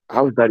 Yeah.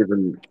 How is that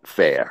even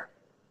fair?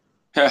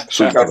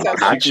 So you Can can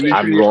catch and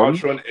run.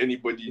 outrun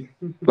anybody.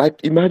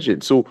 Like,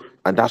 imagine. So,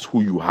 and that's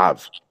who you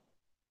have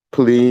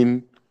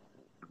playing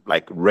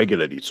like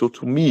regularly. So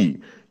to me,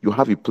 you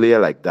have a player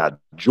like that.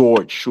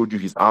 George showed you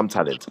his arm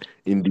talent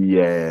in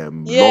the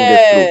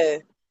longest throw.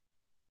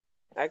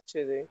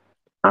 Actually.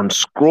 And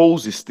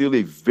Sproles is still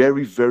a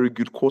very, very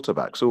good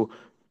quarterback. So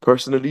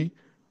personally,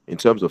 in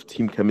terms of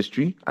team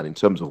chemistry and in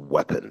terms of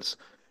weapons,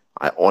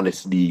 I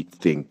honestly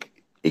think,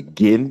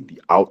 again,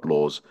 the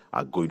Outlaws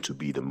are going to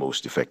be the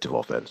most effective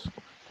offense.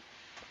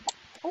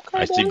 Okay,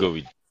 I still go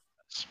with.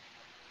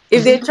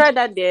 If they try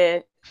that,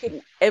 there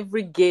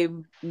every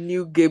game,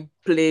 new game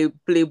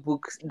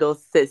playbook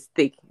does set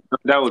stake.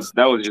 That was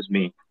just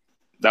me.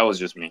 That was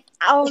just me.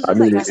 I was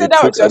just I said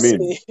that was just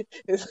me.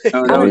 They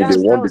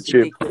won the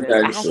chip.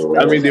 So,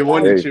 I mean, they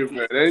won the chip,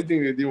 man.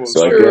 Anything they did was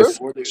so. I guess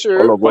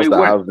all of us that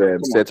worked.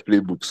 have set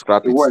playbooks,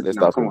 scrap it. Let's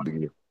start from the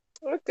beginning.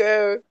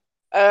 Okay.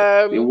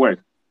 It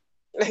worked.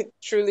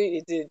 Truly,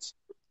 it did.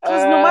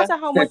 Because no matter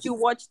how much you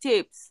watch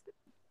tapes,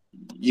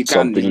 you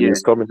can't. Something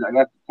is coming.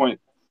 That's the point.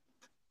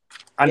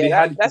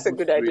 And that's a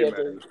good idea,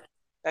 though.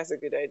 That's a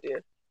good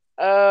idea.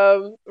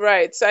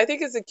 Right. So I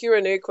think it's a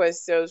Q&A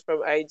questions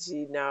from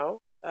IG now.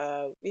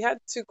 We had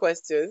 2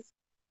 questions.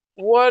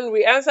 One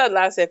we answered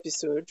last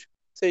episode,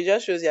 so it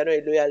just shows you're not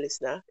a loyal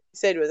listener. He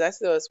said it was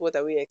asking us what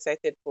are we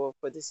excited for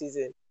the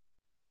season.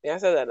 We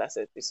answered that last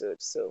episode,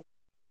 so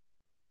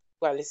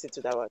go and listen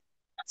to that one.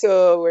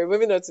 So we're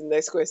moving on to the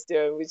next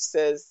question, which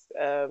says,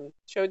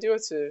 Cheryl, do you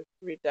want to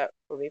read that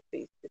for me,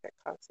 please? Because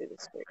I can't say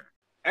this way.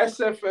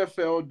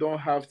 SFFL don't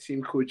have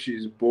team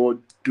coaches, but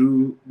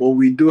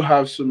we do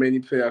have so many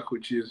player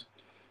coaches.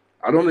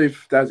 I don't know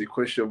if that's a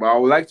question, but I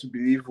would like to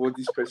believe what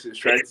this person is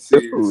trying to say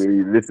is,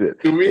 listen,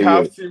 do we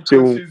have team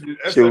coaches in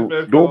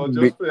SFFL?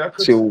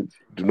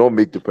 Do not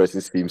make the person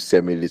seem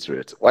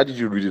semi-literate. Why did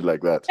you read it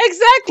like that?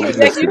 Exactly.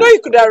 Like, you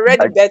could have read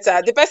it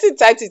better. The person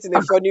typed it in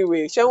a funny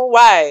way.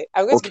 Why?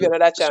 I'm going to give you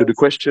another chance. So the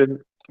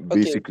question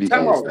basically is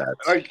that...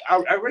 Like,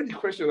 I read the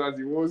question as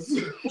it was.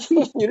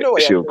 You know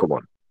what She'll come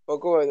on. But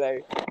go on,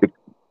 Larry.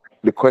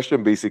 The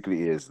question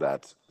basically is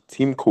that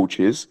team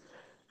coaches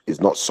is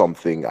not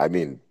something, I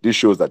mean, this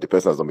shows that the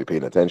person has not been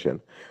paying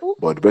attention,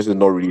 but the person is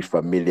not really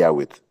familiar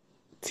with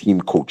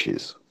team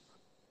coaches.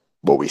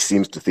 But we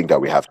seem to think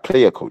that we have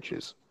player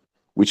coaches,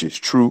 which is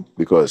true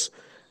because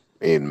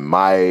in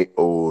my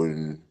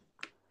own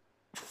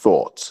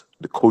thoughts,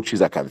 the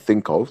coaches I can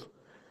think of,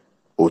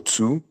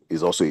 Otu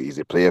is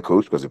a player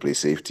coach because he plays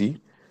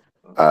safety.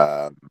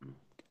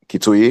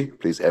 Kitoye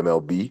plays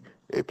MLB,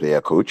 a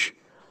player coach.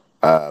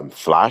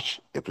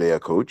 Flash, a player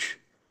coach.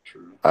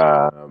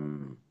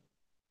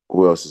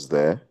 Who else is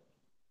there?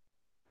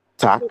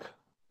 Tak,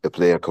 a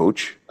player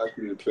coach.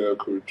 A player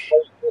coach.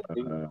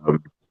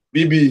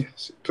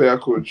 BB, player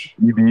coach.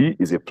 BB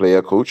is a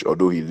player coach,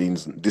 although he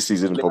leans this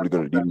season probably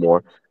going to lean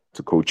more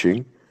to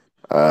coaching.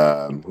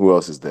 Who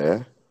else is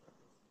there?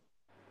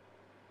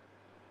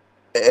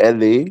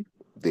 LA,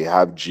 they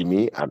have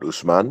Jimmy and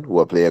Usman, who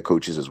are player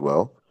coaches as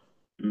well.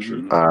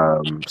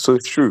 So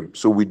it's true.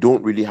 So we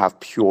don't really have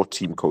pure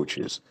team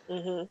coaches.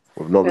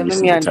 We've not really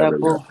seen the time that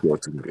we have pure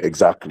team.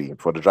 Exactly.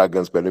 For the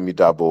Dragons, Bellamy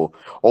Dabo.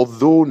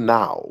 Although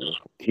now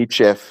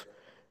HF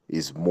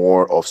is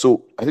more of,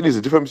 so I think there's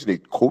a difference between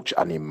a coach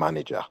and a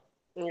manager.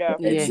 Yeah,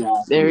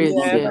 there is.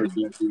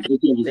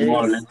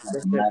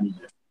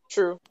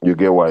 True. You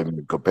get what I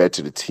mean compared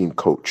to the team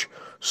coach.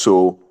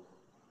 So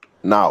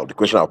now the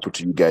question I'll put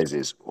to you guys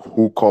is,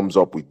 who comes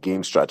up with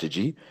game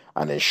strategy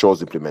and ensures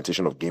the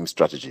implementation of game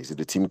strategy? Is it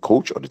the team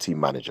coach or the team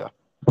manager?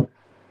 I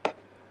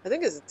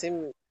think it's the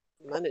team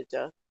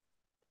manager.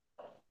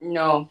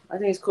 No, I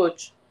think it's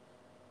coach.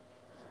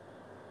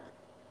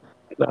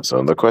 That's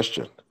another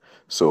question.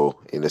 So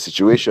in the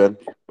situation,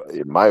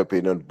 in my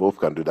opinion, both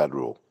can do that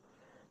role.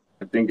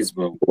 I think it's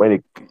both.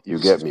 You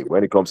get me?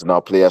 When it comes to now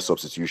player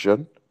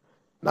substitution,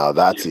 now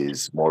that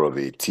is more of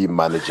a team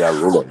manager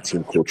role or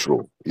team coach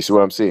role. You see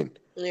what I'm saying?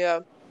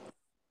 Yeah.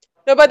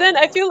 No, but then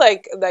I feel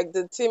like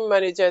the team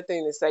manager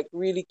thing is like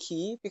really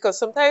key because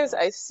sometimes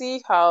I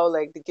see how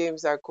like the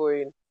games are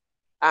going,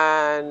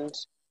 and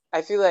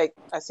I feel like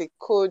as a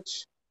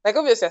coach, like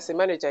obviously as a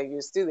manager,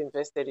 you're still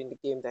invested in the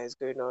game that is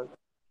going on.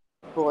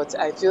 But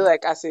I feel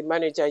like as a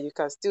manager, you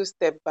can still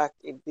step back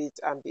a bit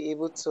and be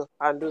able to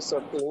handle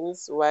some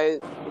things while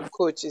the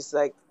coach is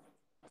like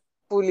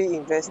fully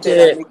invested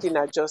and making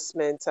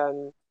adjustments,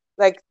 and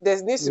like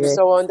there needs to be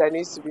someone that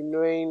needs to be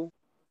knowing,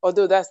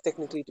 although that's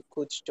technically the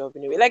coach job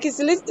in a way. Like it's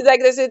like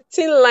there's a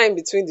thin line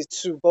between the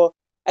two, but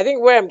I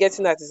think where I'm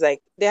getting at is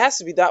like there has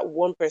to be that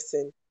one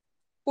person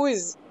who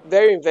is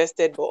very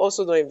invested but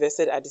also not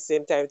invested at the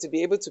same time to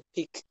be able to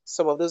pick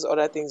some of those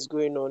other things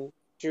going on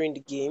during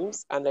the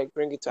games and like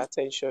bring it to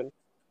attention.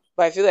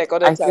 But I feel like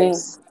other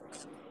times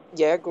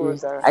Yeah, go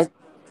Zara.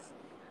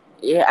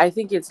 I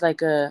think it's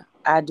like a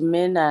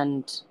admin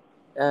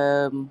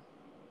and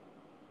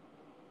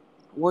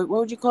what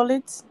would you call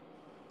it?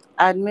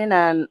 Admin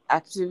and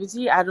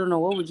activity. I don't know.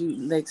 What would you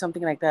like?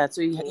 Something like that.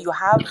 So you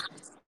have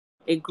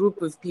a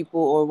group of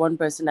people or one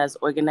person that's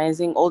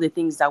organizing all the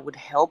things that would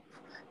help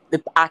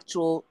the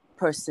actual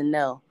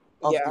personnel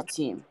of the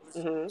team.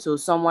 So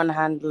someone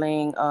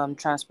handling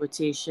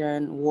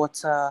transportation,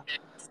 water,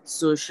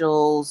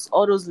 socials,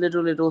 all those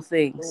little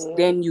things.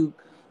 Then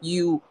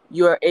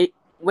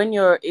when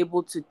you're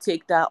able to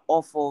take that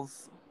off of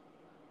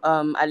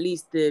at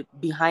least the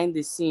behind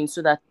the scenes,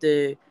 so that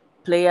the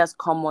players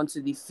come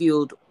onto the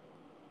field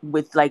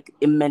with like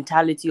a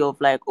mentality of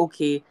like,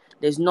 okay,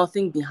 there's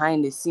nothing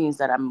behind the scenes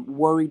that I'm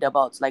worried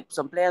about. Like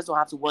some players don't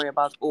have to worry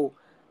about, oh,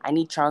 I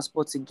need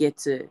transport to get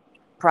to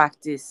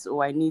practice,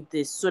 or I need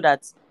this, so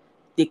that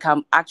they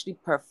can actually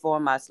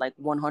perform as like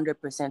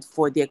 100%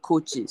 for their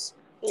coaches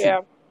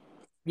to,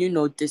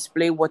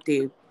 display what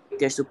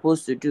they're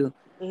supposed to do.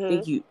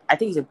 I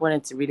think it's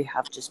important to really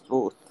have just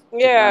both.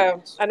 Yeah,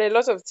 and a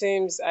lot of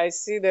teams, I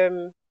see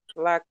them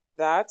lack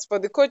that. For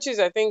the coaches,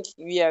 I think,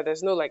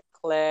 there's no like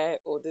clear,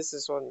 oh, this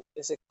is one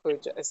is a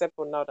coach, except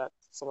for now that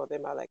some of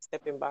them are like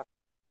stepping back.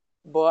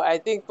 But I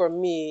think for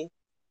me,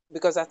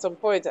 because at some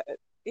point,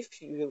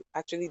 if you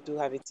actually do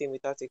have a team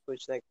without a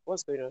coach, like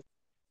what's going on?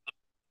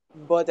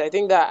 But I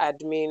think that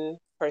admin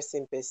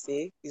person per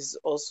se is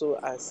also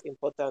as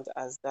important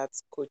as that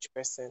coach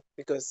person,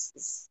 because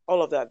it's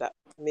all of that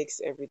makes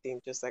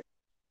everything just like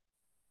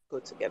go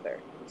together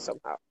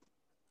somehow.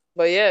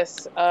 But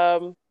yes,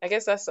 I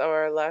guess that's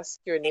our last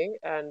Q&A,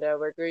 and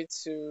we're going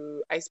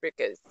to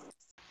icebreakers.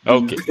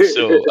 Okay,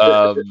 so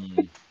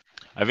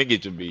I think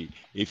it would be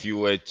if you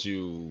were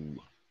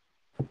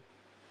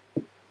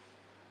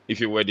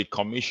the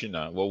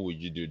commissioner, what would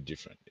you do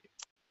differently?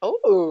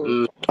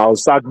 Oh, I'll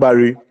sack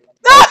Barry.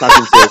 I'll sack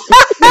him first.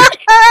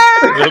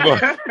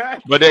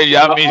 But then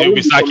that means you'll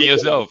be sacking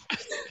yourself.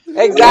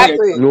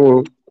 Exactly.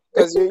 No,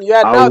 because you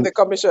are now the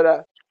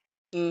commissioner.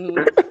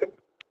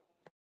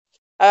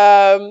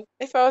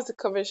 If I was the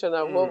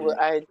commissioner, what would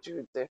I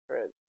do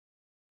different?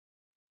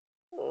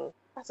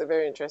 That's a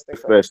very interesting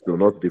question. First, no,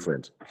 not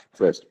different.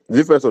 First. Is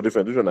it first or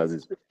different? Which one is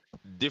it?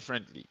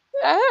 Differently.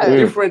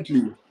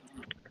 Differently.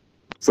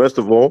 First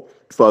of all,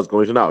 if I was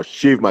commissioner, I'll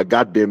shave my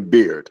goddamn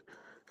beard.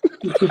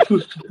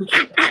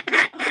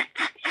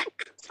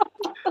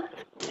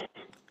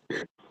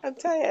 I'm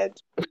tired.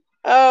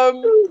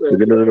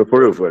 No,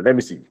 for real. Let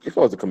me see. If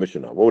I was the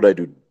commissioner, what would I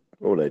do?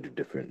 What would I do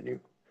differently?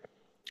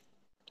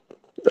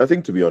 I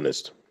think, to be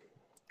honest,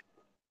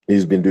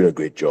 he's been doing a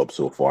great job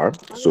so far.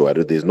 So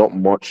there's not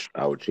much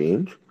I would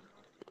change.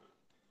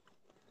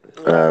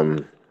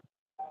 Let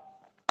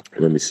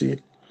me see.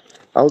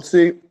 I would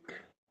say.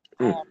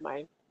 I have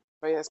mine.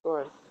 But yes, go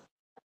on.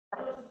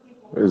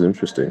 That's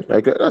interesting.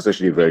 That's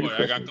actually a very good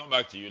question. I can come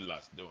back to you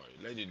last. Don't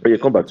worry.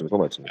 Come back to me.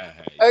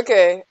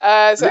 Okay.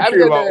 So I'm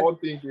gonna.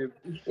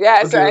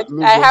 Yeah. So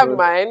I have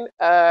mine.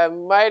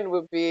 Mine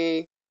would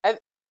be.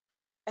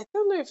 I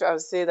don't know if I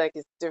would say like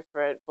it's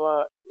different,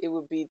 but it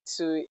would be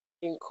to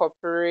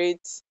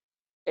incorporate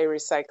a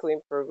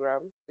recycling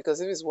program, because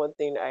if it's one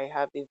thing I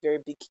have a very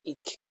big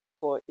ick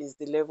for is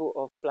the level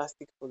of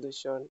plastic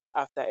pollution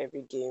after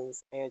every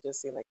games, and I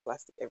just see like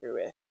plastic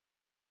everywhere.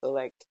 So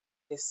like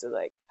is to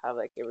like have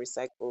like a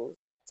recycle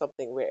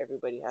something where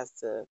everybody has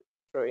to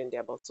throw in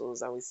their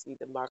bottles, and we see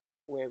the mark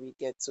where we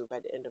get to by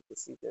the end of the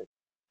season.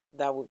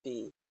 That would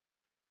be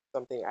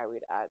something I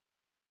would add.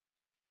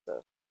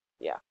 So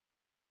yeah.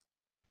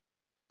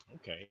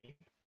 Okay.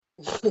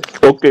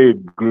 Okay,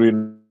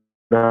 greenhouse.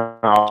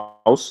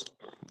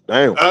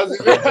 Damn. Have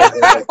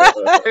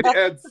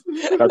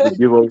to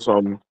give us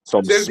some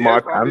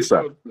smart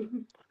answer.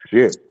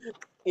 Shit.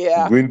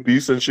 Yeah.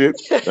 Greenpeace and shit.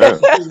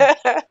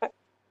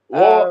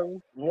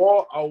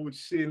 What I would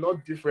say,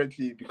 not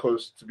differently,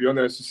 because to be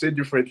honest, to say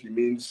differently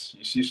means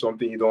you see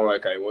something you don't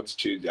like and you want to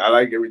change it. I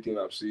like everything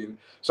I've seen,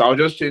 so I'll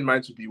just change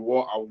mine to be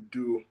what I would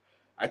do.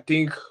 I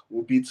think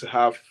would be to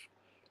have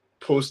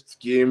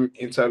post-game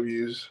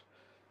interviews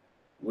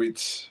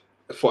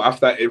for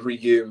after every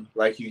game.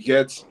 Like you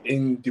get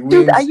in the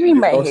wins, are you in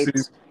my head?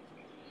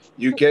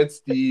 You get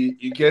the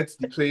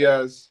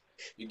players,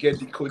 you get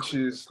the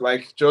coaches,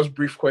 like just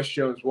brief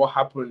questions. What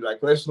happened?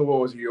 Like, let's know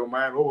what was in your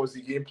mind. What was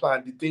the game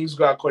plan? Did things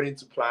go according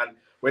to plan?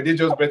 Were they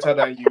just better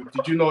than you?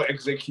 Did you not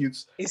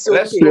execute? It's okay.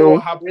 Let's know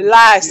what happened.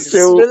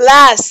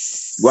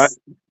 Relax.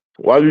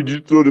 Why did you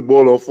throw the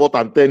ball on 4th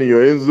and 10 in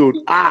your end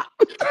zone?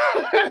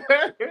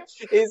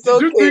 It's okay.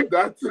 Did you think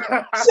that?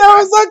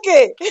 It's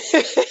okay.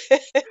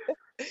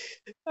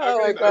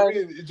 My God. I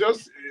mean,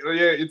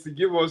 it's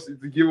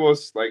to give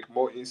us like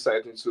more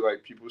insight into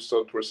like people's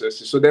thought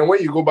processes. So then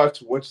when you go back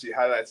to watch the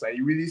highlights and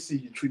you really see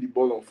he threw the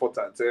ball on 4th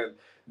and 10,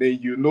 then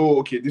you know,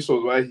 okay, this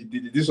was why he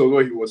did it. This was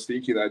what he was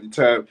thinking at the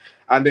time.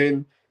 And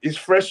then it's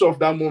fresh off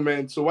that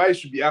moment. So why it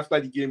should be after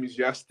the game is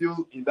you are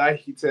still in that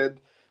heated,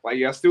 like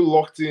you are still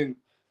locked in.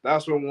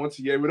 That's what we want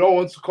to get. We don't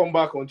want to come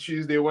back on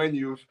Tuesday when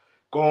you've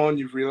gone,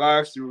 you've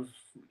relaxed, you've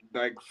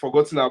like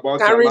forgotten about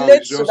Can it, and now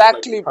relate it's to just that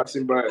like clip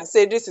passing by. and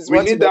say this is We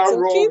what you need were that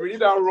thinking. we need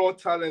that raw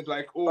talent.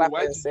 Like, oh, Clap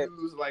why did yourself.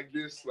 you lose like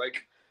this?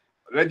 Like,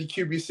 let the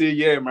QB say,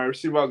 yeah, my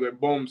receivers were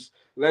bombs.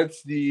 Let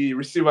the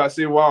receiver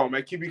say, wow,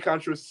 my QB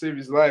can't trust to save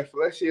his life.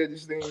 Let's hear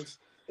these things.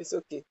 It's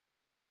okay.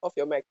 Off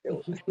your mic,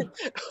 though.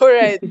 All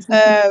right.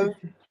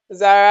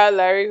 Zara,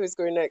 Larry, who's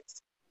going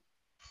next?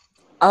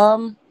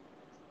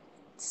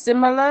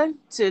 Similar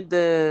to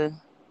the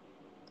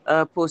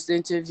post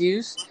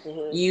interviews,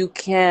 you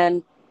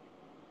can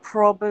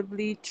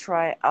probably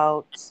try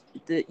out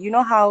the. You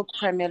know how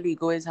Premier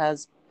League always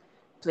has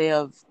player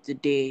of the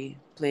day,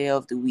 player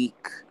of the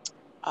week,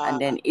 and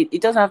then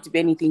it doesn't have to be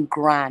anything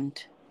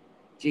grand.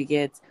 Do you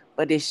get?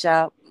 But they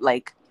shall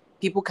like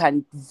people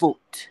can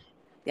vote.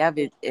 They have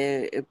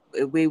a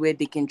way where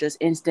they can just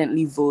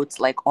instantly vote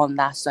like on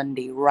that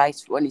Sunday, right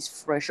when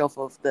it's fresh off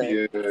of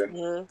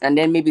the and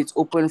then maybe it's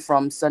open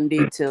from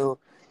Sunday till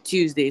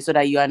Tuesday so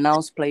that you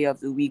announce player of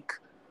the week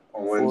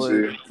on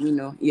Wednesday.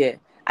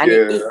 And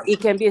it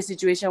can be a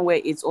situation where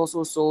it's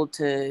also sold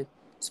to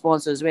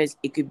sponsors, where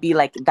it could be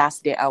like that's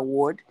their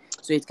award.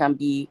 So it can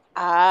be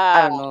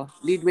I don't know,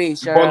 Leadway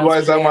Insurance.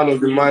 Budweiser Man of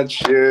the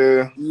Match,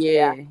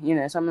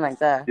 yeah, something like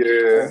that.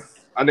 Yeah.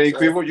 And then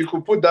you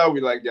could put that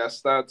with like their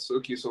stats.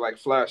 Okay, so like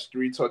Flash,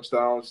 3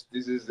 touchdowns.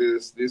 This is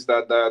this,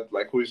 that.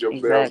 Like, who is your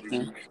player of the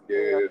week?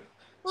 Yeah.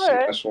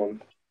 Nice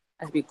one.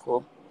 That'd be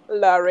cool.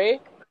 Larry.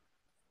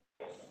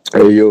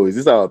 Hey yo, is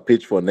this our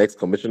pitch for next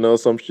commissioner or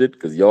some shit?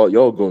 Because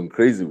y'all going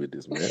crazy with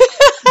this, man.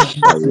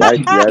 I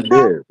like the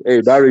idea.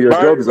 Hey Barry, your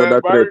job is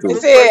under threat.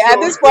 See, at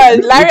this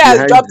point, Larry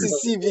has dropped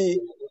his CV.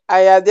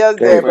 I am just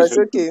there, but it's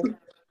okay.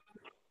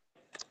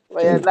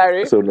 But yeah,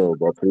 Larry. So no,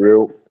 but for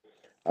real,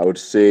 I would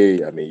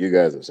say, I mean, you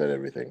guys have said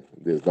everything.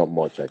 There's not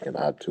much I can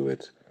add to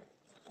it.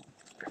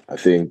 I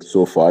think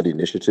so far the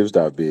initiatives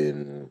that have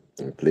been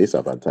in place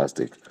are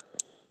fantastic.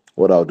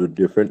 What I'll do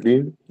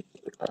differently,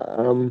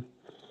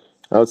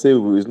 I would say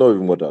it's not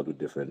even what I'll do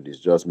differently. It's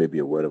just maybe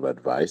a word of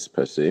advice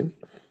per se,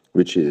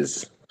 which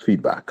is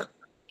feedback.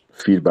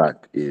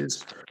 Feedback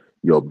is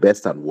your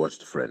best and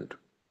worst friend,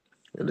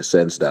 in the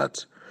sense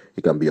that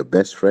it can be your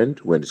best friend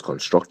when it's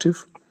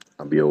constructive,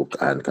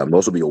 and can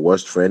also be your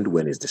worst friend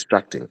when it's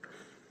distracting.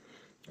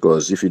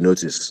 Because if you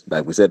notice,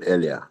 like we said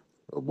earlier,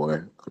 oh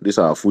boy, this is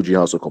our Fuji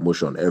House of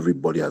Commotion.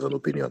 Everybody has an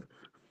opinion.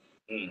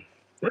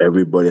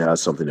 Everybody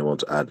has something they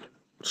want to add.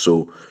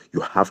 So you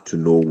have to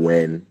know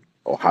when,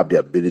 or have the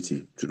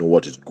ability to know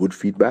what is good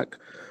feedback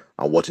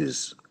and what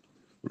is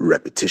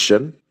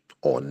repetition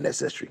or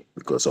necessary.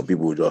 Because some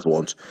people just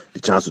want the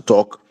chance to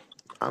talk.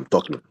 I'm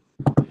talking.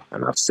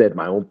 And I've said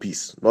my own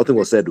piece. Nothing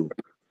was said.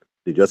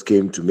 They just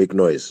came to make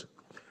noise.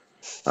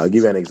 I'll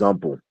give you an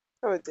example.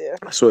 Oh dear.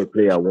 I saw a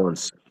player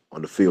once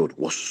on the field,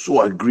 was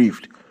so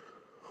aggrieved.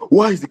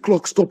 Why is the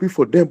clock stopping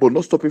for them but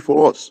not stopping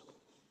for us?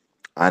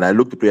 And I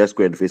looked the player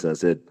square in the face and I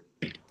said,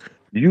 do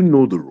you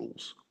know the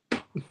rules?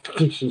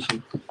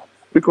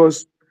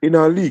 Because in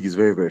our league, it's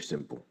very, very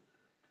simple.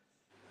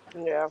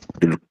 Yeah.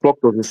 The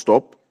clock doesn't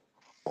stop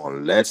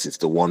unless it's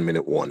the 1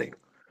 minute warning.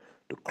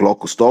 The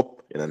clock will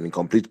stop in an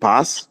incomplete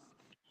pass.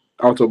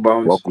 Out of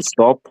bounds. The clock will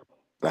stop.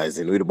 That is,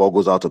 in the way the ball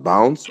goes out of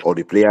bounds, or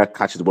the player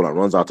catches the ball and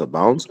runs out of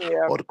bounds,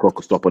 or the clock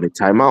will stop on a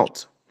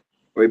timeout.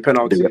 Or a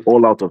penalty. They were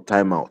all out of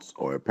timeouts,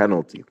 or a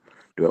penalty.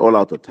 They were all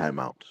out of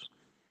timeouts.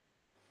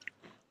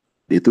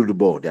 They threw the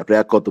ball. Their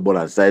player caught the ball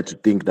and decided to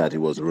think that it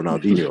was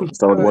Ronaldinho.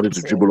 Someone wanted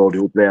to dribble all the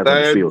whole players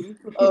on the field.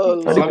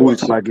 And they pulled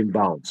his flag in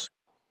bounds.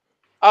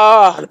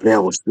 And the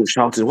player was still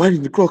shouting, why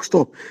didn't the clock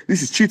stop?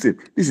 This is cheating.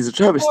 This is a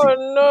travesty. Oh,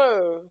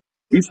 no.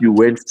 If you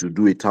went to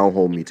do a town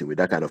hall meeting with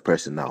that kind of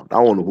person now, I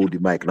want to hold the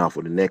mic now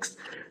for the next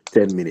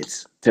 10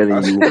 minutes,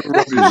 telling you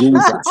the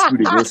rules are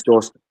skewed against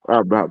us,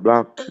 blah, blah,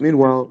 blah.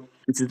 Meanwhile,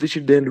 it is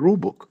literally there in the rule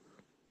book.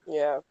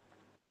 Yeah.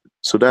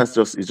 So it's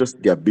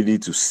just the ability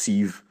to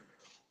sieve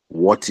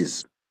what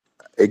is.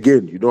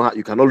 Again,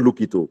 you cannot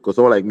look it up, because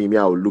someone like me,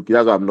 I will look it.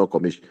 That's why I'm not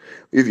commissioned.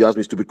 If you ask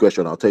me a stupid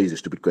question, I'll tell you it's a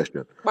stupid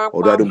question.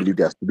 Although I don't believe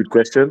they are stupid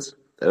questions,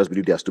 I just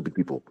believe they are stupid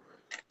people.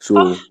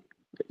 So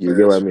you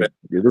get what I mean?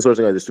 There's no such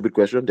thing as a stupid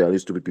question, there are only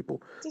stupid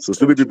people. So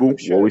stupid people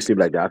will always seem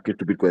like they're asking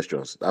stupid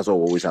questions. That's what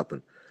will always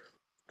happen.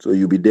 So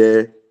you'll be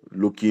there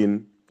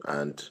looking,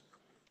 and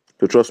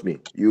so trust me,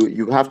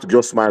 you have to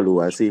just smile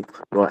and say,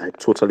 no, I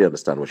totally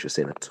understand what you're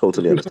saying. I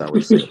totally understand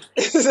what you're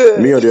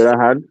saying. Me, on the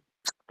other hand,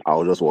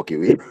 I'll just walk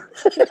away.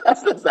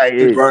 Like,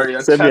 hey,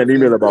 send me an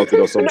email about it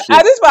or some shit.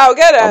 At this point, I'll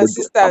get an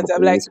assistant.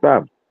 I'm like,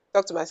 spam.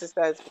 Talk to my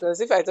assistant, because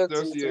if I talk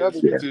to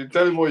you,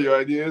 tell him all your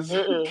ideas.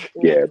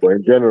 Yeah, but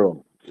in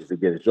general,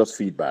 it's just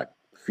feedback.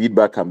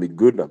 Feedback can be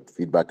good, and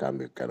feedback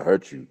can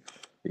hurt you.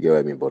 You get what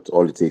I mean? But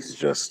all it takes is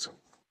just,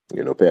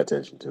 pay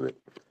attention to it,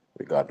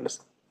 regardless.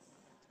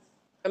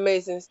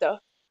 Amazing stuff.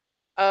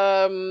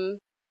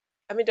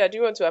 Amida, do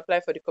you want to apply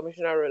for the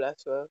commissioner role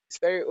as well? It's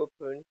very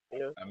open,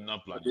 I'm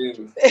not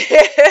planning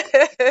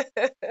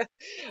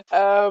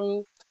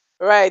to.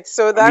 Right,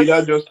 so I mean,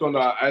 that's that just on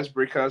our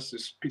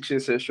icebreakers pitching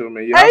session,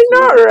 man. You I have to know,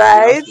 love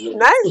it. You have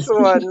right? to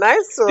love Nice one,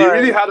 nice it. It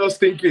really one, had us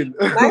thinking.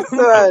 nice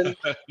one.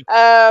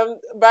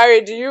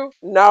 Barry, do you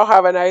now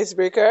have an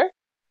icebreaker?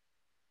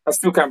 I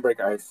still can't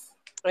break ice.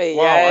 Wow,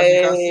 as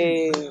you can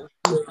see.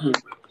 Yay!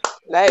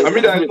 Nice. I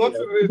mean, there's not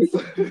to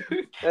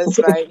it. That's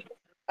fine.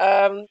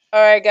 All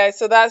right, guys.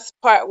 So that's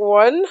part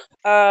one.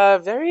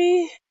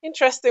 Very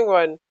interesting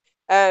one.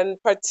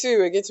 And part two,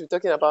 we're going to be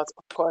talking about,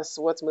 of course,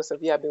 what most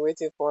of you have been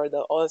waiting for,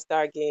 the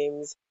All-Star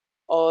games,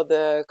 all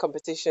the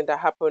competition that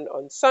happened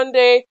on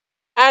Sunday.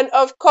 And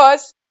of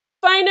course,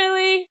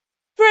 finally,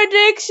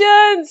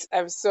 predictions.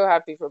 I'm so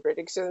happy for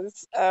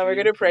predictions. We're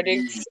going to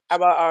predict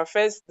about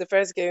the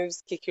first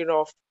games kicking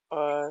off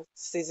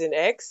season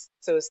X.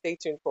 So stay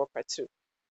tuned for part two.